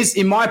it is,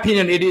 in my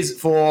opinion, it is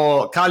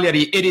for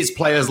Cagliari. It is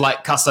players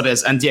like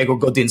Cáceres and Diego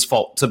Godin's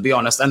fault, to be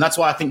honest. And that's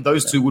why I think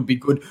those two would be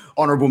good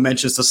honorable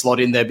mentions to slot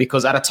in there,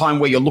 because at a time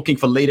where you're looking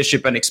for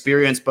leadership and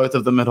experience, both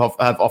of them have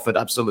offered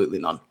absolutely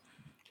none.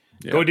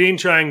 Yeah. Godin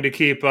trying to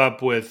keep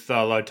up with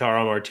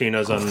Lautaro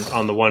Martinez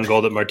on the one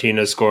goal that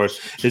Martinez scored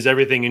is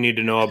everything you need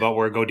to know about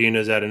where Godin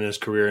is at in his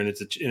career, and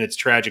it's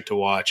tragic to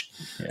watch.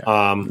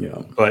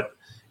 Yeah. But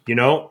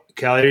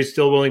Cagliari's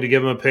still willing to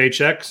give him a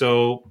paycheck,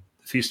 so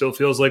if he still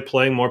feels like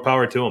playing, more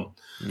power to him.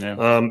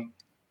 Yeah.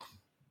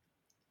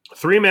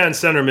 3-man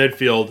center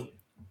midfield,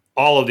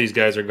 all of these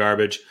guys are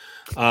garbage.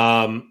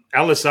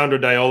 Alessandro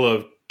Daiola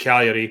of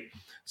Cagliari,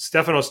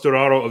 Stefano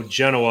Sturaro of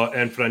Genoa,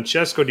 and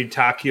Francesco Di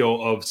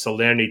Tacchio of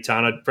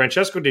Salernitana.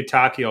 Francesco Di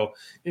Tacchio,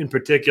 in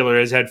particular,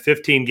 has had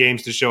 15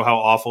 games to show how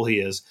awful he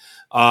is.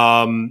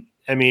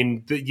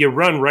 You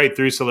run right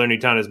through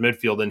Salernitana's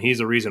midfield, and he's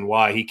a reason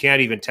why. He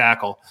can't even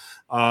tackle.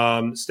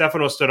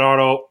 Stefano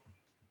Sturaro,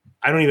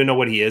 I don't even know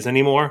what he is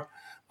anymore.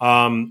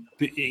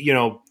 You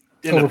know,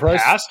 in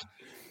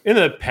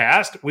the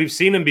past, we've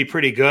seen him be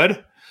pretty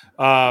good.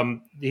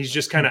 He's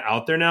just kind of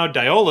out there now.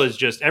 Diola is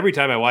just, every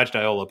time I watch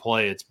Diola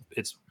play,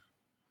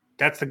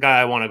 that's the guy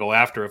I want to go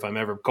after if I'm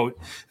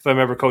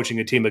ever coaching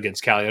a team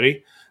against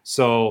Cagliari.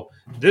 So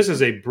this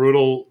is as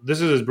brutal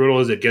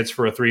as it gets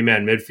for a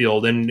 3-man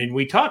midfield. And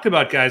we talked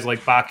about guys like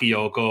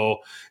Bakayoko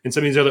and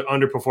some of these other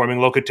underperforming,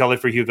 Locatelli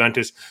for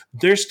Juventus.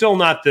 They're still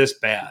not this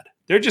bad.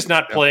 They're just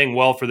not playing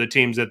well for the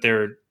teams that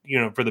they're,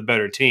 for the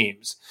better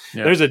teams.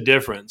 Yeah. There's a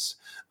difference.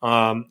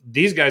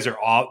 These guys are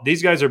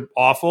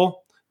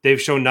awful.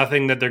 They've shown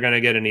nothing that they're going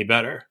to get any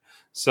better.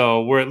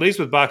 So we're, at least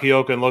with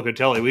Bakayoko and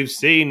Locatelli,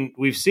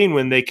 we've seen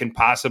when they can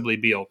possibly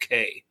be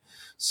okay.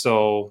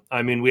 So,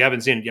 I mean, we haven't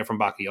seen it yet from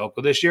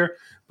Bakayoko this year,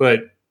 but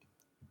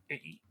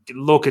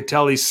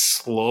Locatelli's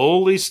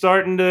slowly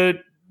starting to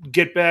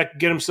get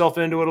himself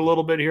into it a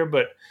little bit here.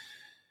 But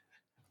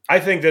I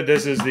think that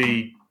this is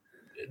the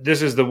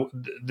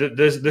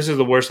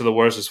worst of the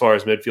worst as far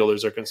as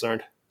midfielders are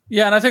concerned.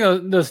 Yeah, and I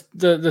think the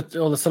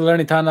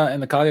Salernitana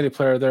and the Cagliari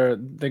player,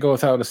 they go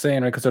without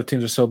saying, right, because their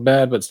teams are so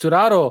bad. But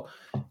Sturaro,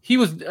 he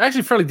was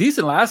actually fairly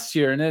decent last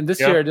year, and then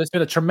this year there's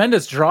been a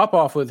tremendous drop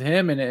off with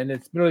him, and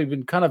it's really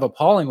been kind of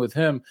appalling with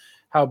him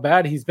how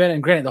bad he's been.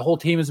 And granted, the whole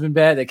team has been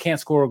bad; they can't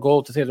score a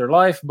goal to save their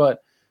life.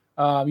 But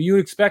you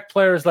would expect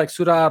players like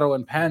Sturaro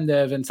and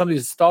Pandev and some of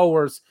these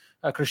stalwarts,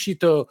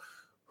 Crescito,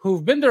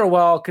 who've been there a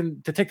while,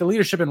 to take the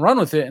leadership and run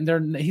with it,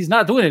 and he's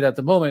not doing it at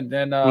the moment.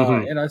 And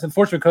it's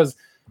unfortunate because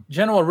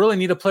Genoa really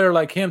need a player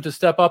like him to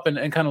step up and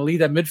kind of lead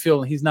that midfield,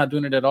 and he's not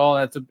doing it at all.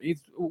 It's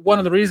one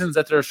of the reasons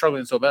that they're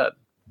struggling so bad.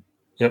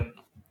 Yep.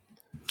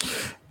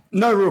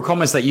 No real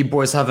comments that you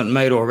boys haven't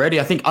made already.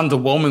 I think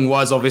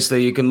underwhelming-wise,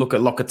 obviously, you can look at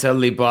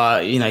Locatelli,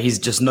 but, he's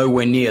just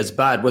nowhere near as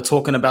bad. We're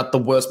talking about the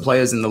worst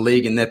players in the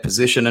league in their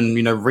position and,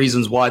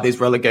 reasons why these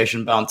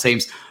relegation-bound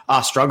teams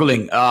are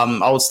struggling.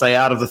 I would stay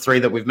out of the three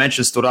that we've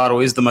mentioned.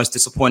 Sturaro is the most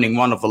disappointing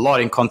one of the lot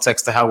in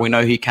context to how we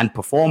know he can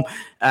perform.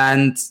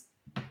 And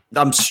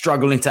I'm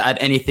struggling to add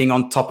anything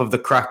on top of the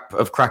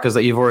crackers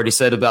that you've already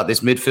said about this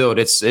midfield.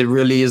 It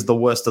really is the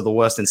worst of the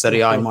worst in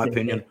Serie A, in my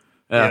opinion.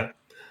 Yeah.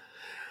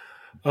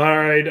 All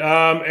right.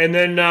 And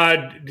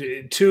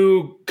then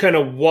two kind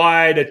of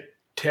wide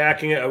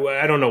attacking,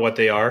 I don't know what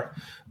they are.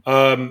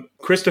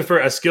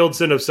 Christopher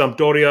Eskildsen of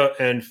Sampdoria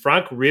and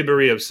Frank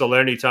Ribery of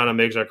Salernitana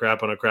makes our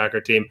crap on a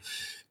cracker team.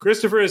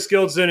 Christopher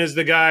Eskildsen is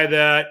the guy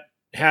that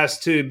has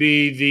to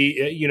be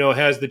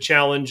has the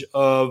challenge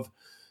of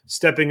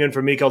stepping in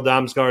for Mikael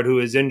Damsgaard, who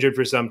is injured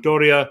for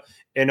Sampdoria,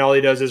 and all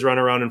he does is run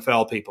around and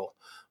foul people.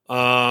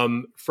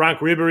 Frank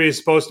Ribery is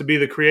supposed to be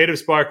the creative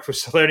spark for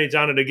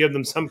Salernitana to give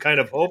them some kind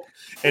of hope,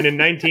 and in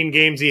 19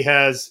 games he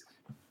has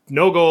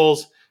no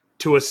goals,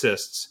 2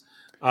 assists.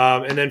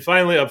 And then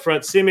finally up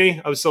front,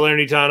 Simi of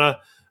Salernitana.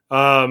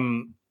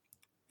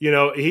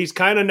 He's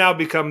kind of now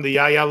become the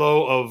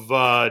Yayalo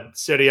of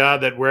Serie A,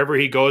 that wherever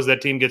he goes,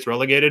 that team gets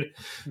relegated,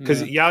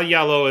 because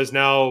Yayalo is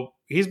now.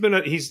 He's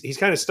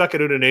kind of stuck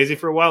at Udinese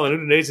for a while, and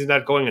Udinese is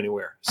not going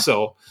anywhere.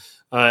 So,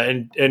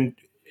 and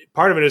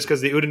part of it is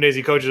because the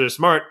Udinese coaches are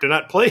smart to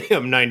not play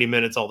him 90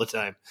 minutes all the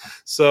time.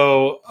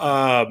 So,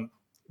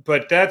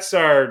 but that's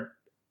our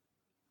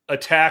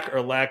attack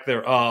or lack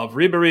thereof.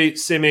 Ribery,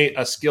 Simi,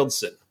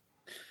 Eskildsen.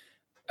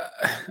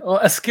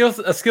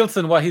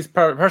 Eskildsen, why he's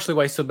partially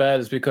why he's so bad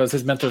is because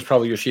his mentor is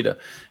probably Yoshida, and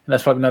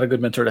that's probably not a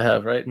good mentor to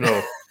have, right?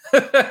 No.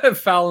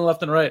 Fouling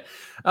left and right.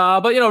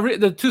 But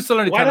the two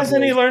Salernitana. Why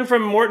doesn't he learn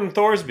from Morten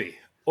Thorsby?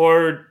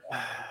 Or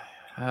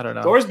I don't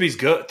know. Thorsby's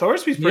good.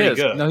 Thorsby's pretty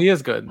good. No, he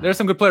is good. There's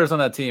some good players on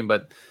that team,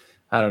 but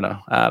I don't know.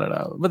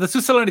 But the two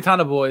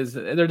Salernitana boys,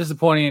 they're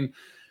disappointing.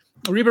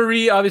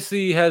 Ribery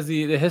obviously has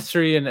the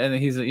history, and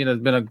he's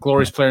been a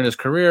glorious player in his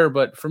career.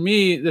 But for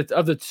me,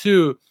 of the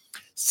two,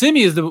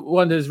 Simi is the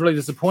one that is really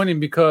disappointing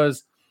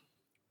because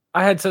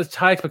I had such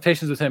high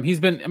expectations with him.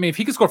 If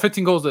he could score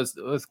 15 goals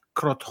with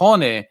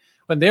Crotone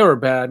when they were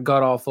bad,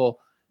 god awful,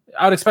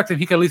 I would expect him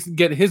he could at least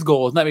get his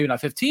goals, maybe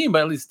not 15,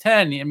 but at least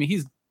 10.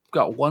 He's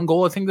got 1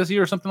 goal, I think, this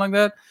year or something like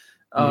that.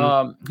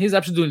 Mm-hmm. He's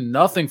actually doing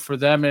nothing for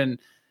them, and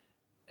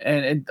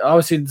it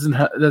obviously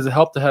doesn't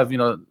help to have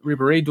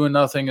Ribery doing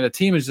nothing, and the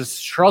team is just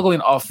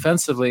struggling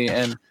offensively.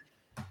 And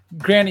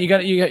granted,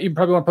 you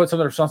probably want to put some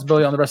of the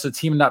responsibility on the rest of the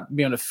team and not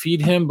be able to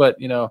feed him, but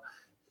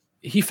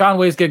he found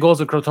ways to get goals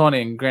with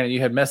Crotone. And granted, you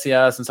had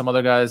Messias and some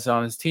other guys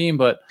on his team,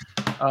 but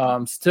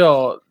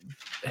still,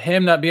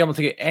 him not being able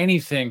to get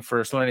anything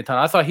for Salernitana.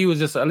 I thought he was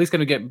just at least going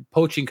to get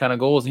poaching kind of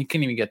goals, and he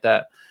couldn't even get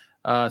that.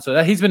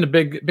 So he's been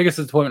the biggest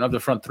disappointment of the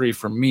front three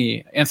for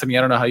me. Anthony,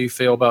 I don't know how you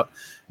feel about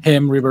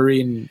him, Ribery,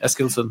 and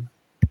Eskildsen.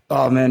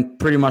 Oh man,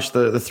 pretty much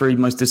the three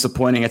most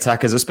disappointing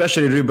attackers,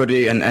 especially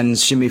Ribery and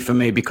Shimi for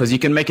me, because you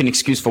can make an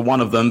excuse for one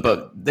of them,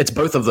 but it's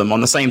both of them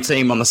on the same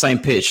team, on the same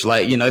pitch.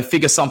 Like,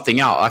 figure something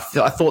out. I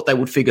thought they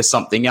would figure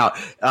something out.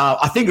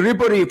 I think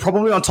Ribery,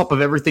 probably on top of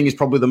everything, is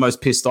probably the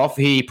most pissed off.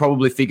 He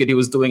probably figured he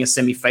was doing a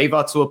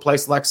semi-favor to a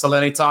place like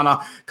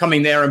Salernitana,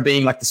 coming there and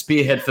being like the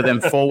spearhead for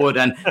them forward.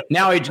 And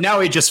now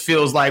he just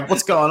feels like,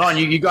 what's going on?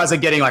 You guys are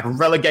getting like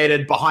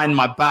relegated behind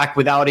my back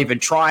without even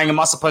trying. Am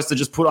I supposed to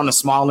just put on a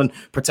smile and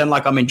pretend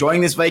like I'm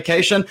enjoying this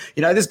vacation?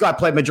 This guy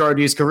played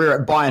majority of his career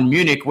at Bayern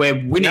Munich, where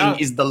winning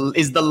is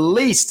the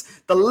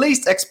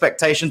least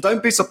expectation.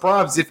 Don't be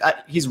surprised if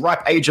at his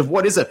ripe age of,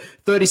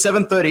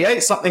 37,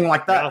 38, something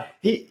like that.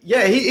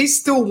 Yeah. He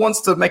still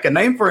wants to make a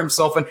name for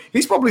himself, and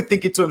he's probably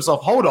thinking to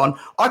himself, hold on,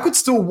 I could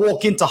still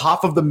walk into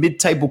half of the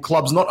mid-table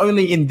clubs, not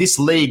only in this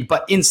league,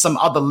 but in some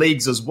other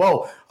leagues as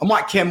well. I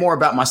might care more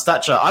about my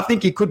stature. I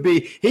think he could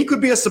be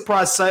a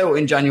surprise sale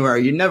in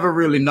January. You never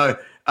really know.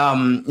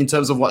 In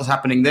terms of what's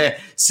happening there.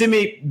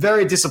 Simi,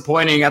 very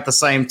disappointing at the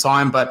same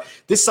time, but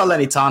this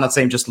Salernitana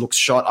team just looks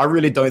shot. I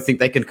really don't think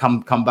they can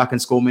come back and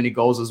score many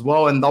goals as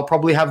well, and they'll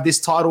probably have this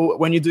title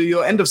when you do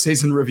your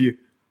end-of-season review.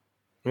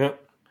 Yeah,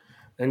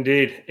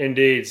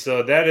 indeed.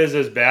 So that is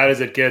as bad as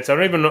it gets. I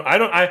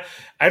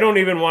don't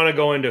even want to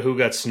go into who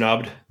got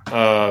snubbed.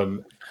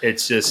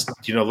 It's just,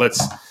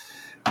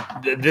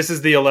 this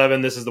is the 11.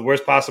 This is the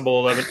worst possible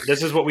 11.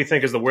 This is what we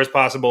think is the worst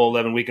possible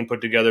 11 we can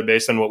put together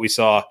based on what we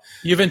saw.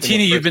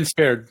 Juventini, you've been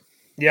spared.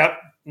 Yep.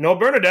 No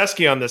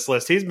Bernardeschi on this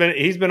list. He's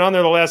been on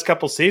there the last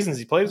couple seasons.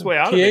 He played his way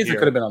out of it. Chiesa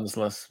could have been on this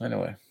list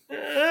anyway.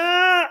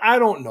 I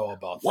don't know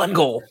about that. One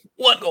goal.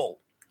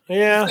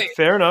 Yeah,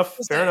 fair enough.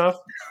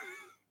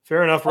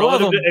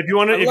 Relative to,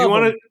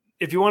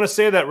 if you want to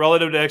say that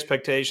relative to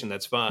expectation,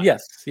 that's fine.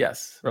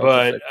 Yes.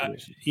 But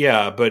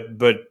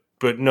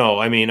but no.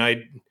 I mean,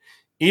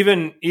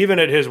 Even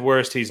at his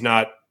worst, he's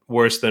not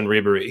worse than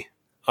Ribery.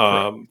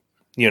 Right.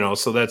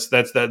 So that's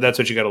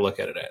what you got to look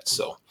at it at.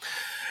 So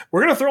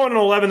we're going to throw in an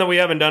 11 that we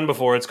haven't done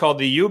before. It's called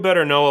the You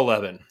Better Know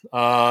 11.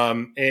 I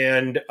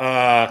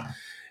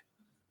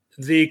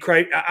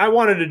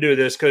wanted to do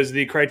this because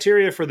the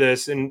criteria for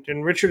this,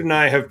 and Richard and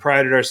I have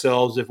prided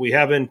ourselves, if we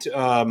haven't,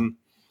 done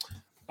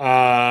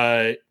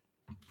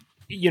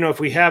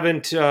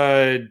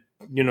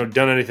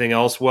anything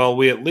else, well,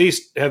 we at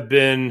least have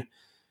been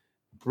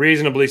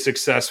reasonably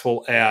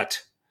successful at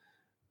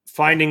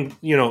finding,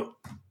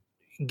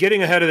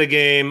 getting ahead of the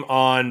game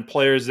on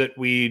players that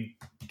we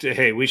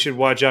should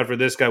watch out for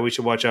this guy, we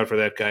should watch out for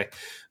that guy,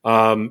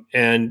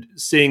 and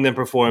seeing them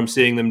perform,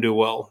 seeing them do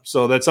well.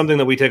 So that's something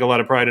that we take a lot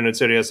of pride in at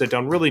Serie A Sit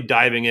Down, really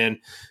diving in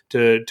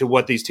to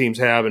what these teams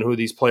have and who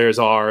these players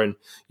are, and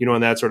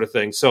and that sort of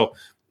thing. So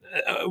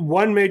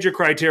one major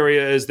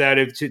criteria is that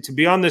to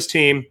be on this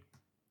team,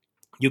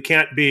 you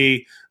can't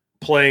be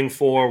playing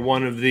for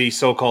one of the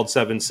so-called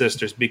Seven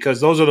Sisters,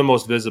 because those are the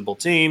most visible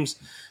teams.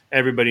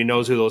 Everybody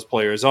knows who those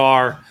players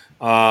are,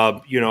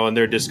 and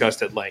they're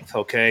discussed at length,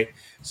 okay?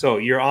 So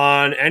you're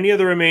on any of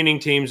the remaining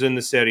teams in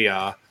the Serie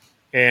A,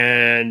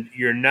 and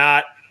you're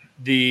not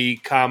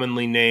the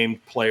commonly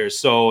named players.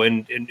 So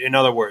in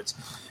other words,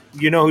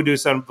 you know who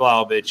Dusan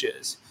Vlahovic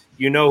is.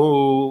 You know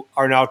who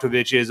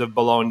Arnautovic is of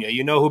Bologna.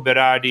 You know who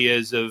Berardi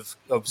is of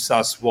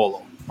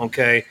Sassuolo,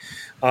 okay?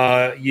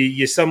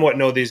 You somewhat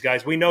know these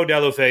guys. We know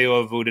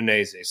Deulofeu of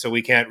Udinese, so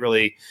we can't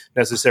really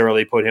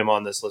necessarily put him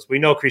on this list. We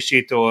know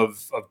Criscito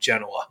of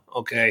Genoa,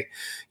 okay?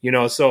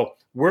 So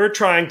we're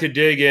trying to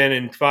dig in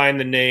and find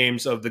the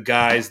names of the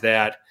guys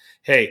that,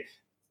 hey,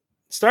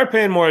 start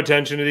paying more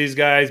attention to these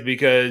guys,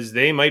 because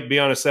they might be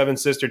on a Seven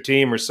Sister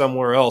team or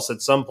somewhere else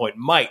at some point.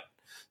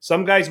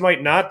 Some guys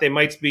might not. They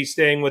might be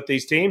staying with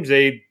these teams.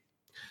 They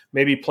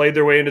maybe played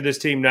their way into this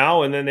team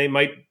now, and then they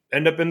might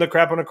end up in the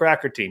crap on a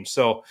cracker team.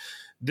 So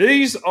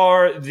these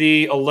are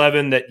the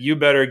 11 that you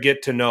better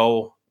get to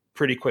know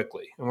pretty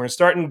quickly. And we're going to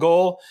start in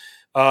goal.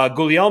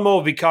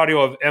 Guglielmo Vicario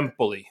of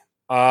Empoli.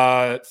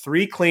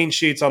 3 clean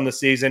sheets on the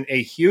season.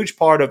 A huge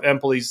part of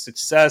Empoli's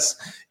success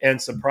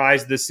and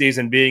surprise this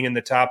season being in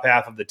the top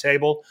half of the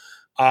table.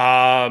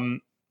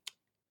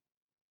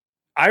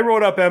 I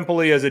wrote up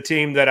Empoli as a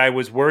team that I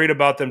was worried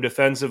about them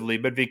defensively,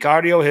 but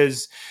Vicario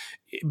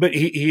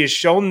he has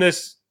shown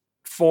this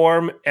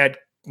form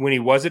when he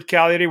was at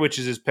Cagliari, which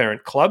is his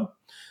parent club.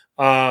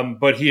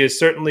 But he is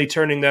certainly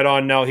turning that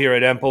on now here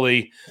at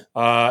Empoli,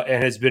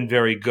 and has been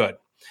very good.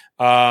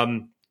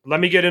 Let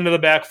me get into the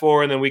back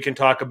four, and then we can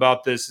talk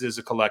about this as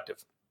a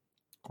collective.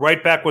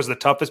 Right back was the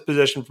toughest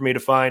position for me to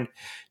find.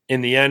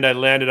 In the end, I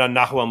landed on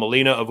Nahuel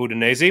Molina of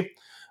Udinese,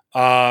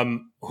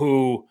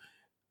 who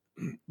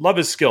love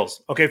his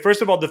skills. Okay,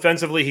 first of all,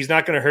 defensively, he's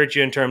not going to hurt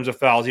you in terms of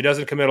fouls. He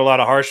doesn't commit a lot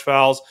of harsh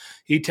fouls.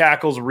 He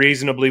tackles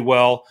reasonably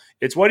well.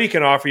 It's what he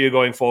can offer you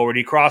going forward.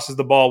 He crosses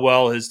the ball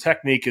well. His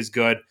technique is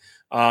good.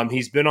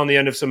 He's been on the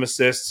end of some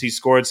assists. He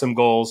scored some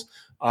goals.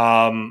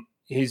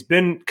 He's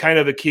been kind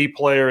of a key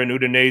player in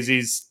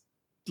Udinese's,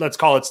 let's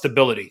call it,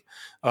 stability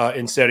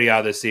in Serie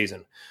A this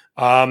season.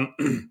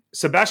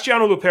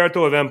 Sebastiano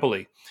Luperto of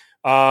Empoli.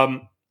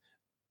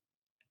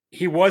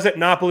 he was at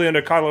Napoli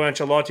under Carlo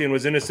Ancelotti and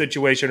was in a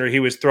situation where he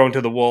was thrown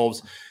to the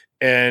wolves,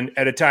 and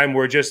at a time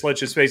where let's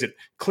just face it,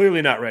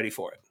 clearly not ready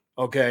for it.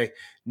 Okay,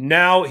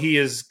 now he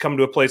has come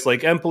to a place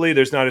like Empoli.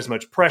 There's not as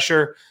much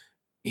pressure.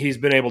 He's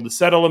been able to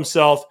settle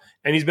himself,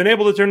 and he's been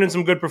able to turn in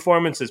some good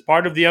performances.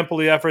 Part of the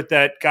Empoli effort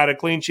that got a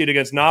clean sheet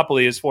against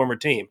Napoli, his former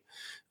team.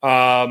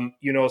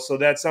 So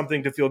that's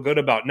something to feel good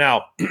about.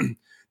 Now,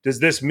 does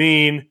this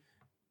mean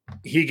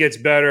he gets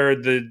better,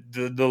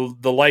 the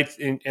lights,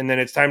 and then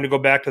it's time to go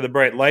back to the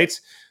bright lights?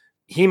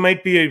 He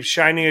might be a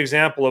shining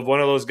example of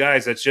one of those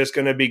guys that's just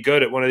going to be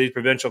good at one of these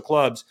provincial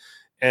clubs,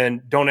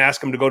 and don't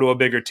ask him to go to a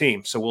bigger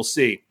team. So we'll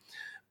see.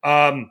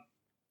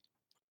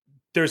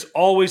 There's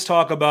always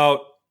talk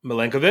about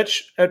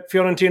Milenkovic at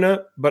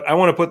Fiorentina, but I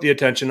want to put the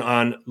attention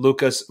on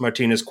Lucas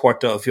Martinez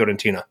Quarta of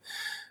Fiorentina.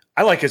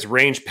 I like his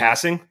range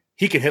passing.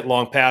 He can hit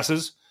long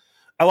passes.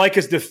 I like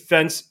his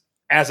defense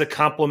as a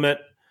complement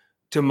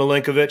to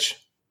Milenkovic,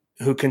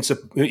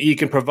 he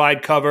can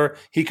provide cover.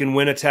 He can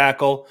win a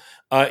tackle.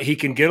 He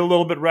can get a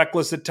little bit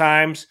reckless at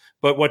times,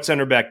 but what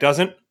center back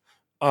doesn't?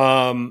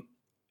 And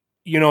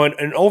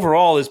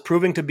overall is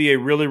proving to be a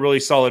really, really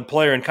solid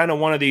player and kind of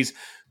one of these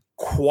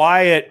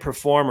quiet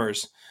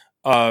performers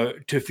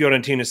to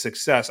Fiorentina's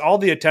success. All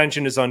the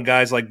attention is on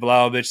guys like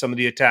Vlahovic, some of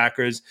the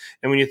attackers.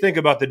 And when you think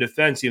about the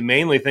defense, you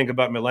mainly think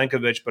about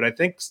Milenkovic, but I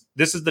think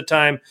this is the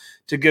time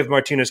to give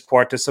Martinez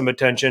Quarta some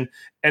attention.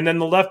 And then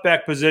the left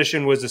back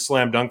position was a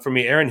slam dunk for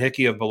me. Aaron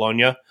Hickey of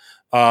Bologna,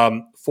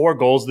 4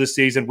 goals this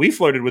season. We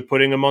flirted with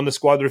putting him on the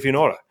Squadra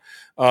Finora.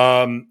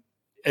 An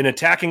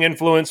attacking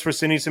influence for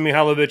Sinisa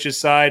Mihailovic's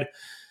side.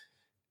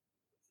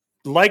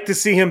 Like to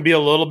see him be a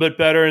little bit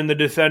better in the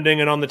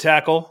defending and on the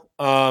tackle.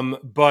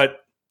 But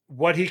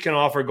what he can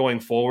offer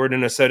going forward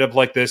in a setup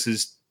like this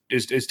is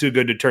too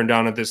good to turn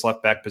down at this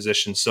left back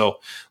position. So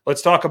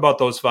let's talk about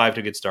those 5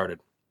 to get started.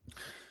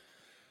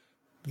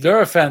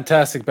 They're a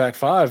fantastic back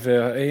 5,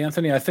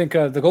 Anthony. I think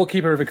the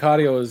goalkeeper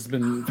Vicario has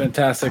been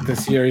fantastic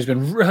this year. He's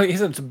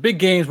had some big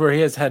games where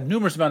he has had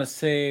numerous amount of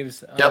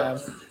saves.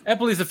 Yep.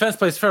 Empoli's defense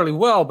plays fairly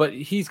well, but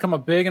he's come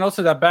up big. And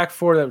also that back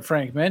 4 that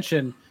Frank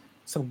mentioned,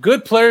 some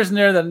good players in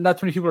there that not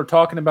too many people are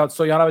talking about.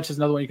 Stojanovic is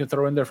another one you can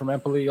throw in there from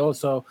Empoli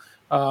also.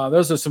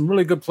 Those are some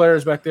really good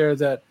players back there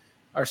that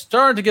are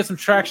starting to get some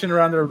traction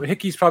around there.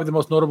 Hickey's probably the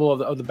most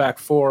notable of the back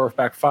 4 or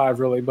back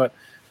 5, really. But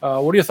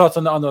what are your thoughts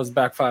on those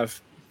back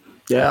 5?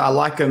 Yeah, I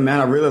like him, man.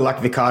 I really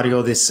like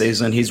Vicario this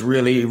season. He's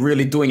really,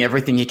 really doing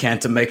everything he can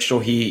to make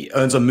sure he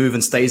earns a move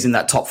and stays in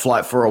that top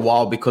flight for a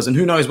while and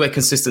who knows where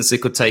consistency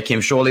could take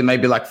him. Surely,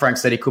 maybe like Frank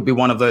said, he could be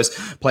one of those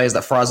players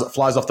that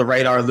flies off the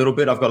radar a little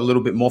bit. I've got a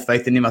little bit more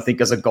faith in him. I think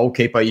as a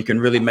goalkeeper, you can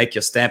really make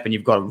your stamp and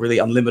you've got really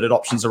unlimited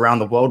options around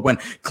the world. When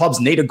clubs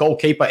need a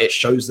goalkeeper, it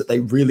shows that they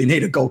really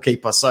need a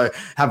goalkeeper. So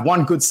have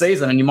one good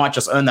season and you might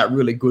just earn that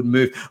really good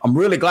move. I'm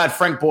really glad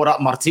Frank brought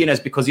up Martinez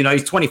because,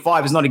 he's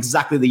 25. He's not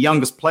exactly the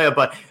youngest player,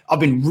 but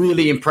I've been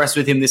really impressed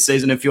with him this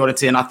season in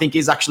Fiorentina. I think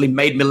he's actually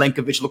made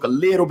Milenkovic look a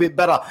little bit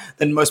better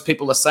than most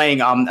people are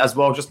saying as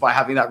well, just by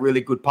having that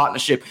really good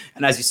partnership.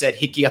 And as you said,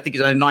 Hickey, I think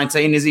he's only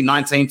 19, is he?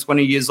 19,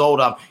 20 years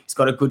old. He's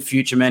got a good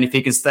future, man, if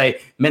he can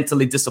stay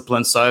mentally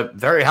disciplined. So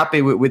very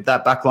happy with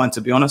that backline,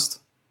 to be honest.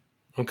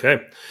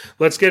 Okay,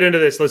 let's get into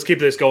this. Let's keep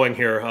this going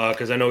here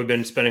because I know we've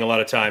been spending a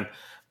lot of time.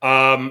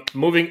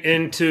 Moving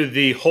into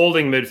the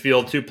holding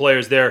midfield, 2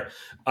 players there.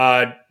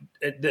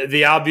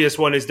 The obvious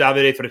one is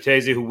Davide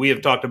Fratesi, who we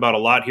have talked about a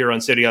lot here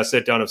on Serie A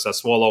Sit Down of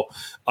Sassuolo.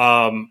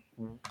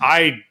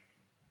 I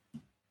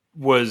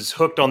was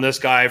hooked on this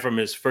guy from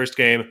his first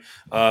game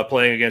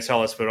playing against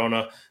Hellas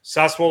Verona.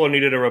 Sassuolo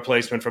needed a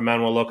replacement for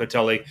Manuel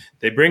Locatelli.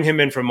 They bring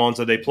him in from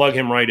Monza. They plug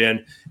him right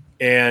in.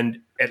 And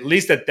at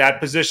least at that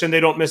position,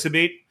 they don't miss a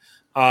beat.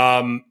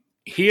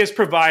 He is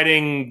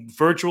providing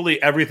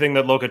virtually everything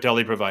that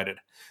Locatelli provided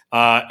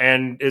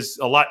and is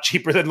a lot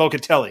cheaper than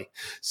Locatelli.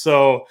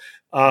 So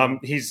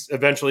he's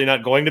eventually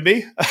not going to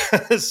be.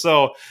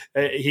 So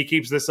he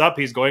keeps this up.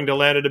 He's going to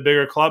land at a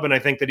bigger club, and I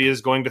think that he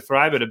is going to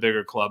thrive at a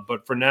bigger club.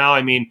 But for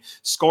now,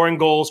 scoring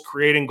goals,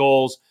 creating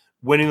goals,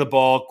 winning the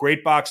ball,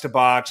 great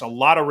box-to-box, a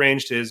lot of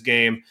range to his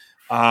game.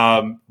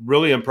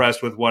 Really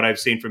impressed with what I've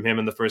seen from him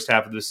in the first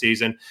half of the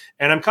season.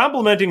 And I'm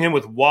complimenting him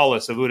with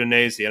Wallace of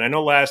Udinese. And I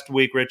know last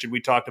week, Richard,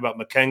 we talked about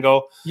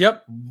Makengo.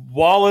 Yep.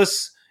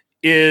 Wallace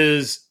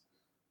is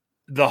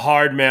the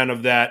hard man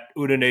of that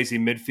Udinese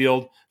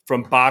midfield.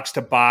 From box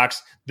to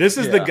box. This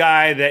is the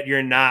guy that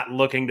you're not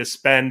looking to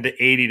spend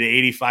 80 to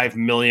 85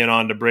 million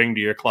on to bring to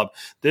your club.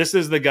 This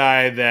is the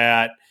guy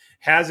that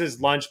has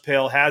his lunch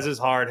pail, has his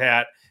hard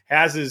hat,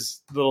 has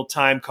his little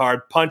time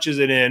card, punches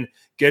it in,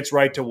 gets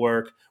right to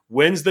work,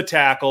 wins the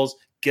tackles,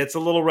 gets a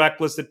little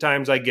reckless at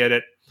times, I get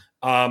it,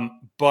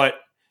 but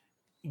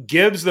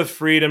gives the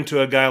freedom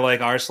to a guy like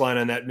Arslan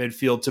in that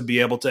midfield to be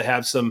able to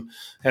have some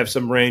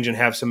range and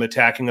have some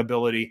attacking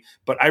ability.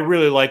 But I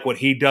really like what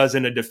he does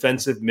in a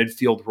defensive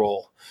midfield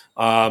role.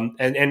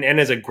 And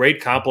as a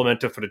great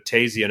compliment to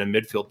Fratesi in a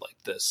midfield like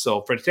this.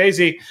 So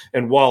Fratesi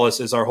and Wallace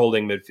is our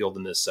holding midfield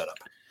in this setup.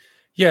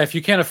 Yeah, if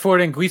you can't afford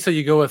Anguissa,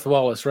 you go with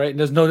Wallace, right? And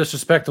there's no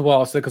disrespect to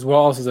Wallace because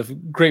Wallace is a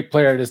great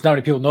player. There's not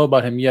many people know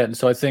about him yet, and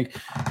so I think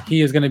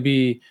he is going to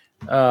be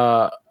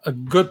a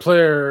good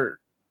player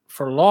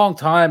for a long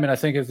time. And I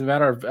think it's a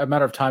matter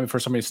of time before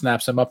somebody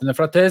snaps him up. And then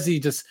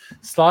Fratesi just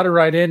slotted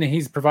right in, and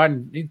he's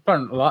providing a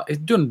lot. He's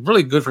doing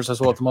really good for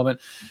Sassuolo at the moment.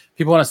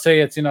 People want to say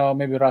it's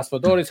maybe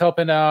Raspadori's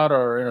helping out,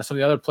 or some of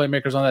the other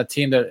playmakers on that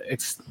team that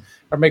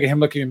are making him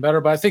look even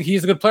better. But I think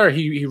he's a good player.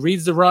 He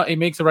reads the run, he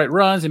makes the right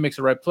runs, he makes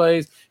the right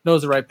plays,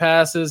 knows the right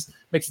passes,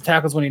 makes the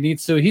tackles when he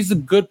needs to. He's a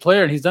good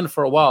player, and he's done it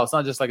for a while. It's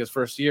not just like his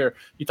first year.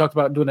 You talked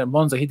about doing it at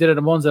Monza. He did it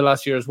at Monza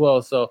last year as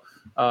well. So,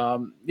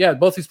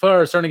 both these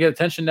players are starting to get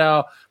attention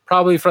now.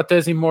 Probably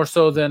Fratesi more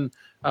so than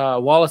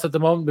Wallace at the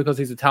moment because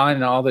he's Italian,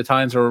 and all the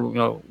Italians are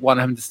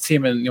wanting him to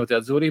team in with the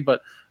Azzurri.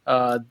 But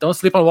don't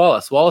sleep on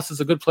Wallace. Wallace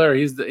is a good player.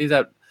 He's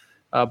that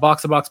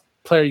box-to-box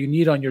player you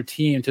need on your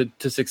team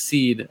to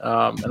succeed.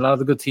 A lot of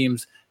the good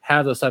teams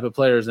have those type of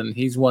players, and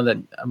he's one that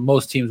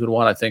most teams would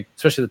want, I think,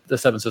 especially the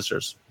Seven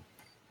Sisters.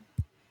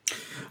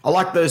 I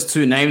like those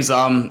two names.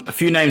 A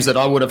few names that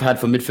I would have had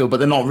for midfield, but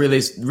they're not really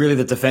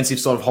the defensive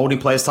sort of holding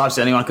players types.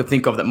 The only one I could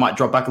think of that might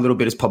drop back a little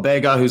bit is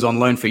Pobega, who's on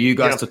loan for you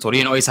guys to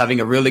Torino. He's having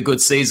a really good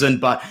season,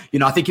 but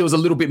I think he was a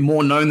little bit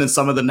more known than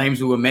some of the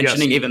names we were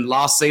mentioning even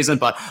last season.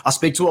 But I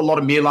speak to a lot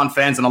of Milan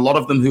fans, and a lot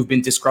of them who've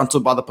been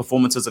disgruntled by the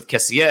performances of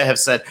Kessier have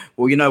said,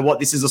 well, you know what,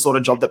 this is the sort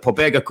of job that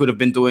Pobega could have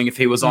been doing if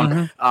he was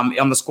on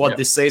the squad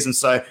this season.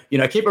 So,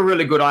 keep a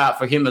really good eye out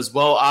for him as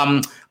well.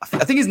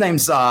 I think his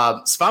name's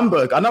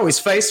Svanberg. I know his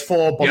face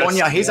for Bologna.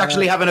 Yes. He's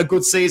actually having a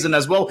good season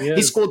as well.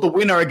 He scored the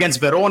winner against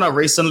Verona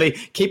recently.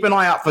 Keep an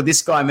eye out for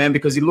this guy, man,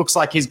 because he looks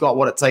like he's got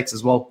what it takes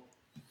as well.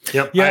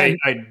 Yep. Yeah,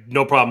 I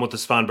no problem with the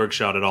Svanberg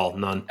shot at all.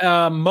 None.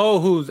 Mo,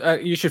 who's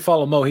you should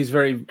follow Mo. He's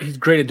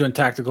great at doing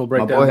tactical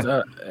breakdowns.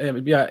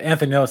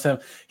 Anthony knows him.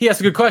 He asked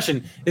a good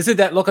question. Is it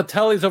that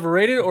Locatelli is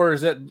overrated, or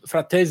is it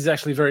Fratesi is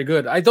actually very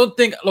good? I don't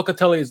think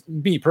Locatelli is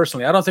me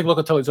personally. I don't think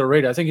Locatelli is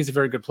overrated. I think he's a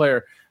very good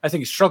player. I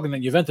think he's struggling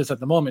at Juventus at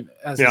the moment,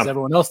 as is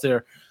everyone else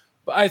there.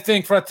 But I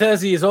think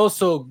Fratesi is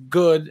also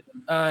good.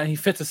 He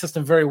fits the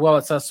system very well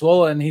at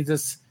Sassuolo, and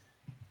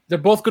they're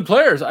both good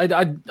players. I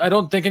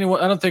don't think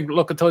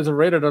Locatelli is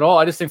overrated at all.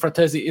 I just think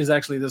Fratesi is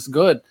actually this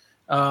good.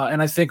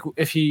 And I think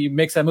if he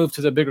makes that move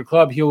to the bigger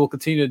club, he will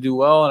continue to do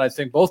well. And I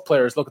think both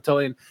players,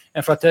 Locatelli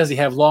and Fratesi,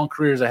 have long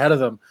careers ahead of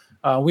them.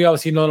 We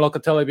obviously know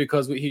Locatelli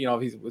because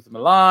he's with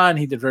Milan.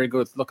 He did very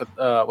good with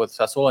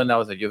Sassuolo, and now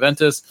he's at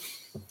Juventus.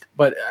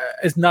 But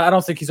I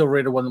don't think he's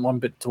overrated one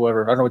bit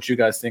whatsoever. I don't know what you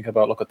guys think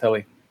about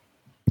Locatelli.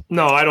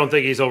 No, I don't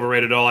think he's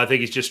overrated at all. I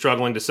think he's just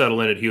struggling to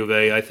settle in at Juve.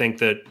 I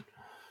think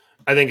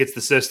it's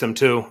the system,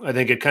 too. I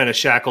think it kind of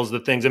shackles the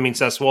things. I mean,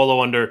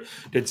 Sassuolo under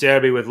De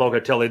Zerbi with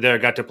Locatelli there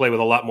got to play with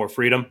a lot more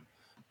freedom,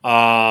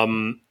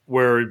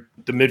 where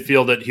the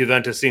midfield at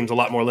Juventus seems a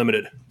lot more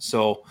limited.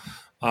 So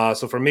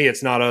for me,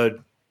 it's not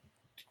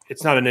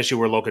an issue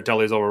where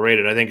Locatelli is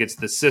overrated. I think it's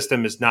the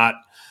system is not,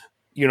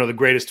 the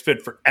greatest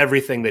fit for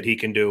everything that he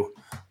can do.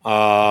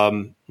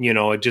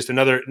 Just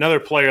another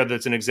player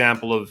that's an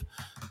example of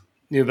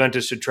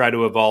Juventus should try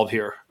to evolve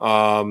here,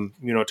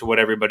 to what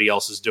everybody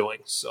else is doing.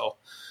 So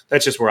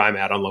that's just where I'm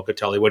at on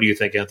Locatelli. What do you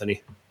think,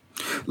 Anthony?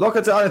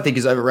 Locatelli, I don't think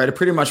he's overrated,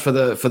 pretty much for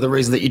the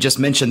reason that you just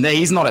mentioned there.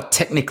 He's not a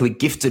technically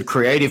gifted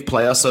creative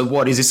player, so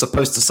what, is he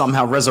supposed to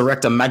somehow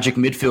resurrect a magic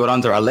midfield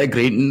under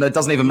Allegri? It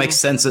doesn't even make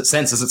sense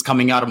as it's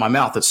coming out of my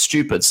mouth. It's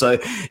stupid. So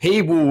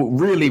he will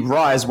really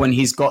rise when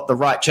he's got the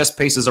right chess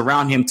pieces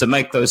around him to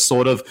make those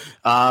sort of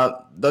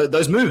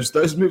those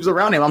moves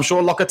around him. I'm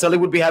sure Locatelli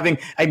would be having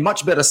a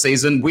much better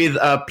season with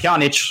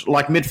Pjanic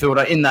like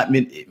midfielder in that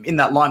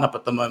lineup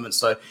at the moment.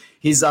 So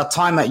his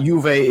time at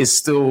Juve is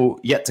still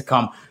yet to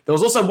come. There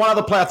was also one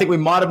other player I think we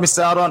might have missed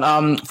out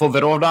on for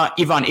Verona.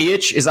 Ivan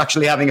Ijic is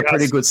actually having a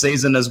pretty good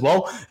season as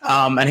well.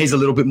 And he's a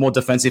little bit more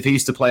defensive. He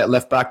used to play at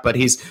left back, but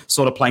he's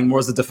sort of playing more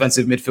as a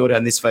defensive midfielder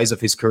in this phase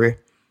of his career.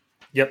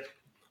 Yep.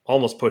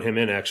 Almost put him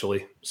in,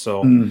 actually.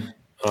 So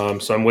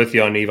so I'm with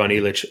you on Ivan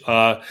Ilic.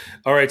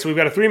 All right, so we've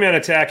got a three-man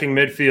attacking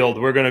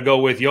midfield. We're going to go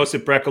with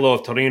Josip Brekalo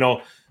of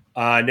Torino,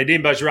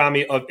 Nedim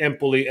Bajrami of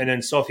Empoli, and then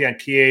Sofian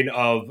Kien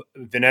of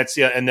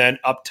Venezia. And then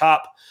up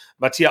top,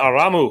 Mattia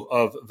Aramu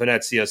of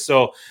Venezia.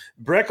 So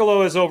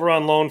Brekalo is over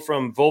on loan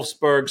from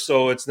Wolfsburg,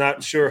 so it's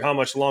not sure how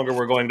much longer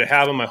we're going to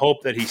have him. I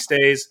hope that he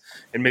stays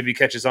and maybe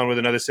catches on with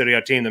another Serie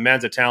A team. The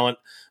man's a talent.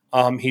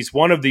 He's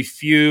one of the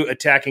few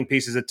attacking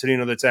pieces at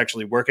Torino that's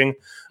actually working.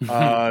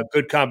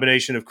 Good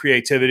combination of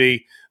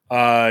creativity,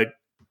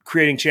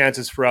 creating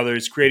chances for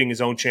others, creating his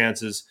own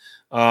chances.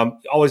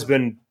 Always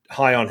been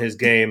high on his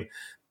game.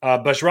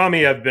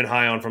 Bajrami I've been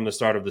high on from the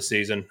start of the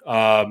season.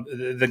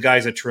 The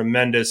guy's a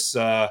tremendous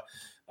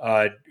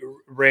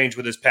range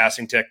with his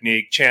passing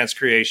technique, chance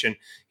creation.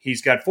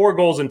 He's got 4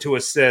 goals and 2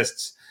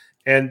 assists.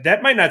 And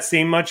that might not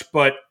seem much,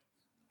 but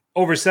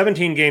over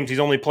 17 games, he's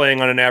only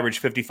playing on an average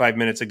 55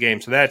 minutes a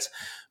game. So that's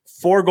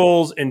 4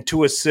 goals and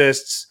 2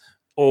 assists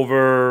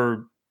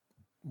over,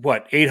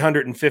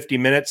 850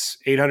 minutes,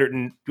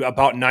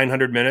 about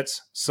 900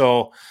 minutes.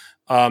 So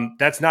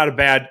that's not a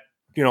bad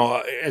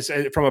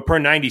from a per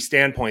 90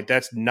 standpoint,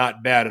 that's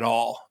not bad at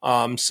all.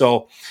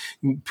 So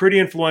pretty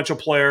influential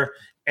player.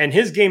 And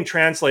his game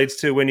translates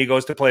to when he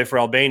goes to play for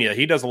Albania.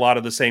 He does a lot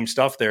of the same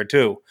stuff there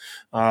too.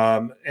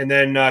 And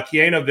then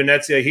Chiesa of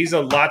Venezia, he's a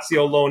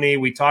Lazio loanee.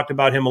 We talked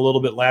about him a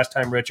little bit last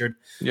time, Richard.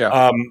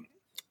 Yeah.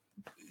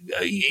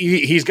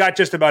 He's got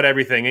just about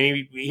everything.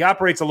 And he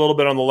operates a little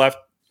bit on the left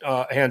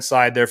hand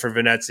side there for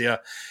Venezia.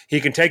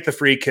 He can take the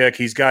free kick.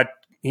 He's got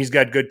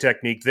good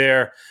technique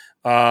there.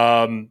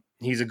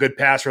 He's a good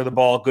passer of the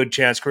ball, good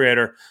chance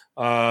creator.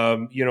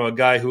 A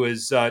guy who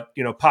has,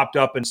 popped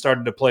up and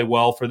started to play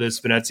well for this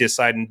Venezia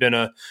side and been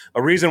a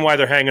reason why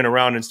they're hanging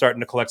around and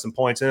starting to collect some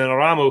points. And then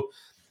Aramu,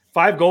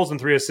 5 goals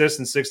and 3 assists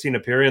and 16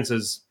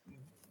 appearances.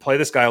 Play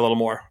this guy a little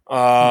more.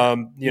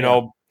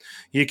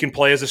 He can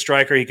play as a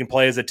striker. He can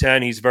play as a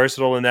 10. He's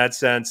versatile in that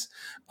sense.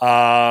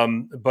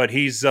 But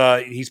he's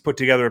put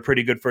together a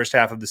pretty good first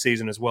half of the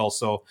season as well.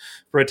 So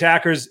for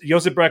attackers,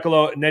 Josip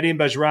Brekalo, Nedim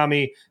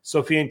Bajrami,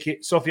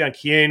 Sofian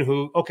Kien,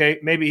 who, okay,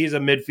 maybe he's a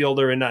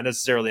midfielder and not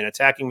necessarily an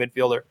attacking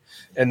midfielder,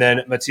 and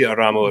then Mattia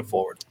Aramu at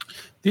forward.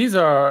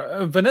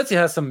 Venezia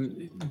has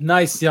some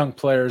nice young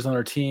players on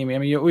their team. I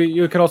mean,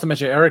 you can also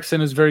mention Eriksson,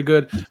 who's very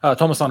good.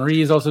 Thomas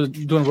Henry is also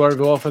doing very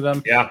well for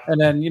them. Yeah.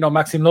 And then,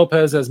 Maxime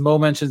Lopez, as Mo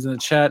mentions in the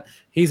chat,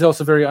 he's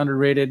also very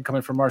underrated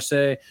coming from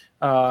Marseille.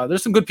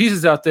 There's some good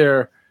pieces out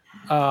there.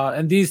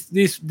 And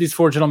these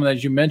 4 gentlemen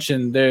that you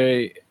mentioned,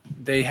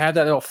 they had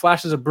that little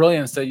flashes of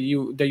brilliance that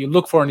you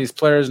look for in these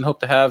players and hope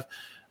to have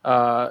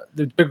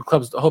the bigger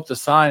clubs hope to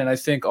sign. And I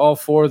think all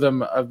 4 of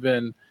them have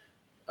been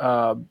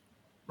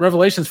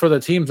revelations for the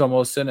teams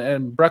almost.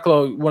 And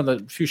Brekalo, one of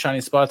the few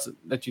shining spots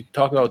that you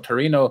talk about,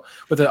 Torino,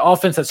 with an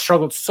offense that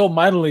struggled so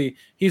mightily,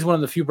 he's one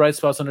of the few bright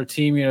spots on their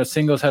team.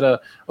 Singles had a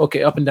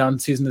up and down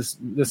season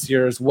this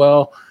year as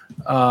well.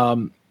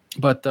 I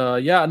like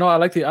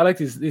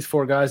these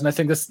 4 guys, and I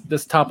think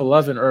this top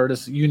 11 or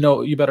this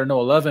you better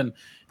know 11,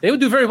 they would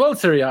do very well in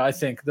Serie A. I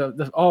think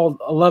the all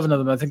 11 of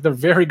them. I think they're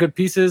very good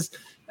pieces.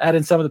 Add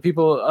in some of the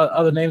people,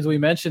 other names we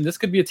mentioned. This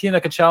could be a team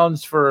that could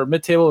challenge for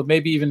mid-table,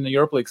 maybe even the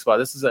Europa League spot.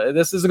 This is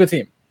a good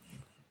team.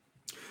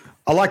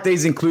 I like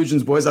these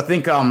inclusions, boys. I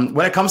think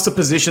when it comes to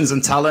positions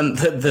and talent,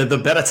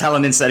 the better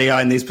talent in Serie A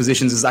in these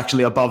positions is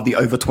actually above the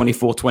over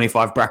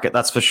 24-25 bracket,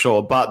 that's for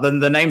sure. But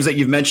the names that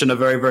you've mentioned are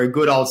very, very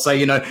good. I would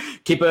say, I'm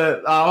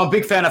a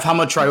big fan of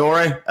Hamad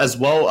Traore as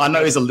well. I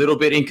know he's a little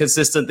bit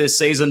inconsistent this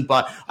season,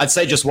 but I'd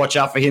say just watch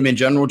out for him in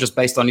general, just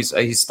based on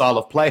his style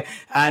of play.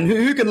 And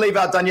who can leave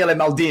out Daniele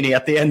Maldini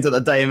at the end of the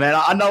day, man?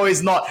 I know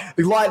he's not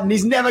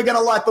he's never going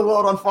to light the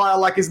world on fire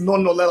like his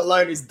nonno, let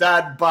alone his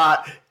dad,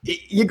 but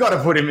you got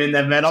to put him in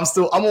there, man. I'm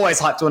always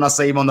hyped when I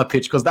see him on the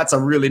pitch because that's a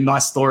really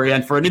nice story.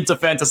 And for an Inter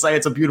fan to say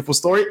it's a beautiful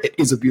story, it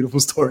is a beautiful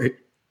story.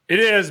 It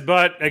is,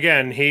 but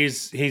again,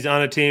 he's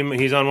on a team.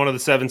 He's on one of the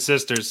 7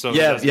 sisters, so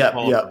that's the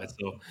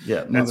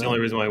only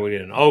reason why we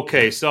didn't.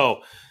 Okay, so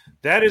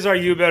that is our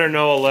You Better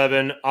Know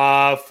 11.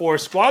 For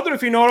Squadra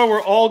Finora,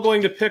 we're all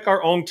going to pick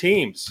our own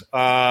teams.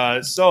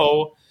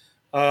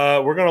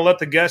 We're going to let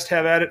the guest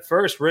have at it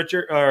first.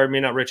 Richard, you're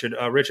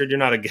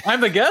not a guest.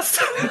 I'm the guest?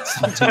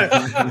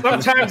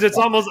 Sometimes it's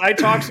almost, I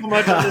talk so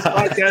much on this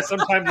podcast,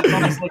 sometimes it's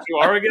almost like you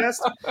are a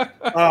guest.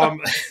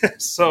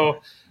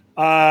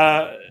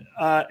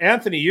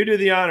 Anthony, you do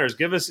the honors.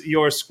 Give us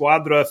your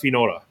Squadra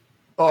Finora.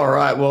 All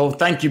right. Well,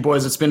 thank you,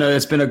 boys. It's been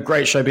a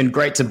great show. Been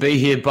great to be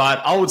here.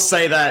 But I would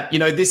say that,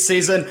 this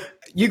season,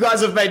 you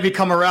guys have made me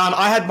come around.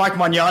 I had Mike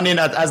Maignan in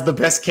as the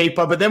best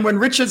keeper. But then when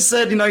Richard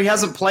said, he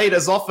hasn't played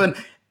as often,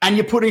 and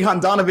you're putting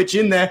Handanovic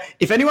in there.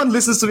 If anyone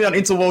listens to me on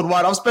Inter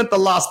Worldwide, I've spent the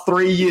last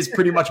 3 years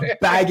pretty much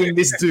bagging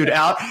this dude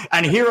out.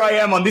 And here I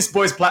am on this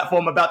boy's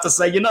platform about to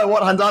say, you know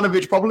what?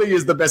 Handanovic probably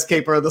is the best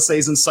keeper of the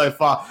season so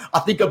far. I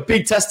think a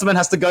big testament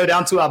has to go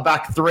down to our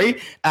back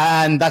 3.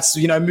 And that's,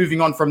 moving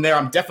on from there.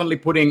 I'm definitely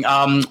putting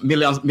Milan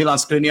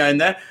Skriniar in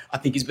there. I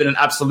think he's been an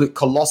absolute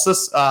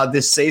colossus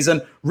this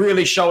season,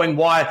 really showing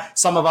why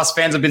some of us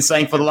fans have been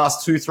saying for the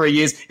last 2-3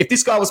 years, if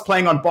this guy was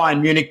playing on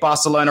Bayern Munich,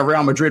 Barcelona,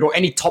 Real Madrid, or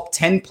any top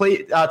 10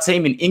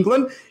 team in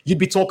England, you'd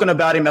be talking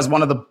about him as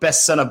one of the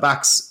best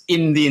centre-backs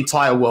in the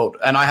entire world.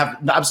 And I have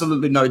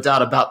absolutely no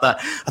doubt about that.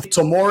 I think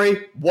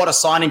Tomori, what a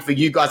signing for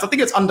you guys. I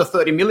think it's under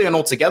 30 million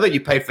altogether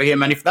you paid for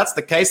him. And if that's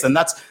the case, then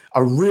that's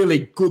a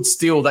really good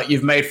steal that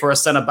you've made for a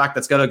centre-back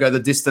that's going to go the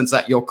distance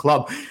at your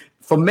club.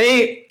 For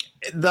me,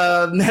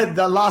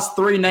 the last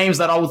 3 names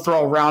that I would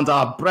throw around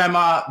are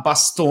Bremer,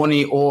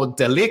 Bastoni, or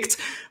De Ligt.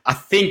 I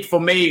think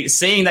for me,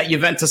 seeing that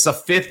Juventus are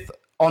 5th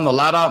on the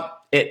ladder,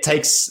 it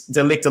takes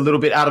De Ligt a little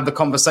bit out of the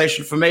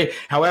conversation for me.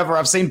 However,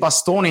 I've seen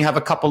Bastoni have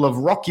a couple of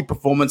rocky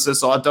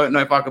performances, so I don't know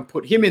if I could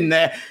put him in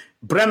there.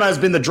 Bremer has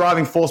been the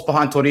driving force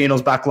behind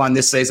Torino's backline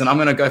this season. I'm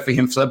going to go for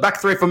him. So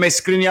back 3 for me,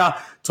 Skriniar,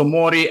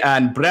 Tomori,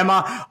 and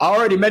Bremer. I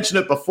already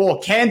mentioned it before.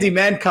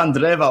 Candyman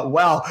Candreva.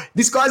 Wow.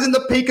 This guy's in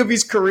the peak of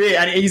his career,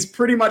 and he's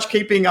pretty much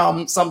keeping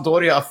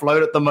Sampdoria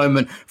afloat at the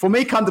moment. For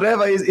me,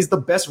 Candreva is the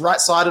best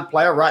right-sided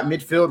player, right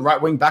midfield,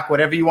 right wing back,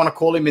 whatever you want to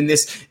call him in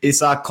this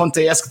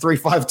Conte-esque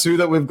 3-5-2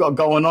 that we've got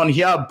going on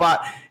here.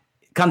 But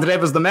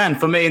Candreva's the man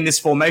for me in this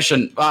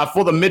formation.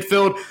 For the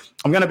midfield,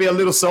 I'm going to be a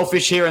little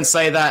selfish here and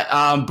say that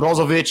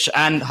Brozovic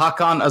and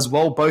Hakan as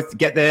well both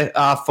get there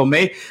for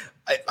me.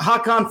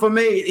 Hakan, for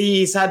me,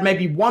 he's had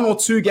maybe 1 or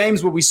 2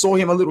 games where we saw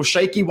him a little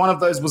shaky. One of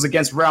those was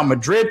against Real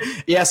Madrid.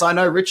 Yes, I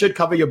know, Richard,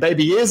 cover your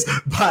baby ears.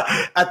 But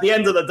at the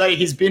end of the day,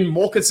 he's been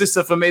more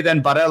consistent for me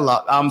than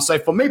Barella. So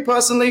for me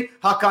personally,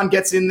 Hakan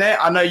gets in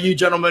there. I know you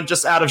gentlemen,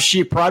 just out of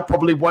sheer pride,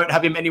 probably won't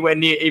have him anywhere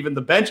near even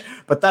the bench.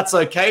 But that's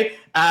okay.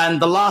 And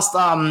the last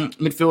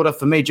midfielder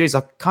for me, geez,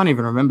 I can't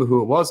even remember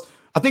who it was.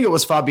 I think it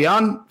was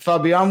Fabian.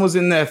 Fabian was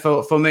in there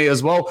for me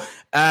as well.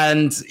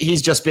 And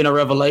he's just been a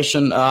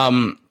revelation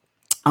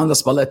under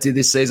Spalletti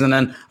this season,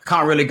 and I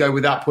can't really go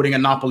without putting a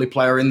Napoli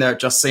player in there. It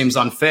just seems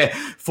unfair.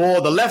 For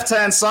the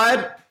left-hand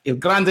side, Il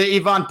Grande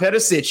Ivan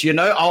Perisic,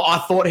 I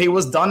thought he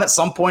was done at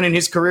some point in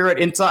his career at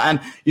Inter, and,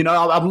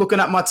 I'm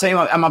looking at my team.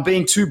 Am I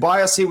being too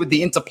biased here with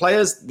the Inter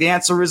players? The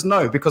answer is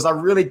no, because I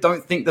really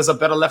don't think there's a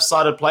better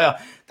left-sided player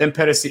than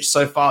Perisic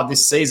so far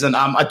this season.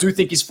 I do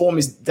think his form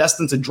is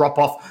destined to drop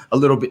off a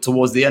little bit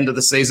towards the end of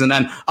the season,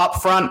 and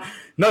up front,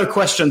 no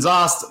questions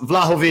asked.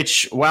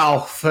 Vlahovic, wow,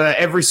 for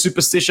every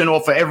superstition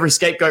or for every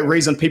scapegoat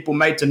reason people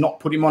made to not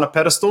put him on a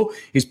pedestal,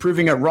 he's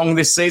proving it wrong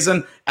this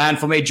season. And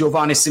for me,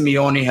 Giovanni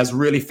Simeone has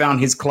really found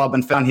his club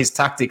and found his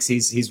tactics.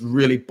 He's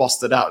really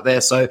bossed it out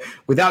there. So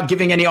without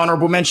giving any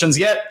honorable mentions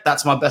yet,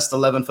 that's my best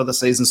 11 for the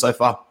season so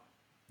far.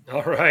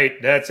 All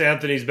right, that's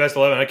Anthony's best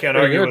 11. I can't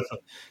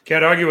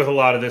argue with a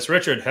lot of this.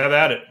 Richard, have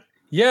at it.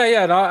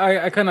 Yeah, no,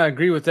 I kind of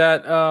agree with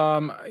that.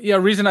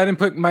 Reason I didn't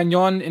put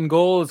Magnon in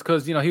goal is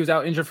because, he was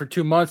out injured for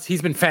 2 months.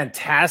 He's been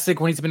fantastic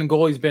when he's been in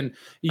goal.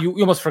 You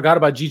almost forgot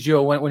about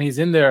Gigio when he's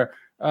in there,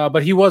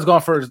 but he was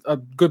gone for a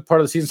good part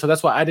of the season, so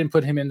that's why I didn't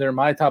put him in there in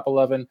my top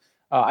 11.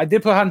 I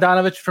did put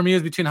Handanovic. For me, it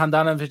was between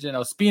Handanovic and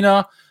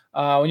Ospina.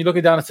 When you look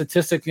at down a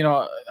statistic,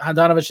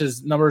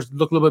 Handanovic's numbers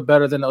look a little bit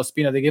better than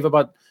Ospina. They gave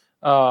about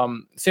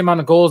same amount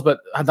of goals,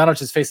 but Handanovic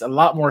has faced a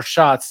lot more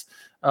shots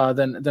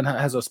than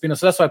has Ospina.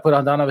 So that's why I put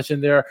Handanovic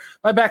in there.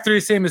 My back three,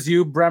 same as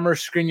you, Bremer,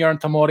 Skriniar, and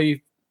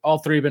Tomori. All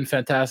three have been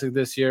fantastic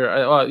this year.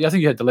 I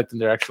think you had De Ligt in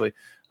there, actually.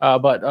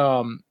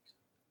 No,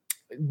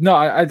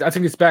 I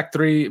think it's back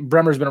three.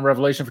 Bremer's been a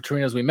revelation for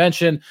Torino, as we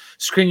mentioned.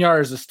 Skriniar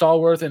is a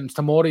stalwart, and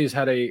Tomori has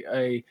had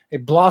a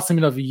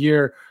blossoming of a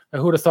year.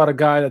 Who would have thought a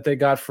guy that they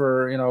got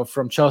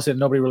from Chelsea that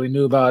nobody really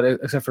knew about,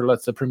 except for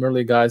the Premier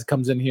League guys,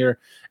 comes in here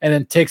and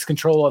then takes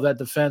control of that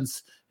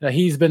defense.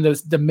 He's been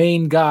the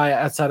main guy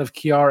outside of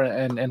Chiara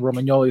and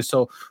Romagnoli.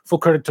 So full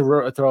credit to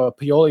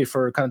Pioli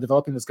for kind of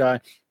developing this guy.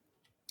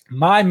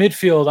 My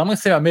midfield, I'm going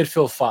to say my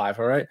midfield 5,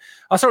 all right?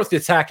 I'll start with the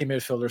attacking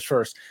midfielders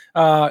first.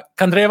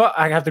 Candreva,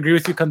 I have to agree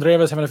with you.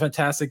 Candreva's having a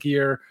fantastic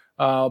year,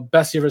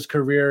 best year of his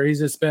career. He's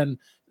just been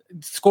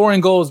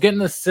scoring goals,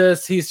 getting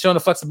assists. He's shown the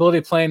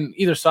flexibility playing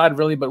either side,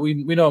 really, but we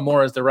know him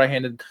more as the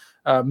right-handed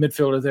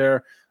midfielder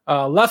there.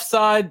 Left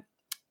side,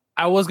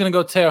 I was going to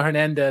go Theo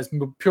Hernandez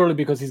purely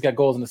because he's got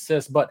goals and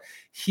assists, but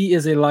he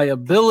is a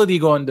liability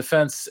going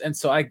defense, and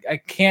so I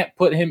can't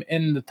put him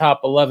in the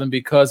top 11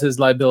 because his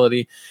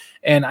liability.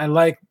 And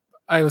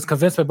I was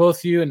convinced by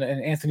both you and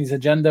Anthony's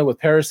agenda with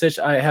Perisic.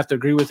 I have to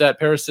agree with that.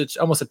 Perisic,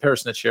 almost said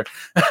Perisic here.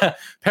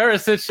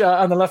 Perisic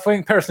on the left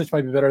wing. Perisic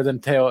might be better than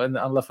Theo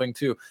on left wing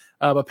too.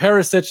 But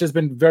Perisic has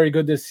been very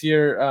good this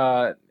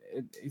year.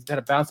 He's had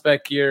a bounce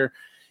back year.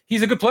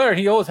 He's a good player.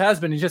 He always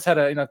has been. He just had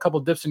a couple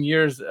dips in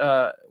years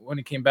when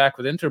he came back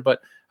with Inter.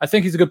 But I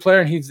think he's a good player,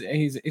 and he's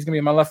going to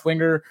be my left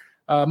winger.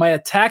 My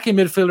attacking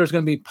midfielder is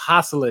going to be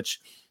Pasalic.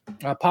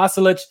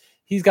 Pasalic,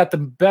 he's got the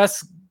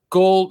best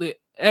goal.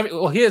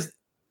 He has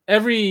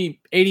every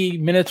 80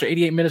 minutes or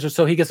 88 minutes or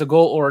so, he gets a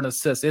goal or an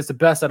assist. It's the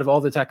best out of all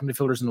the attacking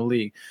midfielders in the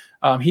league.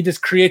 He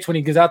just creates when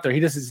he gets out there. He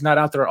just is not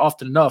out there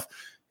often enough.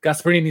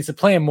 Gasperini needs to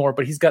play him more,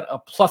 but he's got a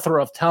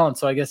plethora of talent,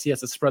 so I guess he has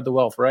to spread the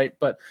wealth, right?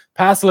 But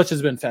Pasalic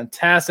has been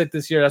fantastic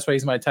this year. That's why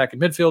he's my attacking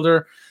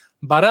midfielder.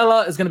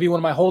 Barella is going to be one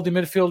of my holding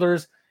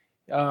midfielders.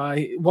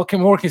 What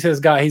more can you say this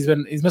guy? He's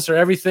Mr.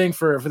 Everything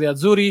for the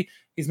Azzurri.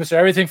 He's Mr.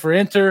 Everything for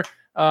Inter.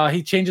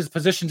 He changes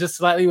position just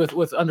slightly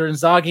with under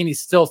Inzaghi, and he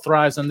still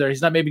thrives under.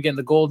 He's not maybe getting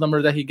the goal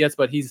number that he gets,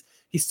 but he's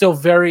still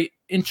very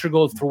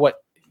integral for what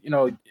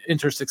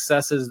Inter's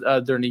successes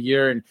during the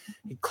year, and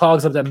he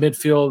clogs up that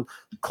midfield,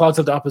 clogs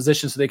up the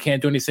opposition, so they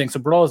can't do anything. So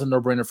Barella is a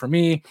no-brainer for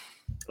me,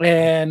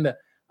 and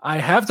I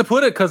have to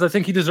put it because I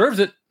think he deserves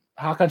it.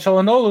 Hakan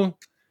Çalhanoğlu.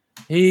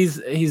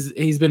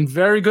 He's been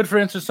very good for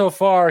Inter so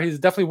far. He's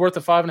definitely worth the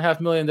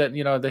 $5.5 million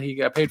that he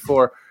got paid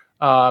for.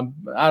 I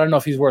don't know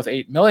if he's worth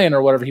 $8 million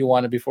or whatever he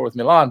wanted before with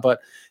Milan,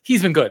 but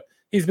he's been good.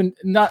 He's been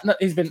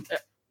he's been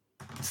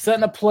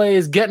setting up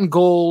plays, getting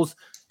goals,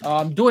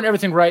 doing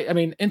everything right. I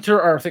mean, Inter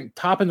are, I think,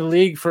 top in the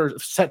league for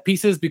set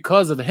pieces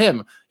because of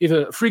him,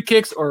 either free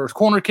kicks or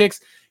corner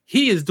kicks.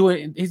 He's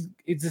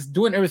just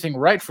doing everything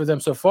right for them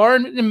so far,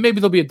 and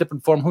maybe there'll be a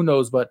different form. Who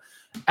knows? But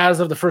as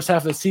of the first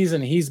half of the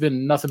season, he's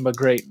been nothing but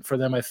great for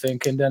them, I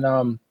think. And then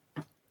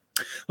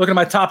looking at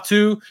my top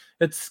 2,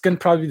 it's going to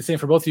probably be the same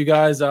for both of you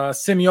guys.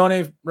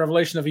 Simeone,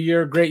 revelation of a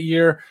year, great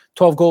year,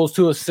 12 goals,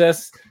 2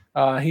 assists.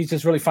 He's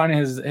just really finding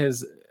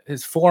his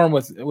his form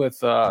with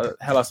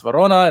Hellas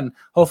Verona, and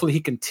hopefully he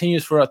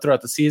continues throughout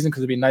the season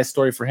because it'd be a nice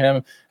story for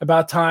him.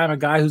 About time, a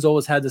guy who's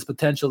always had this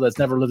potential that's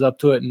never lived up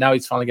to it, and now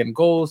he's finally getting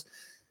goals.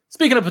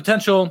 Speaking of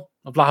potential,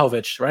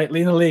 Vlahovic, right?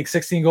 Leading the league,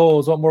 16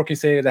 goals. What more can you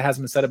say that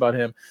hasn't been said about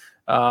him?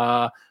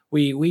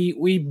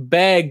 We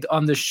begged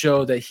on this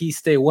show that he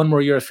stay one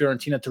more year at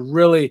Fiorentina to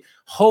really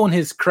hone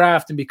his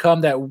craft and become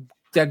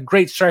that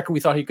great striker we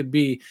thought he could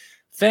be.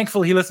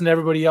 Thankfully, he listened to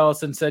everybody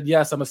else and said,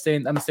 "Yes, I'm gonna stay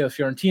with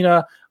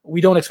Fiorentina."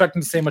 We don't expect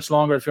him to stay much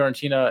longer at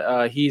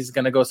Fiorentina. He's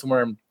gonna go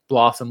somewhere and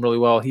blossom really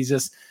well. He's a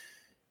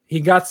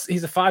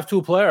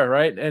 5-tool player,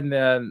 right? And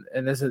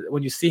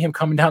when you see him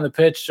coming down the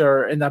pitch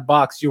or in that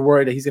box, you're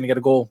worried that he's going to get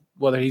a goal,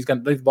 whether he's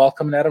going to leave the ball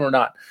coming at him or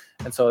not.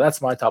 And so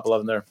that's my top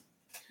 11 there.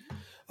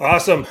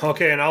 Awesome.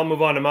 Okay, and I'll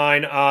move on to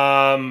mine.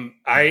 I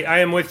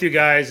am with you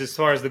guys as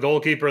far as the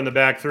goalkeeper and the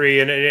back three,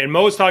 and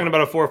Mo's talking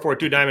about a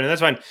 4-4-2 diamond, and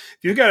that's fine. If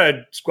you've got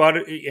a squad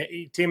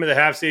team of the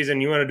half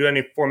season, you want to do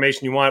any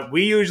formation you want.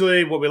 We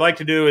usually what we like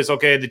to do is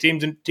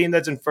the team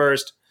that's in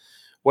first.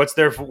 What's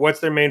their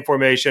main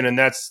formation, and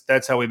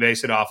that's how we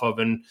base it off of.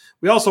 And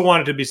we also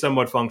want it to be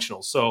somewhat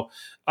functional. So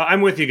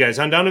I'm with you guys.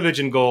 Handanovic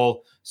in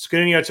goal,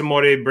 Skriniar,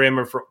 Tomori,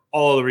 Bremer for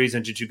all the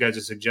reasons that you guys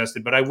have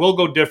suggested. But I will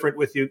go different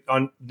with you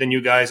than you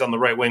guys on the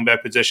right wing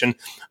back position.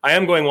 I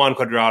am going Juan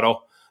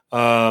Cuadrado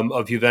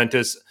of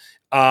Juventus.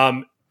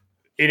 In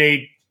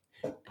a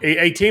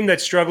team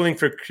that's struggling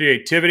for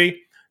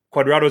creativity,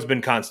 Cuadrado's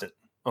been constant.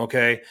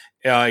 Okay,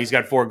 he's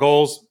got 4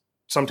 goals.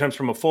 Sometimes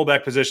from a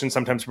fullback position,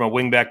 sometimes from a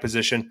wingback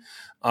position.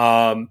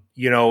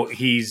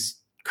 He's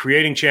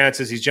creating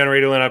chances. He's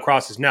generating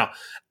crosses. Now,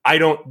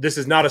 this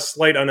is not a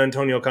slight on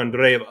Antonio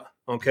Candreva,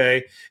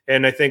 okay?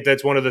 And I think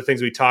that's one of the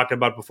things we talked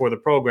about before the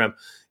program.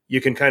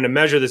 You can kind of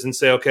measure this and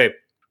say, okay,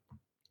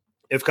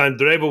 if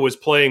Candreva was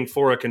playing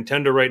for a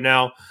contender right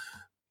now,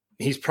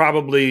 he's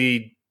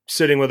probably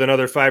sitting with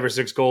another 5 or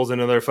 6 goals and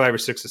another 5 or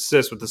 6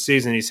 assists with the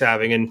season he's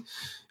having. And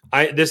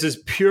this is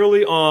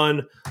purely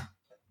on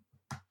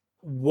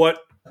what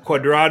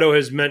Cuadrado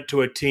has meant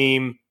to a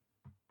team.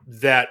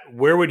 That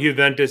where would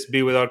Juventus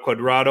be without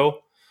Cuadrado?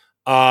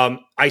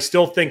 I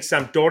still think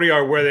Sampdoria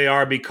are where they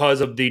are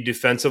because of the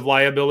defensive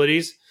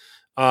liabilities.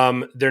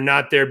 They're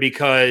not there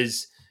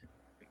because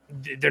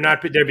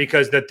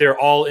that they're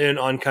all in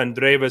on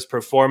Candreva's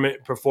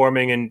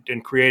performing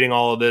and creating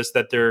all of this,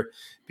 that they're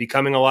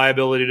becoming a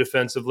liability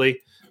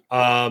defensively.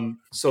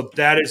 So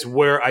that is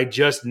where I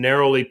just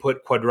narrowly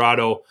put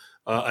Cuadrado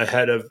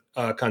ahead of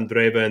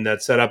Candreva in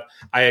that setup.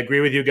 I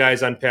agree with you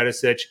guys on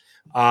Perisic.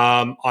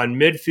 On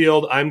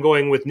midfield, I'm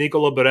going with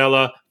Nicola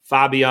Barella,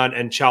 Fabian,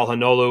 and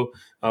Çalhanoğlu.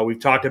 We've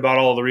talked about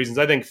all of the reasons.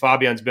 I think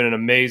Fabian's been an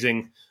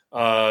amazing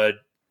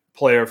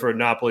player for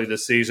Napoli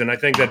this season. I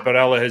think that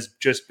Barella has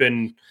just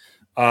been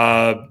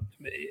an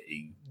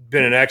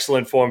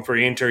excellent form for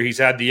Inter. He's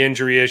had the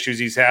injury issues.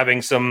 He's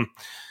having some,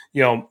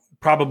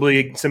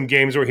 probably some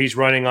games where he's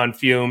running on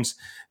fumes.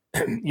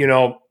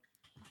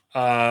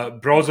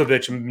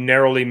 Brozovic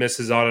narrowly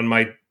misses out on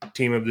my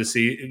team of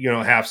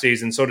the half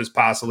season. So does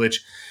Pasalic.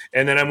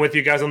 And then I'm with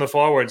you guys on the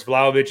forwards,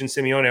 Vlahovic and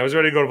Simeone. I was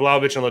ready to go to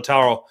Vlahovic and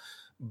Lautaro,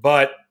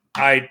 but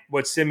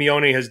what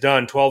Simeone has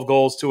done, 12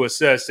 goals, 2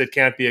 assists, it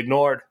can't be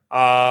ignored.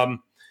 And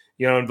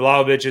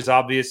Vlahovic is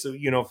obvious,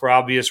 for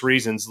obvious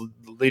reasons,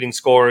 leading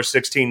scorer,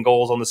 16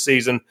 goals on the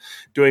season,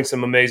 doing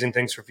some amazing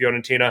things for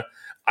Fiorentina.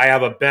 I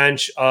have a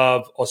bench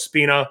of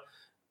Ospina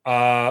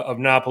of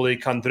Napoli,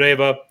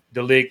 Candreva,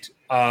 De Ligt,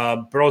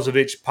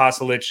 Brozovic,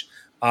 Pasalic,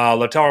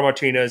 Lautaro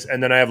Martinez,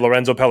 and then I have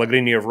Lorenzo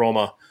Pellegrini of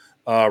Roma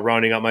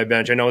rounding out my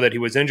bench. I know that he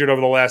was injured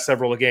over the last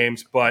several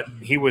games, but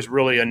he was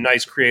really a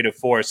nice creative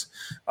force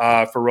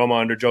for Roma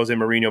under Jose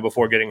Mourinho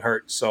before getting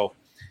hurt. So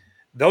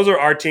those are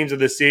our teams of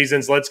the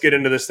seasons. Let's get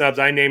into the snubs.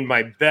 I named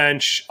my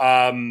bench.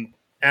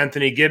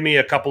 Anthony, give me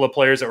a couple of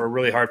players that were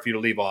really hard for you to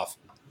leave off.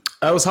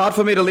 It was hard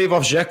for me to leave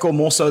off Dzeko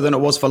more so than it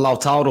was for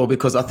Lautaro,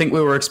 because I think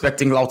we were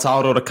expecting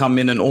Lautaro to come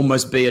in and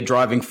almost be a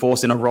driving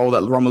force in a role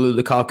that Romelu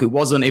Lukaku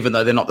wasn't, even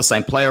though they're not the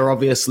same player,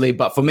 obviously.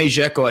 But for me,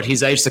 Dzeko at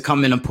his age to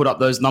come in and put up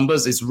those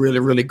numbers is really,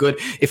 really good.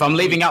 If I'm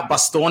leaving out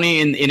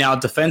Bastoni in our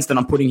defense, then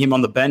I'm putting him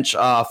on the bench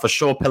for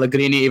sure.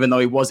 Pellegrini, even though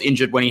he was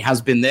injured when he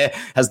has been there,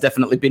 has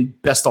definitely been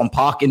best on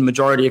park in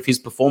majority of his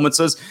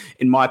performances,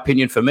 in my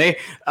opinion, for me.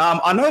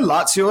 I know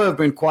Lazio have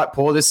been quite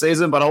poor this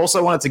season, but I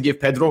also wanted to give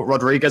Pedro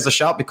Rodriguez a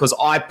shout because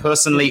I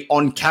personally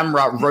on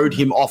camera wrote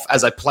him off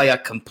as a player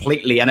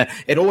completely. And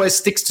it always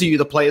sticks to you,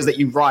 the players that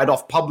you write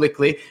off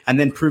publicly and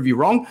then prove you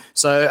wrong.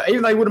 So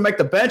even though he wouldn't make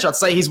the bench, I'd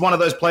say he's one of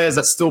those players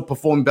that still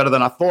performed better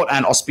than I thought.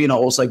 And Ospina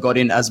also got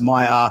in as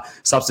my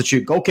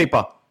substitute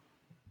goalkeeper.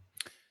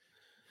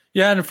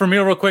 Yeah, and for me,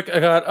 real quick,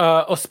 I got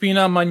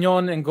Ospina,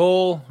 Magnon in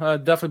goal.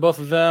 Definitely both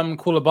of them.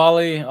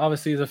 Koulibaly,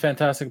 obviously, is a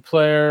fantastic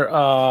player.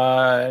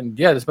 And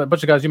yeah, there's a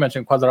bunch of guys you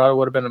mentioned. Cuadrado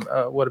would have been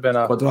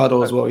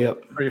Cuadrado as well. Yeah,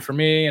 for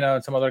me,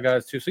 and some other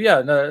guys too. So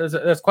yeah,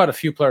 there's quite a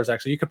few players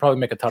actually. You could probably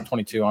make a top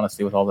 22,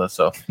 honestly, with all this.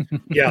 So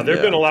yeah,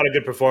 there've been a lot of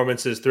good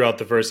performances throughout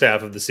the first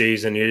half of the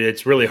season.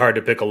 It's really hard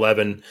to pick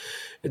 11.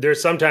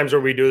 There's some times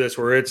where we do this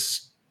where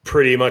it's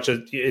pretty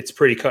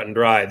cut and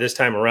dry. This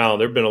time around,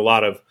 there've been a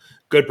lot of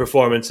good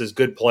performances,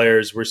 good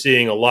players. We're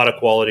seeing a lot of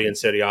quality in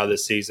Serie A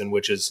this season,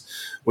 which is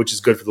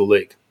good for the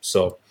league.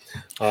 So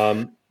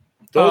those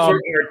are our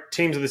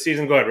teams of the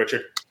season. Go ahead,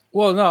 Richard.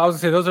 Well, no, I was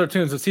gonna say those are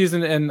tunes of the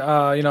season, and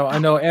I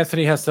know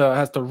Anthony has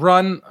to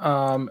run.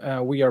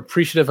 We are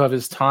appreciative of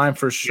his time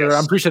for sure. Yes.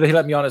 I'm appreciative that he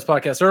let me on his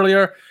podcast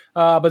earlier.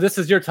 But this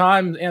is your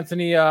time,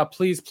 Anthony.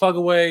 Please plug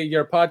away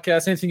your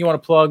podcast. Anything you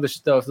want to plug,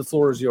 the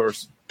floor is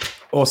yours.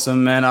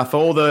 Awesome, man. For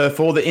all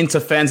the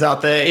Inter fans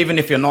out there, even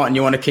if you're not and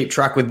you want to keep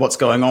track with what's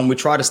going on, we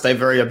try to stay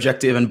very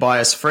objective and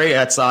bias free.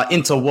 It's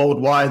Inter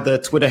Worldwide. The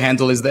Twitter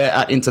handle is there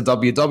at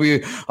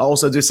InterWW. I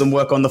also do some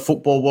work on the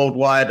Football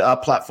Worldwide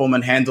platform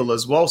and handle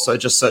as well. So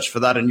just search for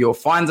that and you'll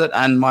find it.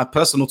 And my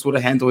personal Twitter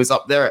handle is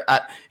up there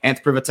at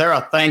Anth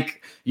Privatera.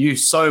 Thank you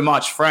so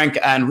much, Frank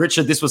and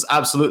Richard. This was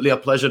absolutely a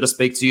pleasure to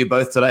speak to you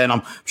both today, and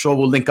I'm sure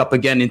we'll link up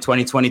again in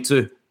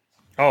 2022.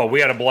 Oh,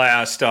 we had a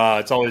blast.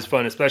 It's always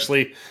fun,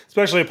 especially a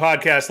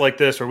podcast like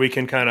this where we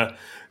can kind of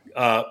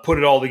put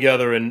it all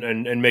together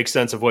and make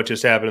sense of what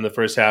just happened in the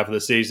first half of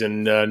the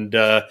season. And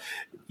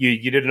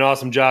you did an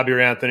awesome job here,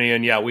 Anthony.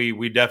 And yeah,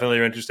 we definitely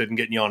are interested in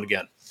getting you on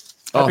again.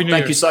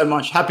 Thank you so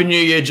much. Happy New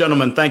Year,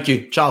 gentlemen. Thank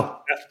you.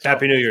 Ciao.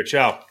 Happy New Year.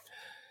 Ciao.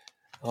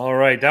 All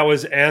right. That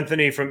was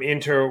Anthony from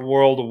Inter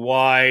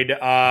Worldwide.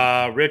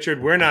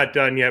 Richard, we're not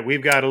done yet.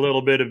 We've got a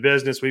little bit of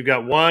business. We've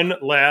got one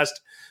last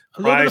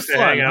prize to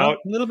hang out.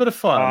 A little bit of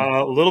fun.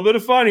 A little bit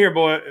of fun here,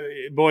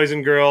 boys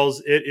and girls.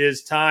 It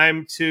is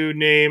time to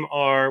name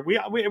our.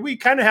 We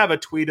kind of have a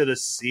tweet of the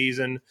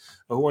season.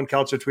 Who won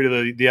Culture tweet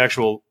of the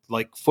actual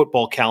like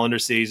football calendar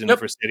season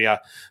for Serie A.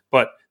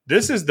 But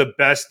this is the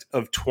best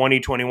of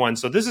 2021.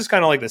 So this is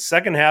kind of like the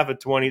second half of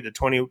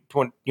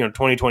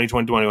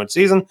 2021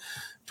 season,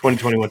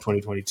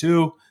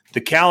 2021-2022,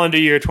 the calendar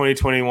year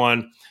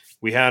 2021.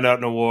 We hand out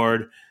an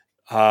award.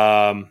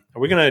 Are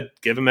we going to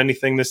give him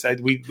anything this? I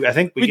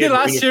think we did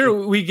last year.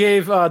 We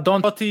gave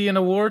Don Totti an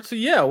award. So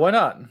yeah, why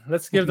not?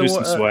 Let's give them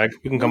some swag.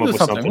 We can come up with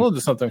something. We'll do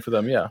something for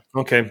them. Yeah.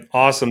 Okay.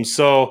 Awesome.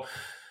 So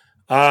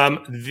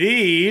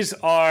these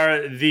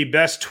are the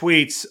best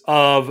tweets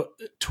of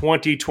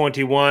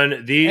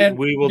 2021.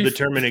 We will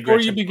determine before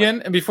you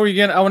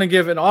begin. I want to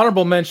give an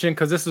honorable mention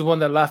because this is one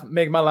that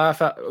made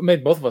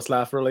both of us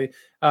laugh. Really,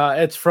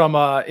 it's from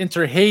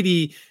Inter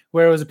Haiti,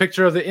 where it was a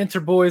picture of the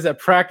Inter boys at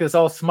practice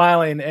all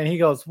smiling, and he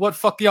goes, "What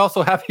fuck y'all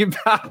so happy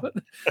about?"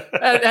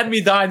 and had me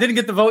dying. Didn't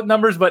get the vote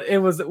numbers, but it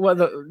was one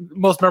of the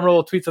most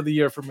memorable tweets of the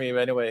year for me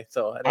anyway.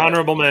 So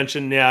honorable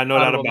mention, yeah, no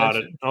doubt about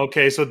it.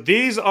 Okay, so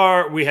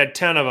we had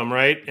 10 of them,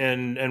 right?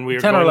 And we were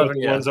 10 going or 11,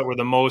 with the ones that were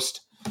the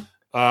most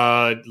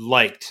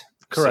liked.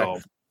 Correct. So,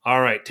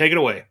 all right, take it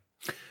away.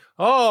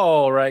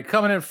 All right,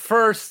 coming in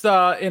first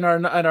in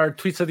our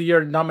tweets of the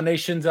year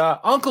nominations,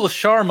 Uncle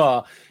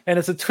Sharma, and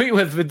it's a tweet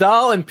with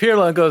Vidal and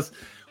Pirlo, and goes,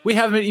 "We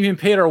haven't even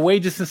paid our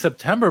wages since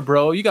September,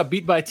 bro. You got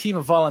beat by a team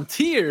of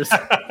volunteers."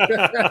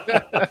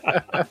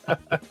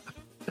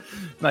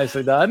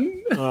 Nicely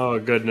done. Oh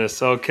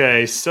goodness.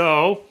 Okay,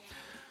 so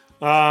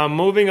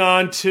moving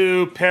on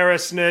to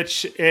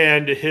Perasnich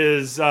and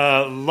his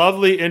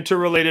lovely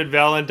interrelated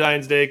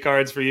Valentine's Day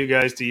cards for you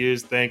guys to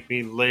use. Thank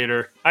me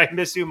later. I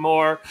miss you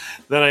more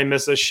than I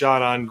miss a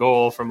shot on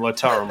goal from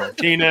Lautaro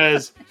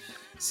Martinez.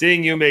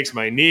 Seeing you makes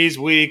my knees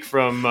weak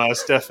from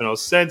Stefano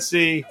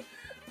Sensi.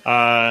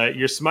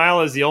 Your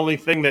smile is the only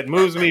thing that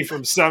moves me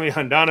from Sami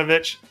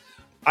Handanovic.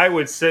 I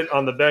would sit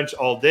on the bench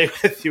all day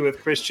with you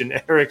with Christian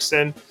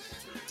Eriksen.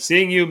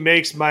 Seeing you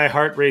makes my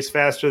heart race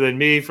faster than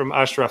me from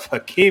Ashraf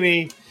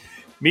Hakimi.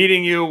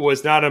 Meeting you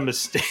was not a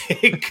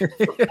mistake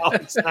from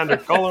Alexander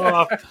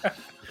Kolarov.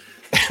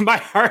 My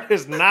heart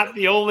is not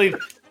the only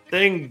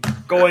thing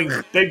going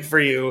big for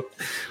you.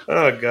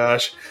 Oh,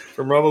 gosh.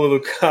 From Romelu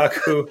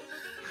Lukaku.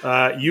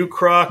 You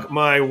crock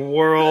my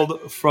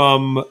world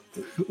from...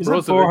 Is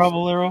that Borja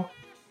Valero?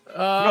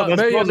 No,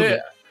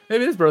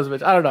 maybe it's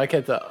Brozovic. I don't know. I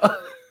can't tell.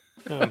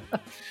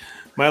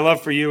 My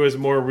love for you is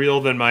more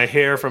real than my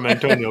hair from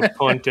Antonio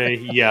Conte.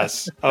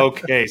 Yes.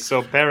 Okay.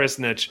 So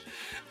Perasnich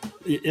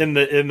in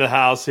the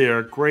house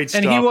here. Great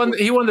stuff. And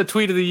he won the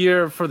tweet of the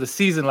year for the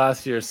season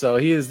last year. So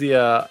he is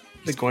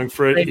he's going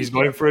for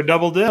a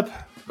double dip.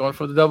 Going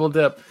for the double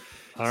dip.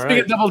 All Speaking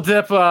of double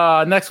dip,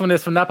 next one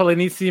is from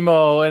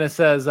Napolinissimo, and it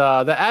says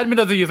the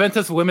admin of the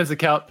Juventus women's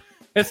account.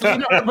 It's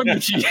Leonardo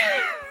Bonucci.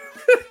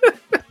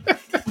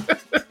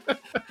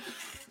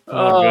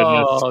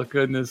 Oh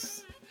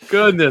goodness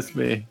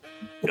me.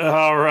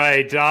 All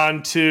right,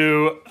 on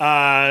to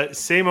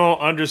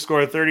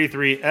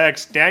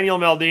Samo_33X. Daniel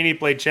Maldini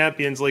played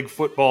Champions League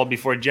football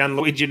before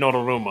Gianluigi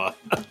Donnarumma.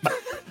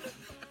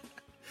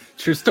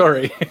 True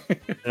story.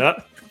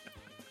 Yep.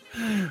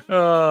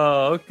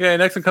 Oh, okay.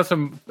 Next one comes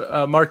from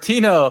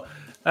Martino,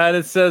 and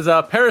it says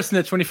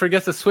Perasnich when he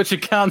forgets to switch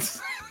accounts.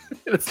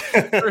 It's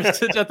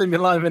Perasnich at the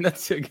Milan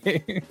Venezia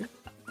game.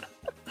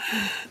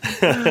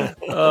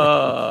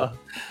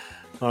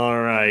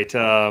 All right,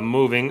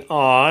 moving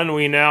on.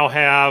 We now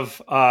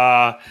have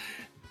at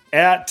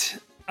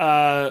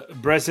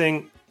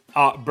Brezingar,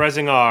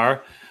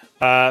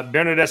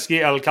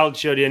 Bernardeschi al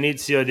calcio di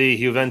inizio di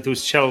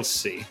Juventus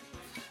Chelsea.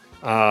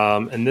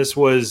 And this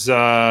was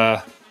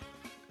when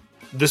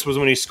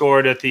he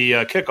scored at the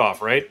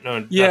kickoff, right?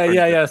 No,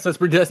 yeah. So it's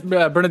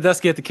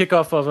Bernardeschi at the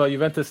kickoff of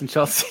Juventus and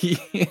Chelsea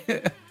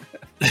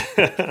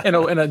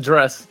in a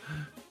dress.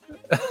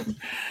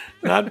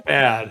 Not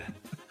bad.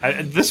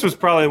 This was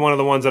probably one of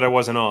the ones that I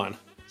wasn't on.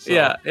 So.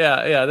 Yeah.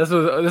 This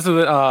was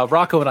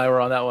Rocco and I were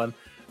on that one.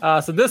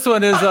 So this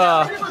one is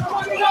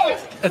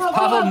it's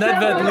Pavel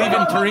Nedved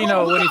leaving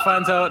Torino when he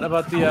finds out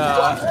about the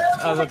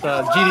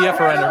GDF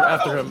ran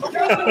after him.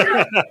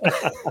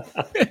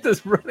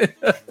 Just running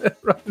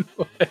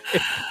away.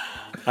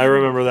 I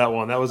remember that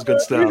one. That was good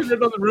stuff. On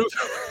the roof.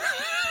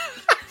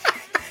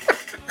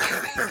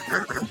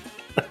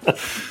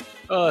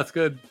 Oh, that's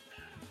good.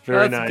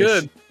 Very nice.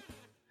 Good.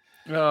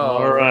 Oh,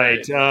 all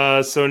right.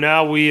 So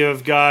now we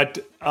have got.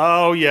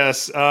 Oh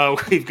yes,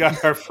 we've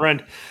got our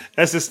friend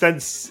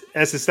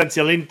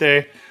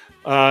Assistenzialinte.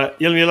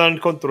 Il Milan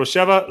contro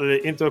Sheva,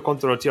 l'Inter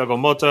contro Thiago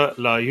Motta,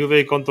 la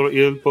Juve contro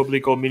il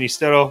Pubblico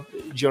Ministero,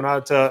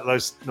 Giornata la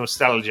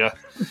Nostalgia.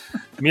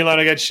 Milan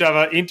against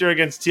Sheva, Inter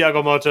against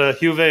Thiago Motta,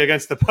 Juve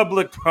against the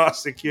Public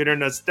Prosecutor,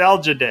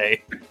 Nostalgia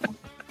Day.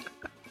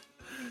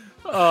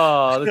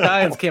 Oh, the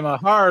Italians came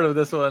out hard with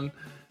this one.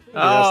 Yes,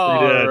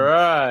 they did. All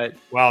right.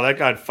 Wow, that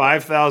got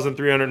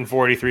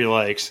 5,343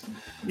 likes.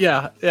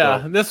 Yeah.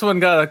 So. This one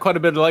got quite a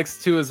bit of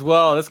likes too as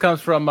well. This comes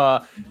from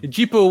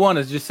Gipo1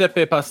 is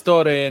Giuseppe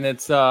Pastore, and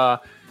it's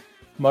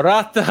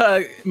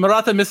Morata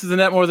misses the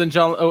net more than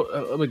John.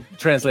 Let me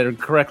translate it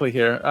correctly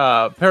here.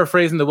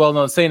 Paraphrasing the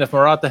well-known saying, if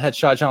Morata had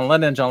shot John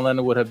Lennon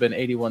would have been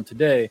 81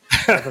 today.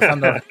 Se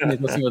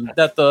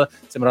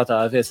Morata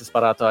avesse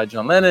sparato a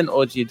John Lennon,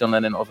 oggi John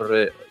Lennon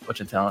avrebbe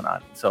 81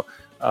 anni. So,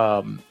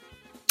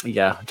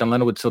 yeah, John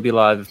Lennon would still be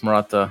alive if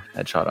Morata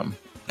had shot him.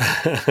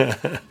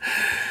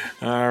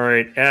 All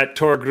right, at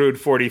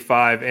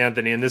Torgrud45,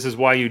 Anthony, and this is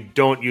why you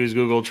don't use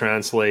Google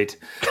Translate.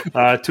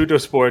 Tutto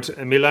Sport,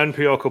 Milan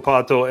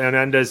preoccupato,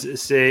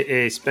 Hernandez se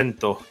è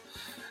spento.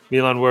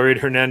 Milan worried,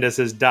 Hernandez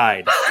has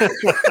died.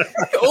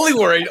 Only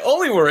worried.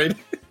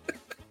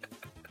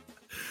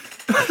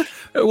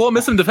 Won't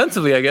miss him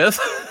defensively, I guess.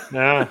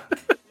 Yeah.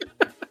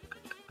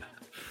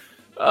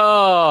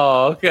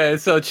 Oh, okay.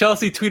 So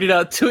Chelsea tweeted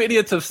out, 2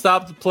 idiots have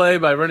stopped the play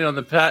by running on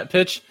the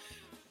pitch.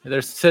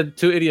 There's said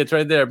 2 idiots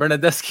right there,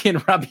 Bernardeschi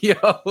and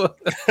Rabiot.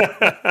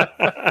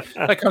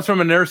 That comes from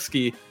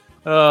Anerski.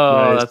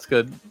 Oh, nice.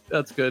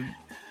 That's good.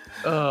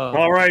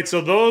 All right, so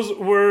those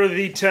were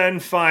the 10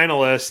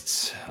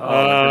 finalists.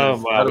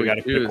 Wow, we got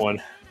to pick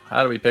one.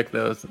 How do we pick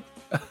those?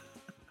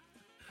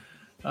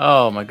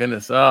 Oh, my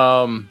goodness.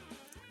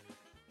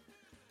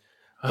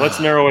 Let's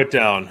narrow it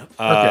down.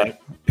 Okay.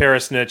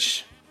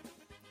 Perisic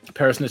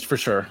for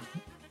sure.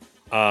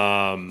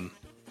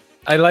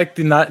 I like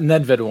the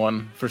Nedved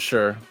one for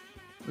sure.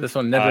 This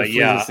one,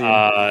 Nedved.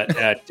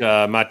 At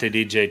Mate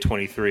DJ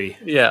 23.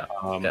 Yeah,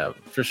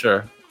 for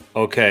sure.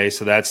 Okay,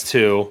 so that's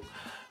 2.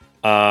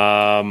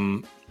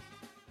 And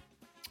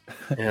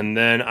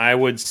then I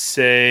would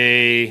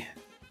say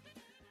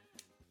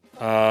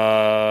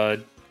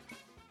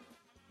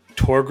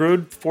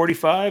Torgrud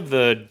 45.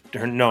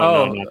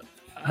 No.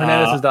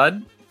 Hernandez has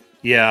died.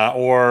 Yeah,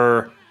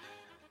 or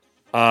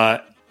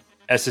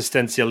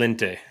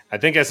Assistenzialinte. I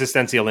think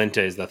Assistenzialinte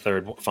is the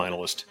 3rd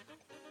finalist.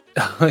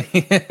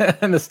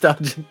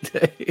 Nostalgia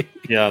Day.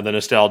 Yeah, the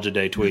Nostalgia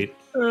Day tweet.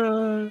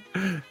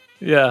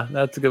 Yeah,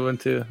 that's a good one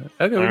too.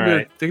 Okay, we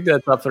right. think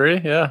that top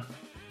 3. Yeah.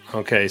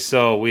 Okay,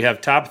 so we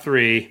have top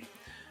 3.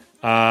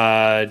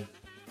 Anthony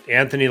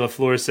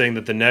LaFleur saying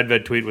that the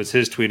Nedved tweet was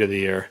his tweet of the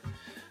year.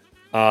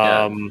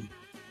 That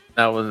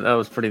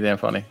was pretty damn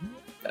funny.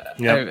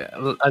 Yep.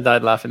 I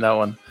died laughing that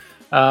one.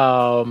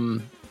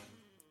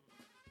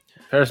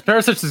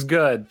 Perisic is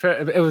good.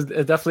 It was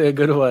definitely a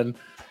good one.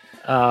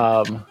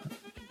 I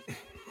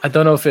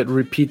don't know if it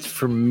repeats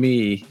for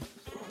me.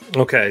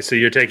 Okay, so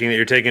you're taking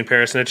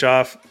Perisic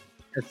off.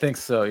 I think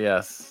so.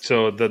 Yes.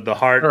 So the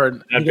heart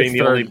that being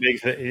the only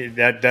big thing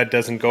that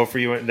doesn't go for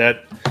you.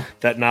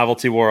 That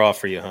novelty wore off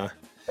for you, huh?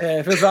 Yeah,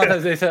 it was off,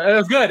 as they said. It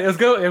was good.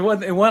 It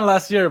won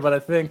last year, but I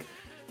think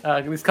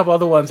these couple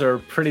other ones are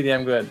pretty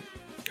damn good.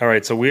 All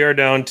right, so we are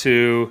down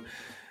to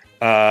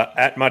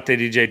at Mate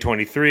DJ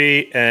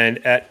 23 and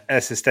at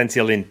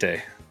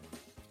Assistenzialinte.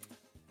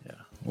 Yeah.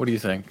 What do you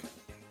think?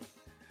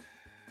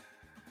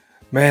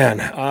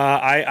 Man,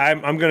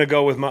 I'm gonna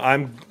go with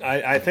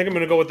I think I'm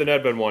gonna go with the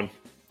Nedved one.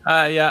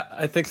 Yeah,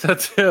 I think so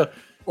too.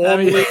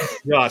 Only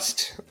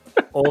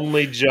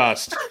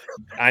just.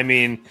 I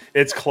mean,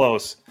 it's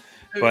close,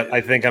 but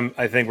I think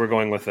we're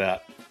going with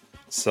that.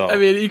 So I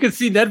mean, you can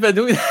see Nedved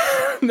doing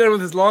that with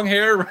his long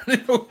hair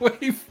running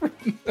away from.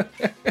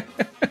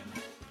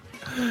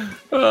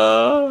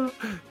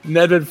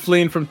 Nedved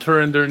fleeing from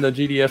Turin during the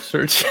GDF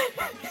search.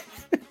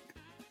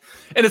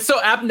 And it's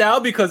so apt now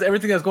because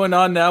everything that's going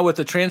on now with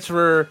the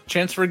transfer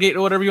gate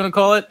or whatever you want to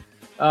call it,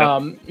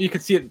 you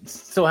can see it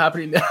still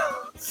happening now.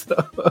 So,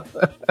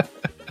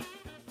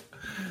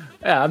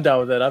 yeah, I'm down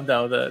with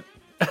that.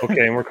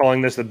 Okay, and we're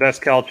calling this the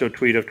best Calcio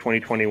tweet of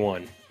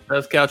 2021.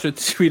 Best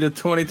Calcio tweet of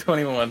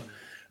 2021.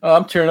 Oh,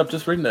 I'm tearing up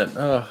just reading that.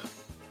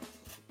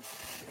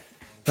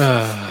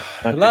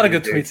 A lot of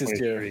good tweets this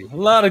year. A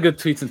lot of good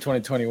tweets in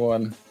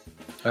 2021.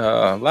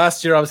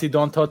 Last year, obviously,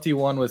 Don Totti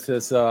won with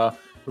his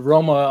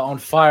Roma on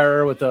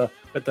fire with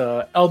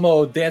the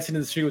Elmo dancing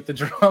in the street with the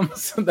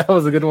drums. That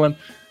was a good one.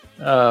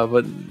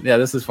 But yeah,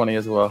 this is funny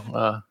as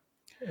well.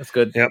 It's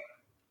good.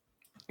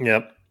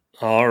 Yep.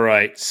 All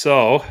right.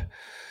 So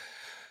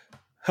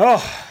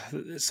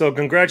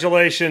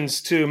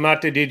congratulations to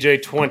Mate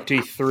DJ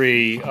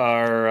 23,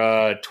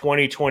 our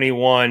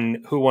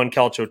 2021 Who Won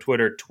Calcio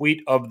Twitter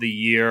tweet of the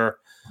year,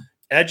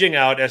 edging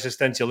out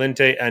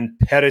Existentialmente and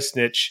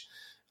Perisnich.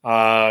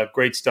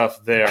 Great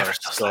stuff there.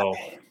 So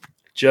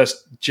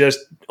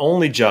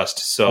only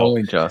just.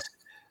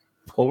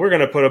 Well, we're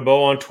going to put a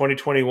bow on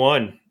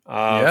 2021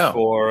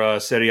 for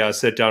Serie A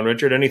Sit Down.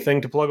 Richard,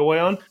 anything to plug away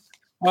on?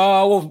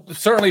 Well,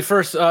 certainly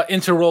first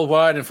Inter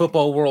Worldwide and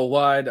Football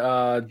Worldwide.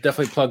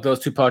 Definitely plug those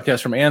two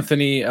podcasts from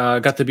Anthony.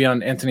 Got to be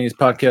on Anthony's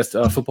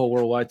podcast, Football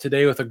Worldwide,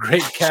 today with a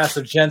great cast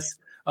of gents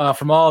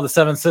from all the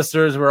Seven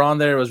Sisters. We're on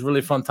there. It was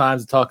really fun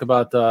times to talk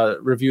about the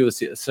review of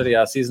the Serie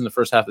A season, the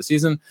first half of the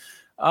season.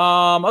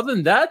 Other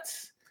than that,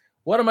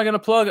 what am I going to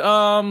plug?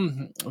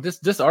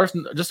 Just our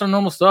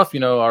normal stuff,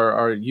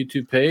 our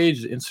YouTube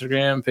page,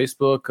 Instagram,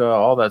 Facebook,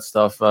 all that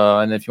stuff.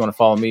 And if you want to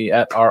follow me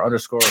at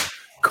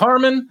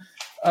 @R_Carmen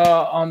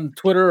on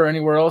Twitter or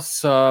anywhere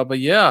else. But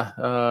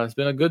yeah, it's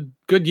been a good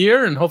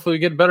year, and hopefully we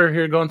get better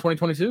here going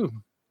 2022.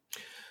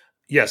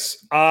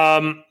 Yes.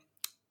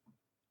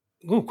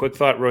 Quick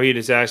thought. Rohit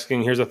is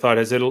asking, here's a thought.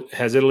 Has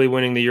Italy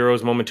winning the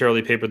Euros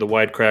momentarily papered the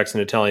wide cracks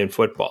in Italian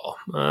football?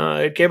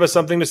 It gave us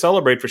something to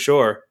celebrate for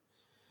sure.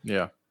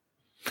 Yeah.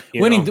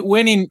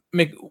 Winning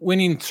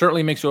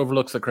certainly makes you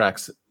overlook the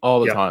cracks all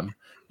the time.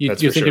 You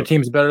think your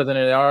team's better than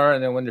they are,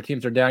 and then when your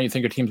teams are down, you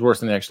think your team's worse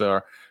than they actually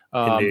are.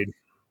 Indeed.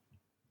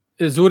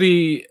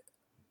 Azzurri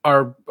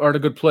are in a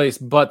good place,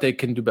 but they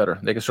can do better.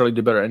 They can certainly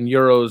do better. And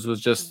Euros was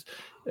just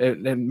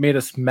it made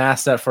us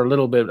mask that for a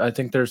little bit. I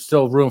think there's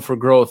still room for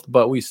growth,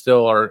 but we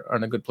still are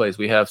in a good place.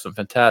 We have some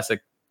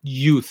fantastic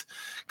youth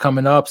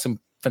coming up. Some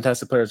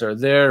fantastic players are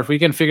there. If we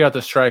can figure out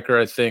the striker,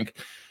 I think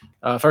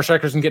if our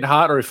strikers can get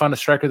hot, or we find a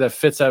striker that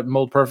fits that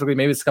mold perfectly,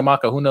 maybe it's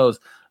Scamacca. Who knows?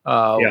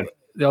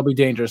 They'll be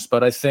dangerous.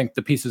 But I think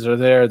the pieces are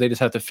there. They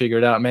just have to figure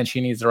it out.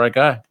 Mancini's the right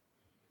guy.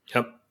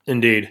 Yep,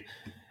 indeed.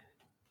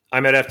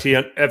 I'm at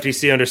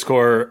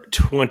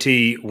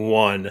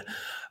FTC_21.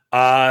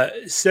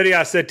 Serie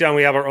A Sit Down,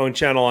 we have our own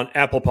channel on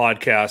Apple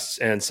Podcasts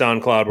and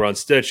SoundCloud. We're on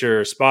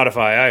Stitcher,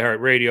 Spotify,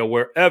 iHeartRadio,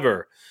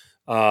 wherever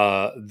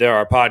there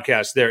are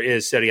podcasts. There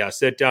is Serie A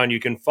Sit Down. You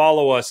can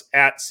follow us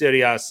at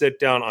Serie A Sit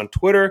Down on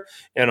Twitter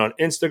and on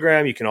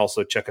Instagram. You can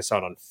also check us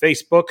out on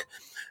Facebook.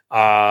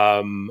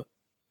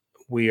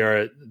 We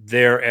are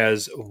there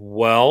as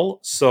well.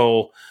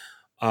 So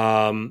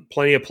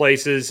plenty of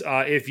places.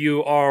 If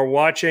you are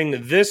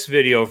watching this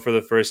video for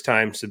the first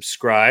time,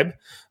 subscribe,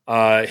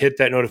 hit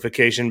that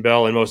notification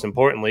bell, and most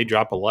importantly,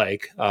 drop a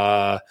like. It's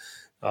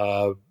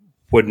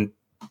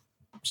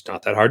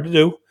not that hard to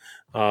do.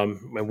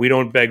 And we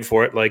don't beg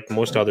for it like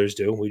most others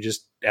do. We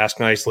just ask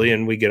nicely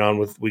and we get on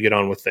with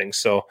things.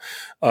 So,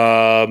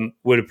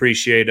 would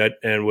appreciate it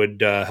and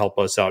would help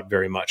us out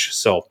very much.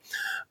 So,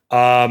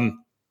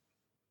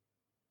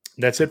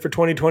 that's it for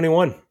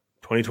 2021,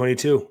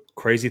 2022.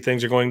 Crazy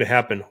things are going to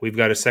happen. We've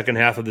got a second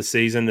half of the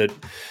season that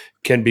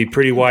can be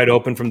pretty wide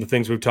open from the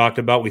things we've talked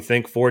about. We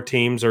think 4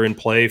 teams are in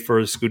play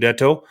for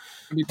Scudetto.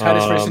 It'll be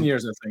tightest race in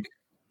years, I think.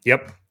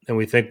 Yep. And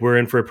we think we're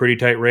in for a pretty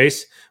tight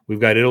race.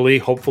 We've got Italy,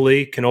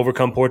 hopefully, can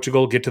overcome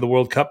Portugal, get to the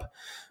World Cup.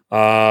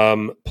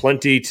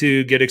 Plenty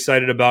to get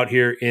excited about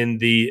here in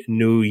the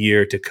new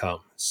year to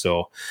come.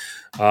 So,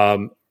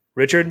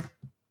 Richard,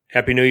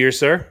 Happy New Year,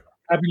 sir.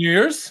 Happy New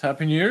Year's.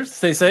 Happy New Year's.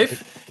 Stay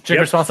safe.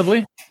 Drink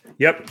responsibly.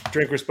 Yep.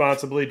 Drink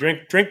responsibly.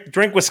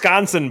 Drink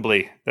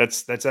Wisconsinbly.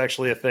 That's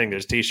actually a thing.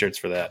 There's T-shirts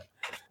for that.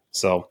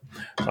 So,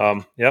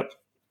 yep.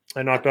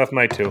 I knocked off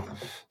my 2.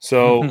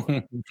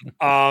 So,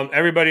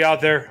 everybody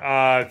out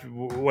there,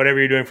 whatever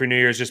you're doing for New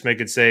Year's, just make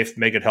it safe,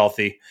 make it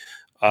healthy.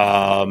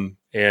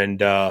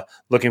 And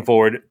looking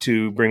forward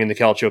to bringing the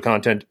Calcio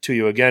content to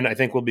you again. I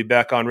think we'll be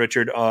back on,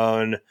 Richard,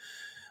 on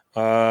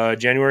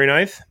January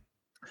 9th.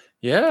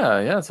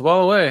 Yeah, it's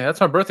well away.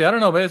 That's my birthday. I don't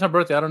know, but it's my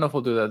birthday. I don't know if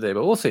we'll do that day,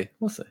 but we'll see.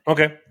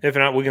 Okay. If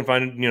not, we can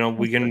find,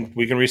 we can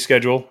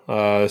reschedule.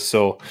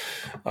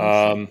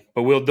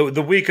 But we'll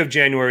the week of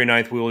January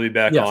 9th, we will be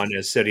back on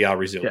as Serie A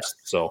resumes. Yes.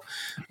 So,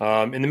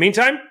 in the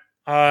meantime,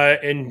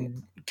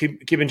 and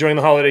keep enjoying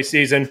the holiday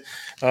season.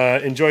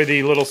 Enjoy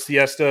the little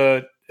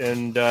siesta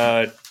and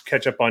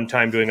catch up on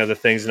time doing other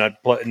things, not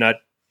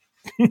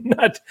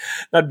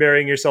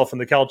burying yourself in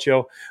the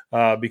Calcio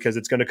because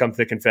it's going to come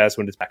thick and fast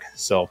when it's back.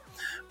 So,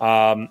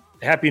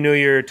 Happy New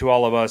Year to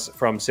all of us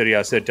from Serie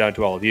A Sit Down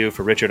to all of you.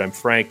 For Richard, I'm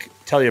Frank.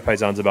 Tell your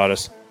paisans about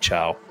us.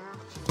 Ciao.